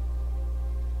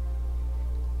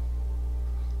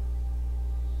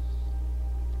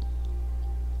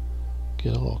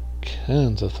 Get all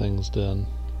kinds of things done.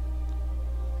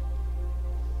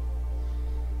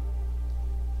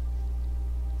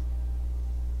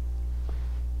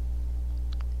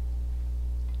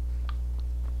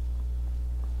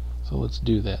 So let's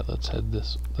do that. Let's head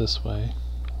this way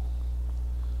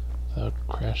without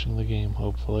crashing the game,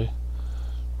 hopefully.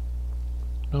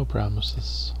 No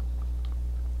promises.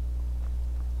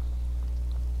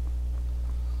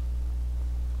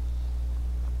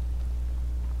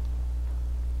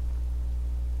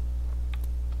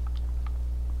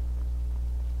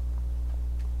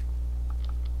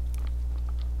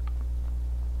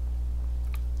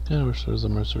 I wish there was a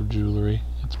Mercer jewelry.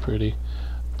 It's pretty,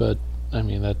 but I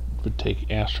mean that would take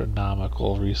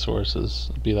astronomical resources.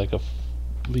 It'd be like at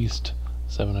least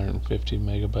 750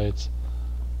 megabytes.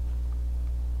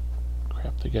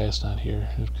 Crap, the guy's not here.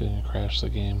 He's gonna crash the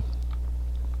game.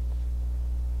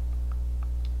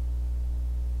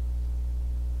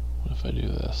 What if I do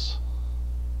this?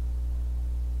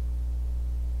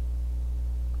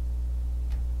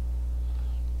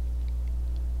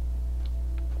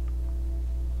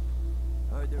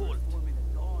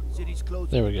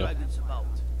 There we go.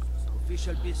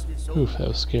 Oof, that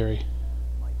was scary.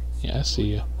 Yeah, I see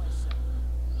you.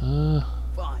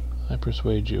 I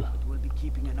persuade you. We'll be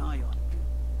keeping an eye on you.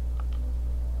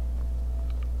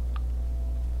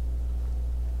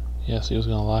 Yes, he was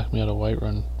gonna lock me out of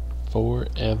Whiterun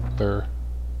forever.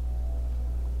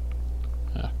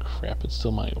 Ah, crap! It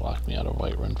still might lock me out of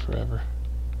Whiterun forever.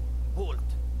 Halt!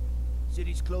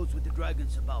 City's closed with the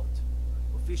dragons about.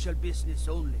 Official business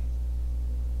only.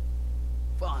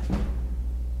 Fine,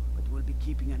 but we'll be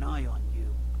keeping an eye on you.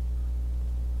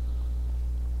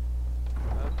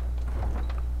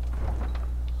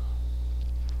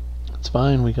 It's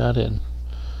fine, we got in.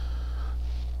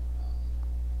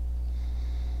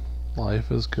 Life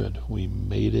is good. We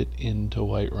made it into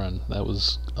Whiterun. That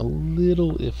was a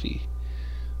little iffy.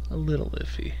 A little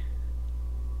iffy.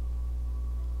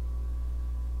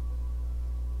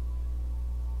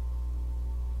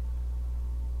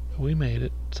 But we made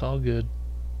it. It's all good.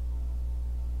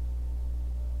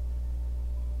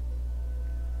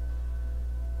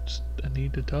 Just, I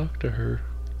need to talk to her.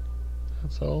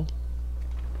 That's all.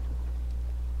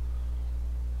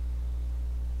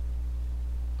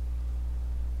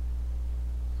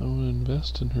 I want to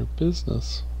invest in her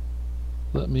business.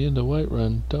 Let me into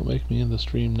Whiterun. Don't make me in the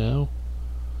stream now.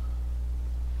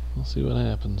 We'll see what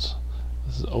happens.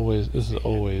 This is always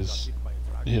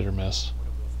hit or miss.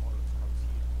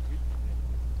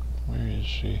 Where is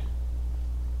she?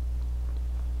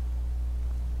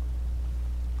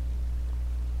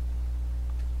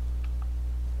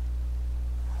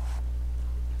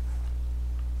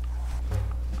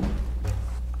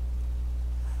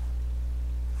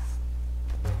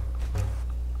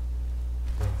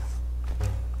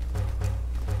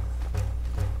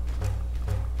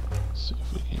 See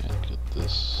if we can't get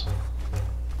this.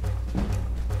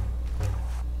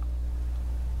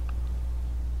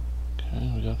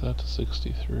 Okay, we got that to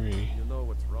 63. You know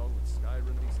what's wrong with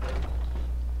Skyrim these days?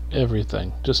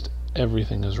 Everything. Just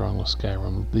everything is wrong with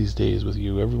Skyrim these days with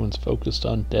you. Everyone's focused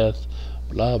on death.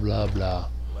 Blah, blah, blah.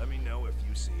 Let me know if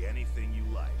you see anything you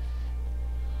like.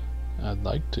 I'd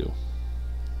like to.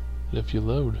 If you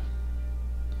load.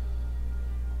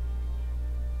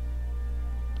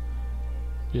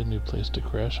 Be a new place to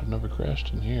crash. I've never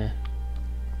crashed in here.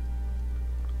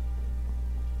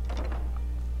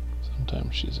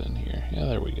 Sometimes she's in here. Yeah,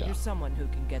 there we go. You're someone who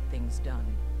can get things done.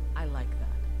 I like that.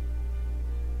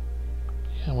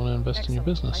 Yeah, I want to invest in your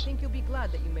business. I think you'll be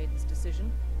glad that you made this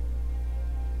decision.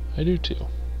 I do too.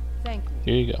 Thank you.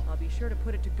 Here you go. I'll be sure to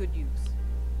put it to good use.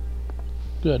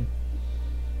 Good.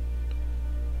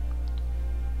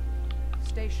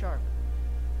 Stay sharp.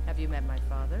 Have you met my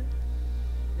father?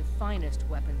 The finest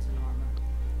weapons and armor.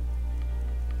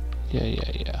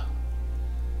 Yeah.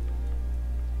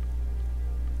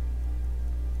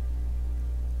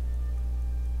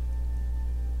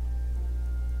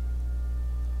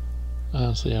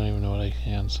 Honestly, I don't even know what I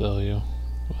can sell you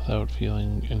without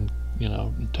feeling,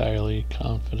 entirely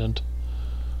confident.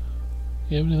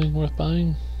 You have anything worth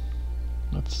buying?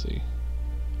 Let's see.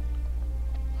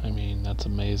 I mean, that's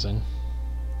amazing.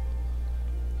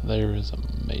 There is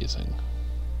amazing.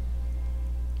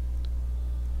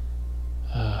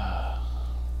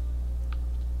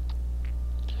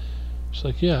 She's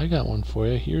like, yeah, I got one for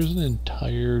you. Here's an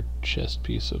entire chest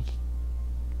piece of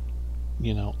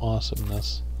you know,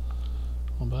 awesomeness.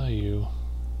 I'll buy you.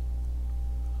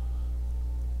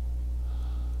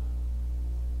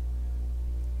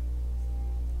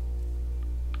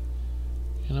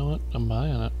 You know what? I'm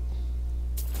buying it.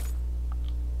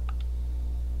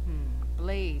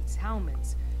 Blades,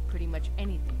 helmets, pretty much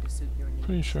anything to suit your needs.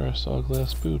 Pretty sure I saw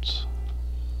glass boots.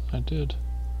 I did.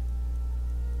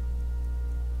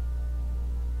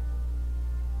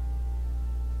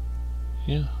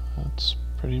 Yeah, that's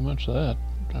pretty much that.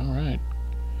 Alright.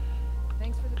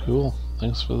 Thanks for the Cool.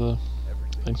 business.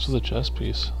 Thanks for the chess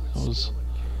piece. That was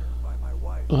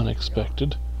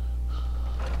unexpected.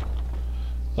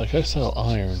 Like, I sell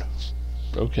iron.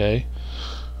 Okay.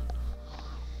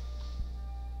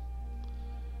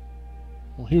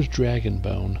 Well, here's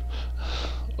Dragonbone.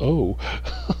 Oh.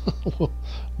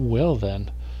 Well then.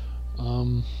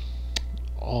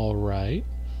 Alright.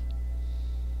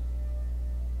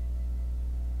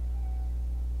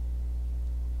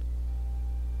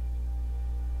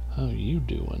 How you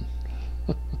doing?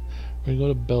 We're gonna go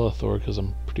to Bellathor because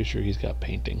I'm pretty sure he's got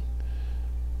painting.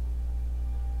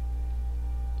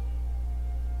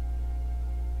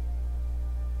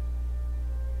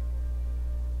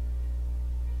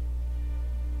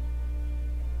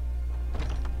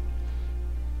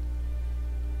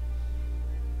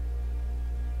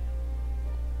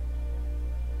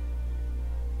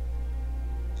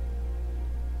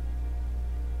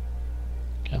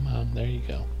 Come on, there you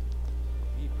go.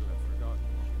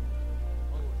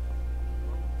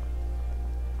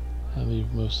 I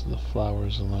leave most of the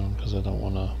flowers alone because I don't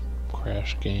want to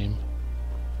crash game.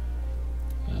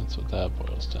 That's what that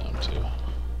boils down to.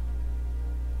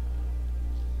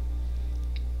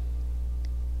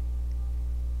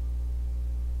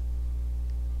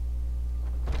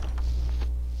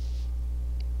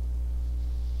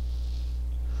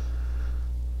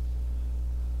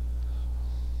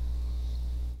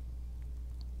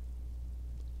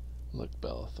 Look,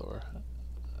 Bellathor.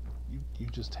 You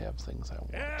just have things I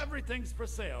want. Everything's for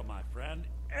sale, my friend.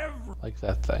 Like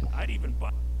that thing. I'd even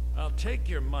buy. I'll take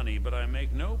your money, but I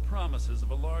make no promises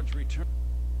of a large return.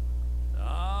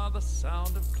 Ah, the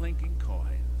sound of clinking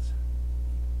coins.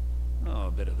 Oh,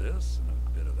 a bit of this and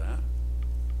a bit of that.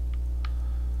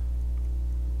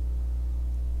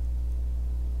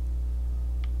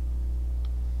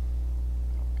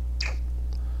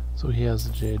 So he has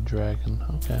the Jade Dragon.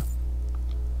 Okay.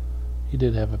 He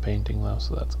did have a painting though,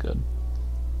 so that's good.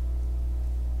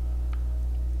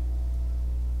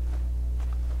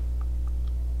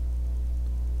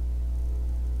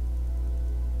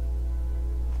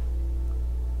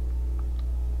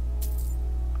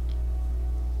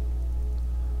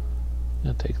 I'm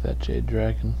gonna take that Jade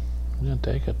Dragon. I'm gonna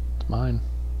take it. It's mine.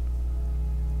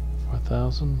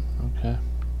 4,000? Okay.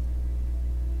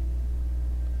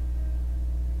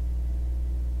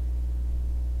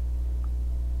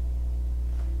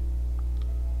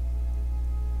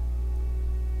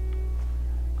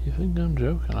 You think I'm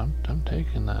joking? I'm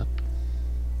taking that.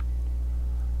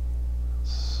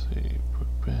 Let's see, Brook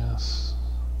Bass.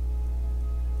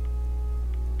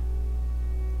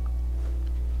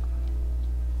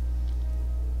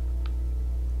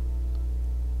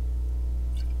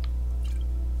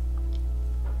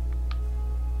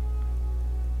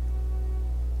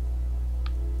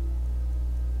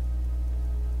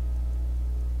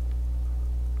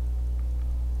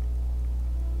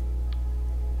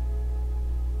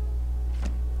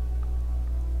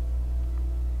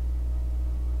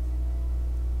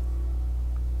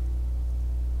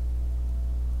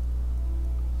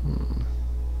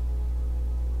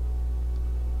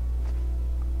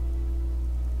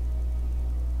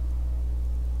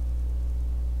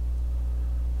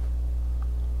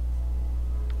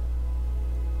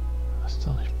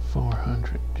 Still need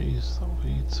 400. Jeez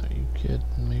Louise, are you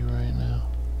kidding me right now?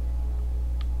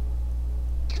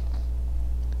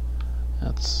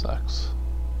 That sucks.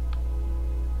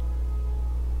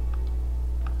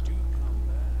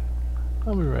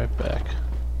 I'll be right back.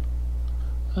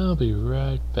 I'll be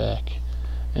right back.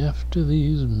 After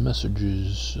these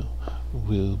messages,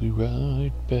 we'll be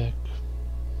right back.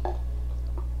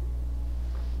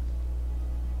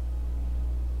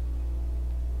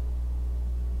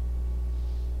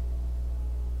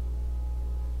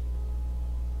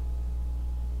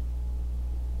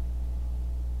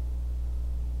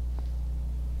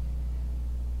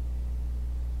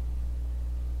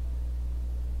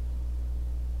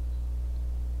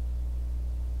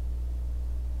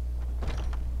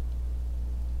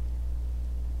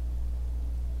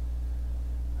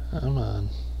 Come on.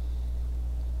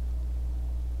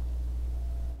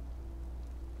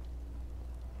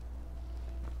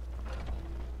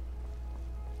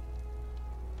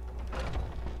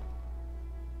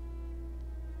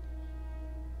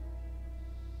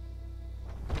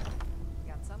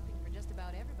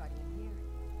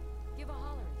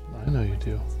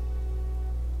 do.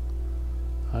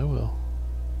 I will.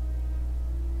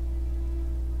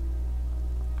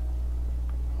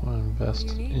 I want to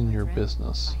invest in your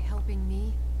business. By helping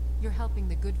me, you're helping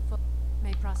the good folk.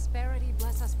 May prosperity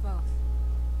bless us both.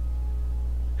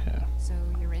 Okay. So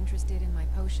you're interested in my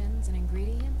potions and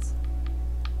ingredients?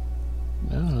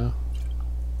 No.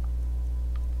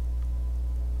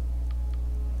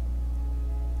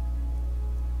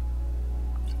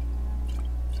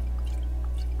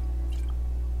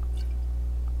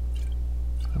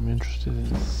 I'm interested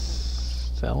in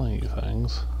selling you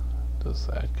things. Does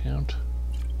that count?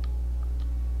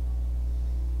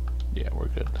 Yeah, we're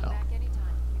good now.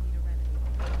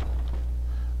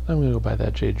 I'm gonna go buy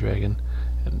that Jade Dragon,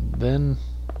 and then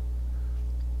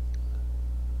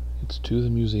it's to the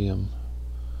museum.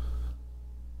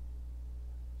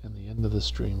 And the end of the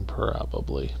stream,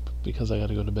 probably, because I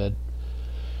gotta go to bed.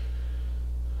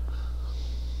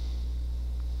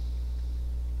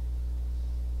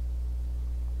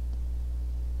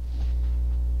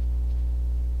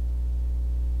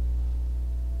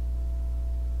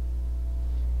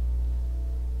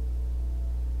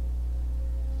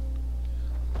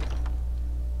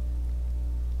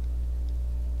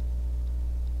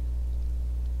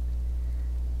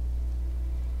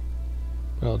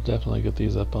 I'll definitely get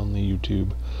these up on the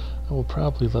YouTube. I will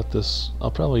probably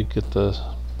I'll probably get the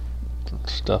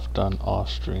stuff done off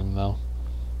stream though.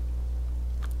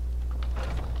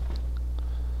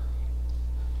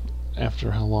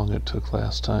 After how long it took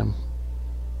last time.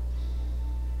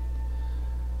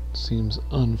 It seems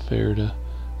unfair to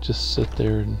just sit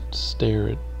there and stare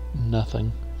at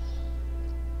nothing.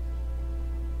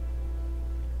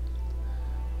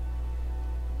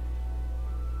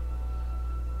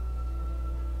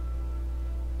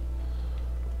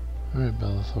 Alright,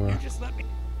 Bellathor. You just let me...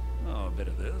 Oh, a bit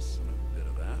of this and a bit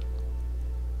of that.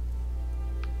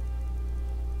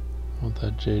 I want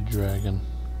that Jade Dragon.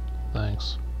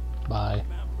 Thanks. Bye.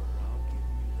 Remember, I'll give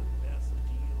you the best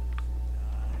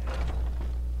deals.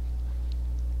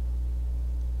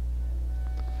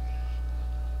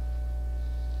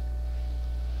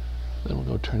 Then we'll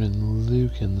go turn in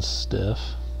Lucan's stuff.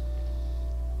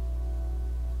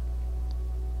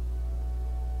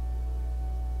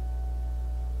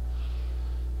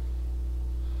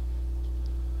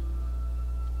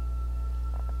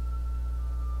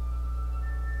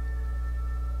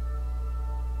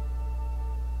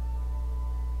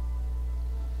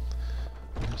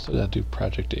 Still gotta do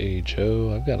Project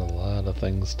HO. I've got a lot of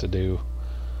things to do.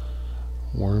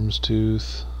 Worm's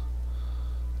Tooth,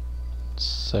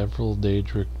 several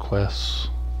Daedric quests,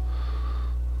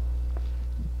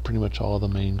 pretty much all the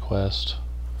main quest.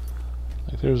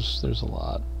 Like there's a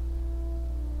lot.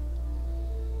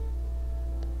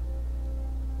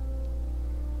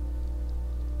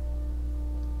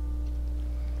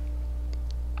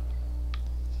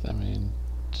 I mean,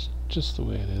 it's just the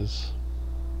way it is.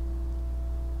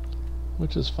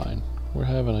 Which is fine. We're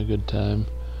having a good time.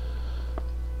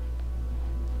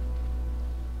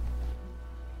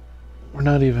 We're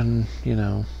not even, you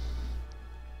know,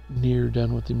 near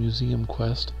done with the museum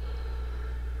quest.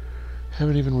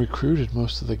 Haven't even recruited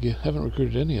most of the haven't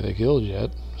recruited any of the guild yet.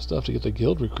 Still have to get the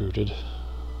guild recruited,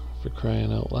 for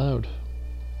crying out loud.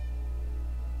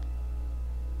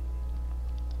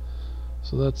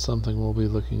 So that's something we'll be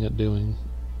looking at doing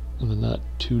in the not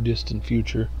too distant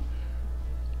future.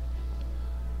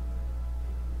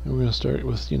 And we're gonna start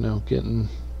with, you know, getting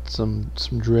some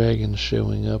dragons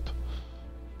showing up,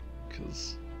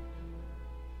 because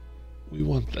we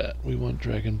want that. We want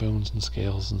dragon bones and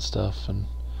scales and stuff, and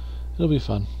it'll be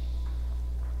fun.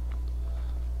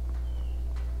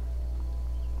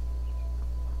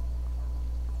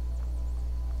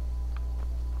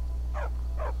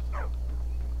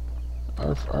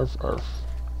 Arf, arf, arf.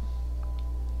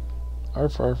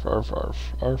 Arf, arf, arf, arf.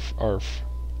 Arf, arf.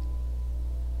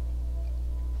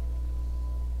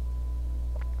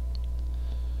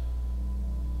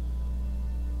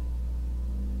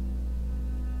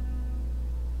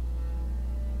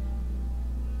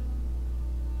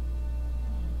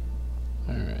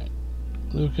 Alright.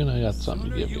 Lucan, I got something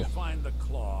to give you. Find the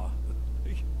claw.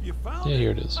 You found Yeah, it?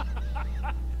 here it is.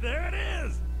 There it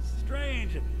is!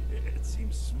 Strange. It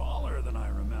seems smaller than I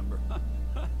remember.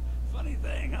 Funny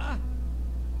thing, huh?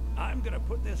 I'm gonna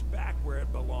put this back where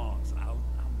it belongs. I'll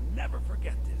never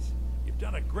forget this. You've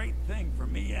done a great thing for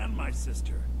me and my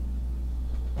sister.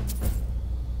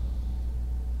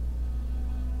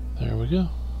 There we go.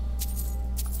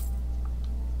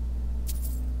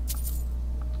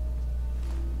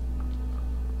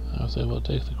 I was able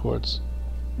to take the quartz.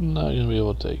 Not gonna be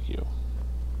able to take you.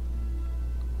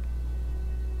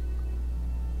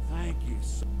 Thank you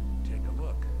Take a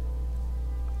look.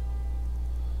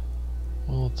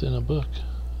 Well, it's in a book.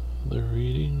 The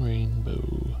Reading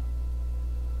Rainbow.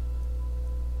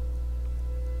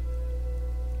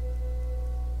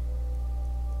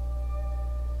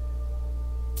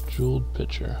 Jeweled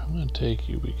pitcher. I'm going to take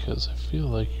you because I feel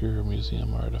like you're a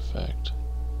museum artifact.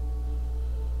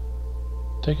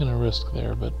 Taking a risk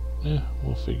there, but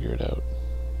we'll figure it out.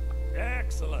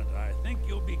 Excellent. I think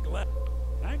you'll be glad.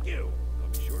 Thank you. I'll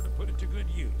be sure to put it to good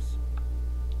use.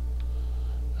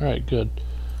 Alright, good.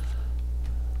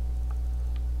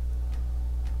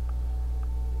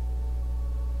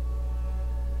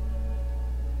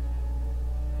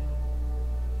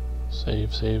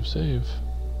 Save, save, save.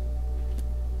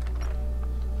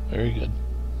 Very good.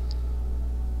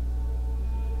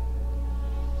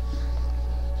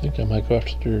 I think I might go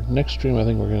after next stream. I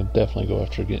think we're going to definitely go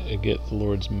after get the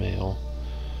Lord's Mail,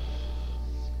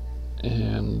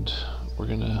 and we're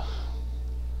going to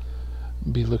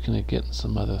be looking at getting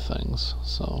some other things.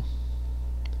 So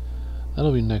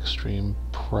that'll be next stream,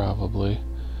 probably.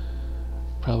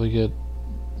 Probably get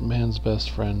Man's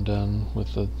Best Friend done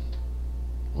with the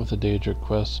Daedric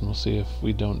quest, and we'll see if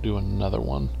we don't do another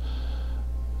one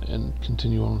and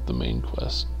continue on with the main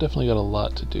quest. Definitely got a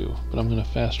lot to do, but I'm going to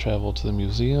fast travel to the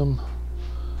museum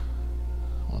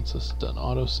once this is done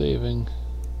auto-saving,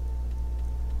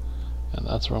 and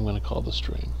that's where I'm going to call the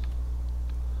stream.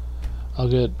 I'll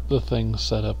get the things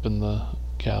set up in the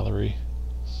gallery,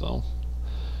 so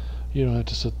you don't have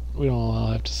to sit. We don't all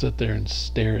have to sit there and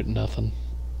stare at nothing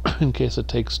in case it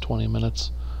takes 20 minutes.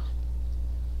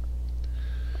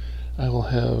 I will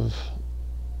have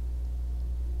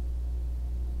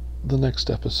the next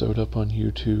episode up on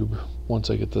YouTube. Once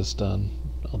I get this done,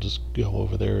 I'll just go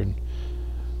over there and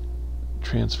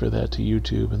transfer that to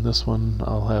YouTube, and this one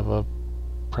I'll have up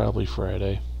probably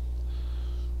Friday,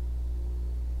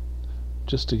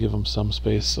 just to give them some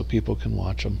space so people can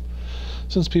watch them,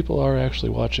 since people are actually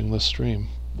watching this stream,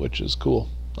 which is cool.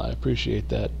 I appreciate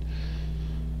that.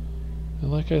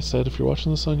 And like I said, if you're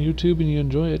watching this on YouTube and you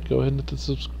enjoy it, go ahead and hit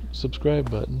the subscribe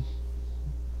button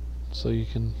so you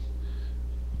can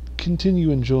continue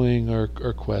enjoying our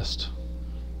quest.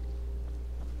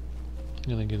 I'm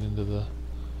gonna get into the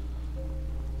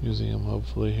museum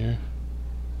hopefully here.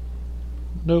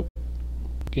 Nope.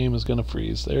 Game is gonna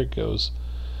freeze. There it goes.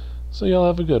 So y'all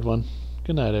have a good one.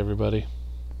 Good night, everybody.